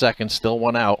first and second, still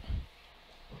one out.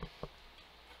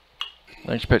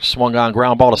 Next pitch swung on,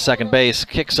 ground ball to second base,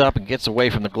 kicks up and gets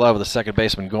away from the glove of the second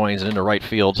baseman Goins and into right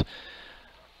field.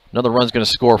 Another run's going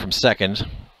to score from second.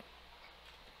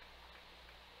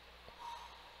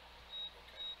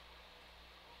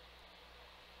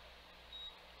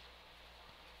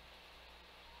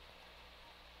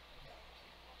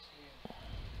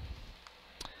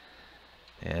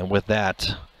 And with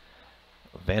that,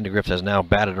 Vandegrift has now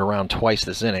batted around twice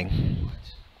this inning.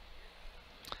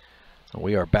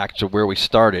 We are back to where we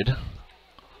started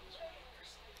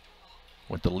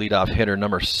with the leadoff hitter,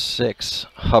 number 6,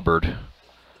 Hubbard.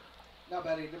 Now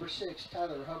batting, number 6,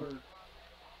 Tyler Hubbard.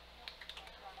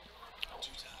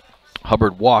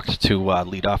 Hubbard walked to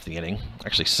lead off the inning.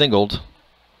 Actually singled,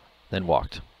 then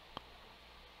walked.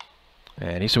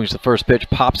 And he swings the first pitch,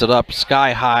 pops it up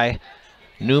sky high.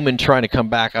 Newman trying to come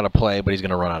back out of play, but he's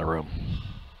going to run out of room.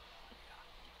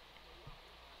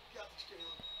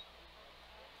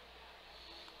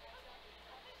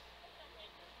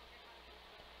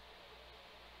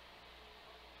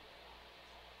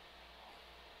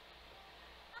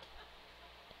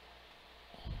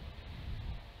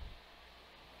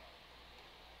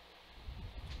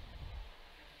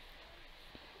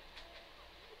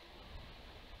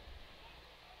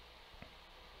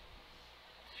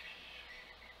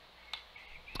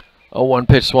 Oh, one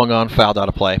pitch swung on, fouled out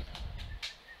of play.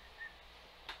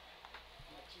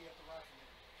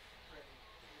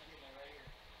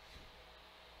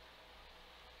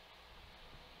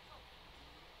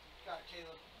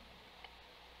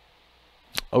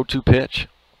 Oh, 2 pitch.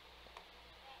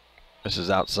 This is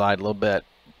outside a little bit.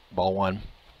 Ball one.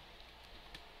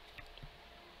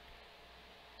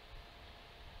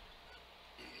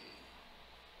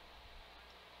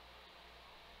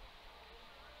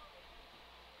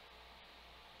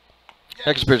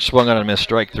 Next pitch swung on and missed,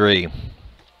 strike 3. You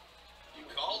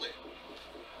called it.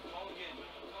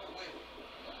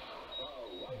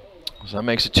 So that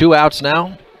makes it 2 outs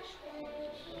now.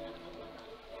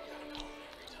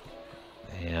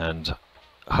 And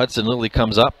Hudson Lilly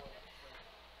comes up.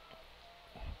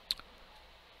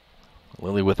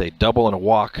 Lilly with a double and a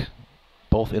walk,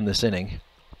 both in this inning.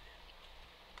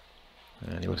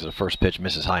 And he looks at the first pitch,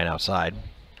 misses high and outside.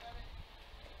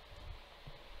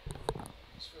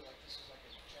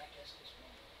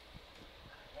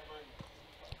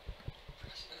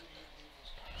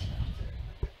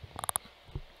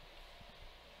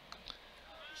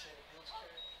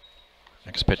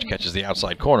 Next pitch catches the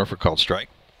outside corner for called strike.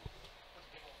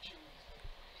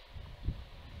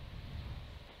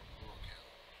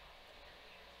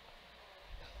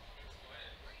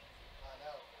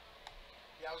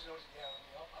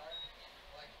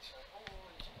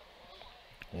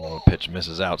 Long pitch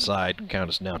misses outside. Count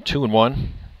is now 2-1. What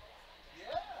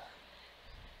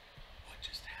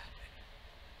just happened?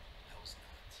 That was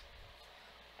nuts.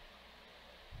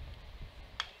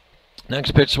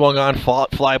 Next pitch swung on,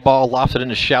 fly ball lofted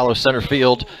into shallow center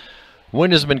field.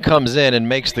 Windesman comes in and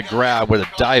makes the grab with a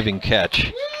diving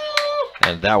catch.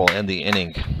 And that will end the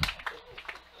inning.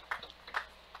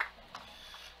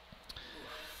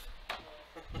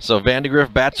 So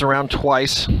Vandegrift bats around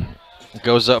twice.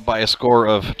 Goes up by a score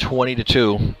of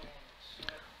 20-2.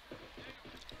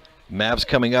 Mavs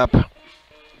coming up.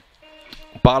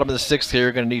 Bottom of the 6th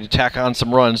here. Going to need to tack on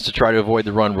some runs to try to avoid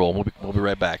the run rule. We'll be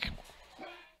right back.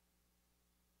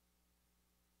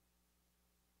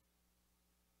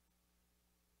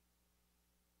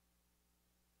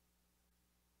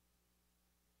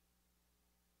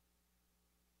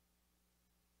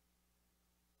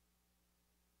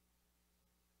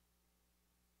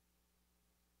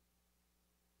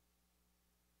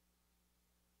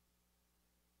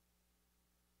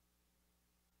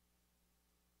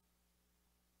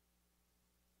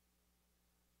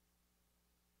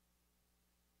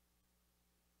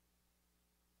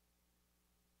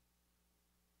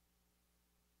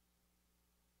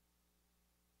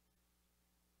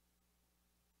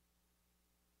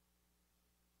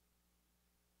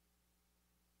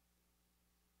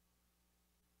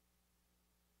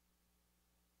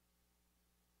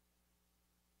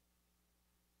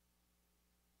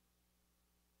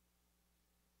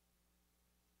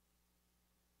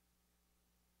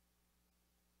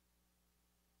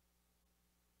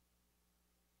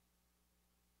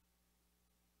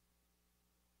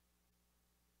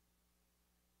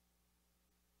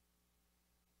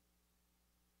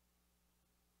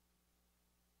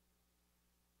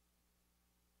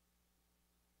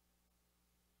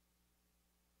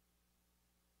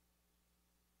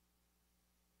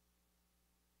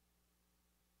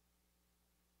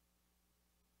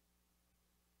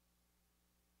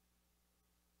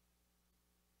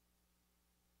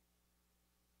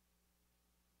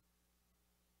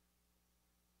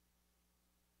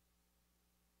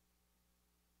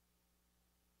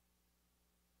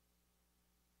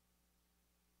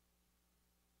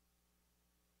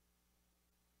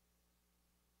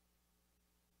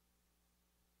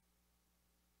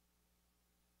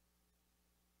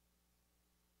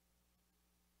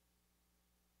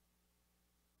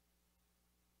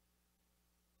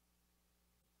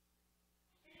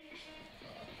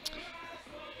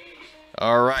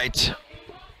 All right.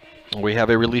 We have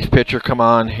a relief pitcher come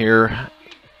on here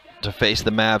to face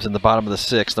the Mavs in the bottom of the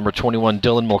 6th. Number 21,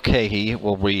 Dylan Mulcahy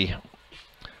will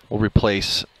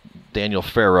replace Daniel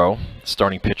Farrow,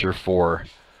 starting pitcher for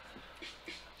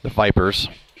the Vipers.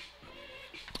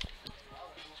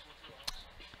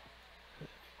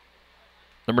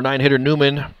 Number 9 hitter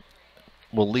Newman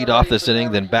will lead off this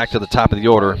inning, then back to the top of the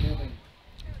order.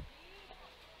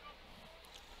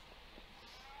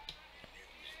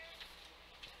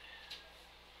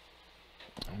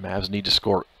 Mavs need to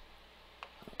score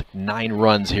 9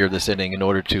 runs here this inning in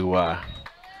order to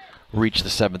reach the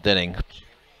 7th inning.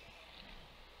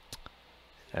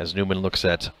 As Newman looks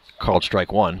at called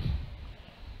strike 1.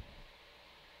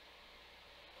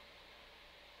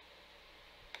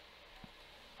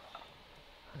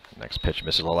 Next pitch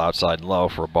misses a little outside and low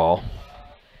for a ball.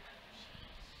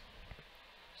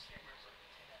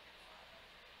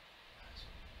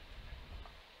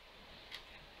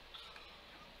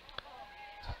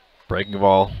 Breaking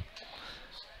ball.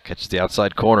 Catches the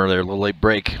outside corner there, a little late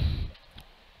break.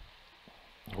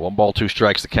 1 ball, 2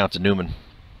 strikes, the count to Newman.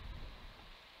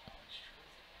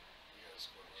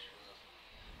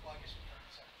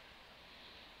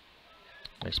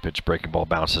 Next pitch, breaking ball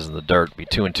bounces in the dirt, be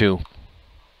 2-2.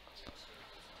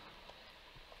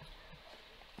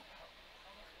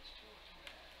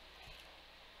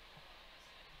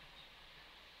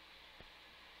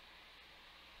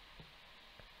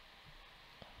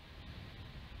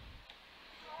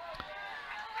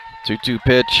 2-2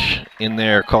 pitch in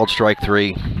there, called strike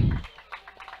 3.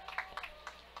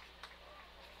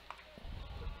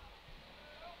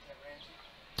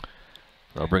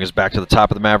 That'll bring us back to the top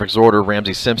of the Mavericks order.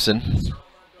 Ramsey Simpson.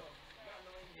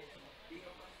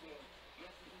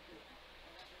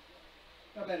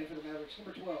 Now batting for the Mavericks,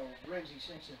 number 12, Ramsey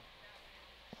Simpson.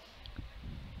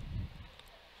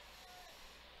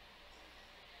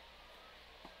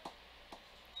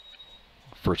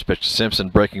 First pitch to Simpson,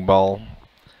 breaking ball.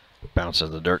 Bounces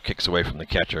in the dirt, kicks away from the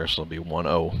catcher, so it'll be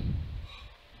 1-0.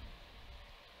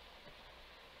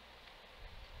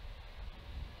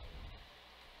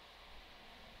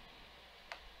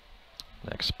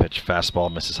 Next pitch,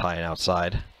 fastball, misses high and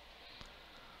outside.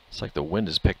 Looks like the wind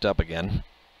has picked up again.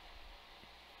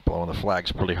 Blowing the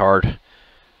flags pretty hard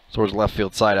towards the left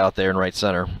field side out there in right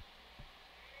center.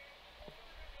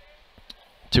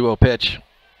 2-0 pitch.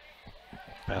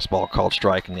 Fastball called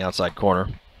strike in the outside corner.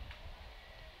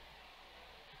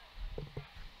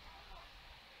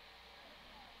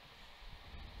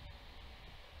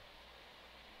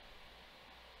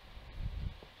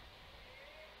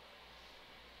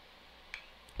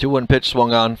 Two-one pitch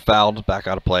swung on, fouled, back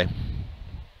out of play.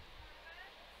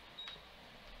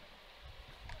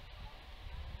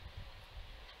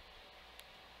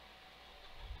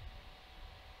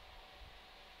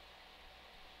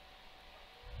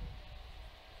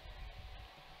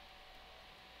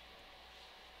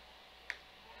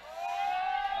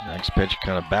 Next pitch,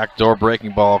 kind of backdoor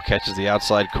breaking ball, catches the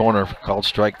outside corner, called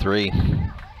strike 3.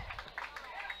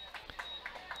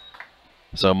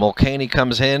 So Mulcahy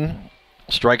comes in,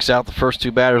 strikes out the first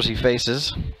 2 batters he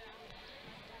faces.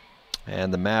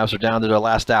 And the Mavs are down to their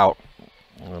last out.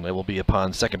 And it will be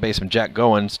upon second baseman Jack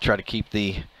Goins to try to keep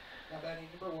the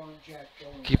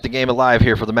game alive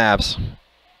here for the Mavs.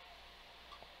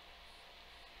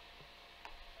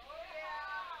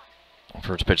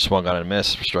 First pitch swung on and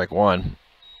missed for strike 1.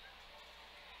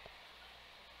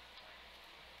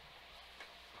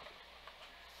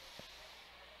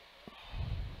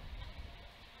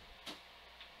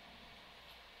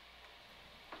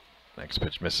 Next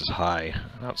pitch misses high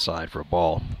outside for a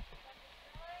ball.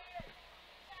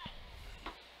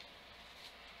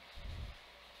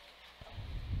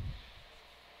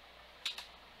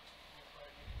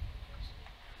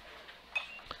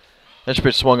 Next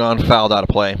pitch swung on, fouled out of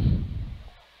play.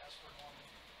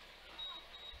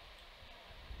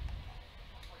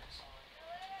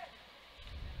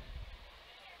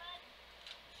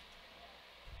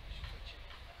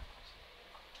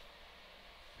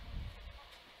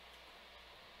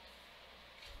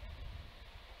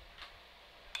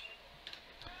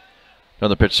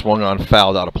 Another pitch swung on,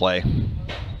 fouled out of play.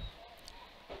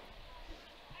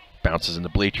 Bounces in the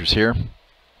bleachers here.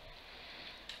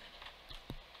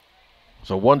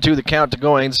 So 1-2 the count to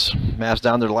Goins. Mavs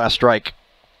down to the last strike.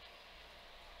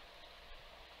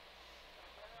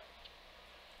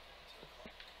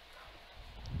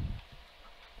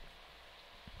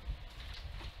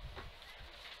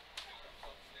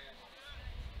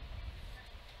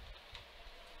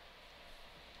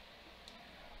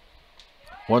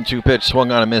 One-two pitch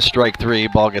swung on a miss, strike 3.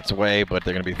 Ball gets away, but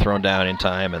they're going to be thrown down in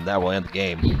time, and that will end the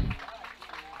game.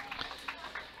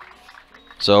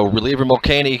 So reliever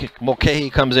Mulcahy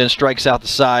comes in, strikes out the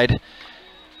side,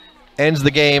 ends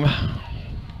the game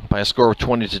by a score of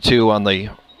 20-2 on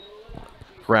the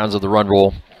grounds of the run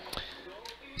rule.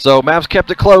 So Mavs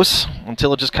kept it close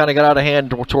until it just kind of got out of hand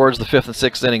towards the 5th and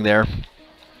 6th inning there.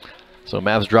 So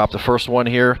Mavs dropped the first one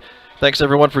here. Thanks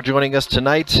everyone for joining us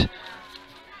tonight.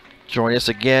 Join us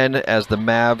again as the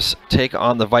Mavs take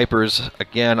on the Vipers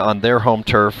again on their home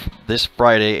turf this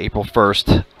Friday, April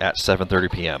 1st at 7:30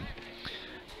 p.m.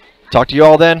 Talk to you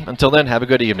all then. Until then, have a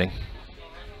good evening.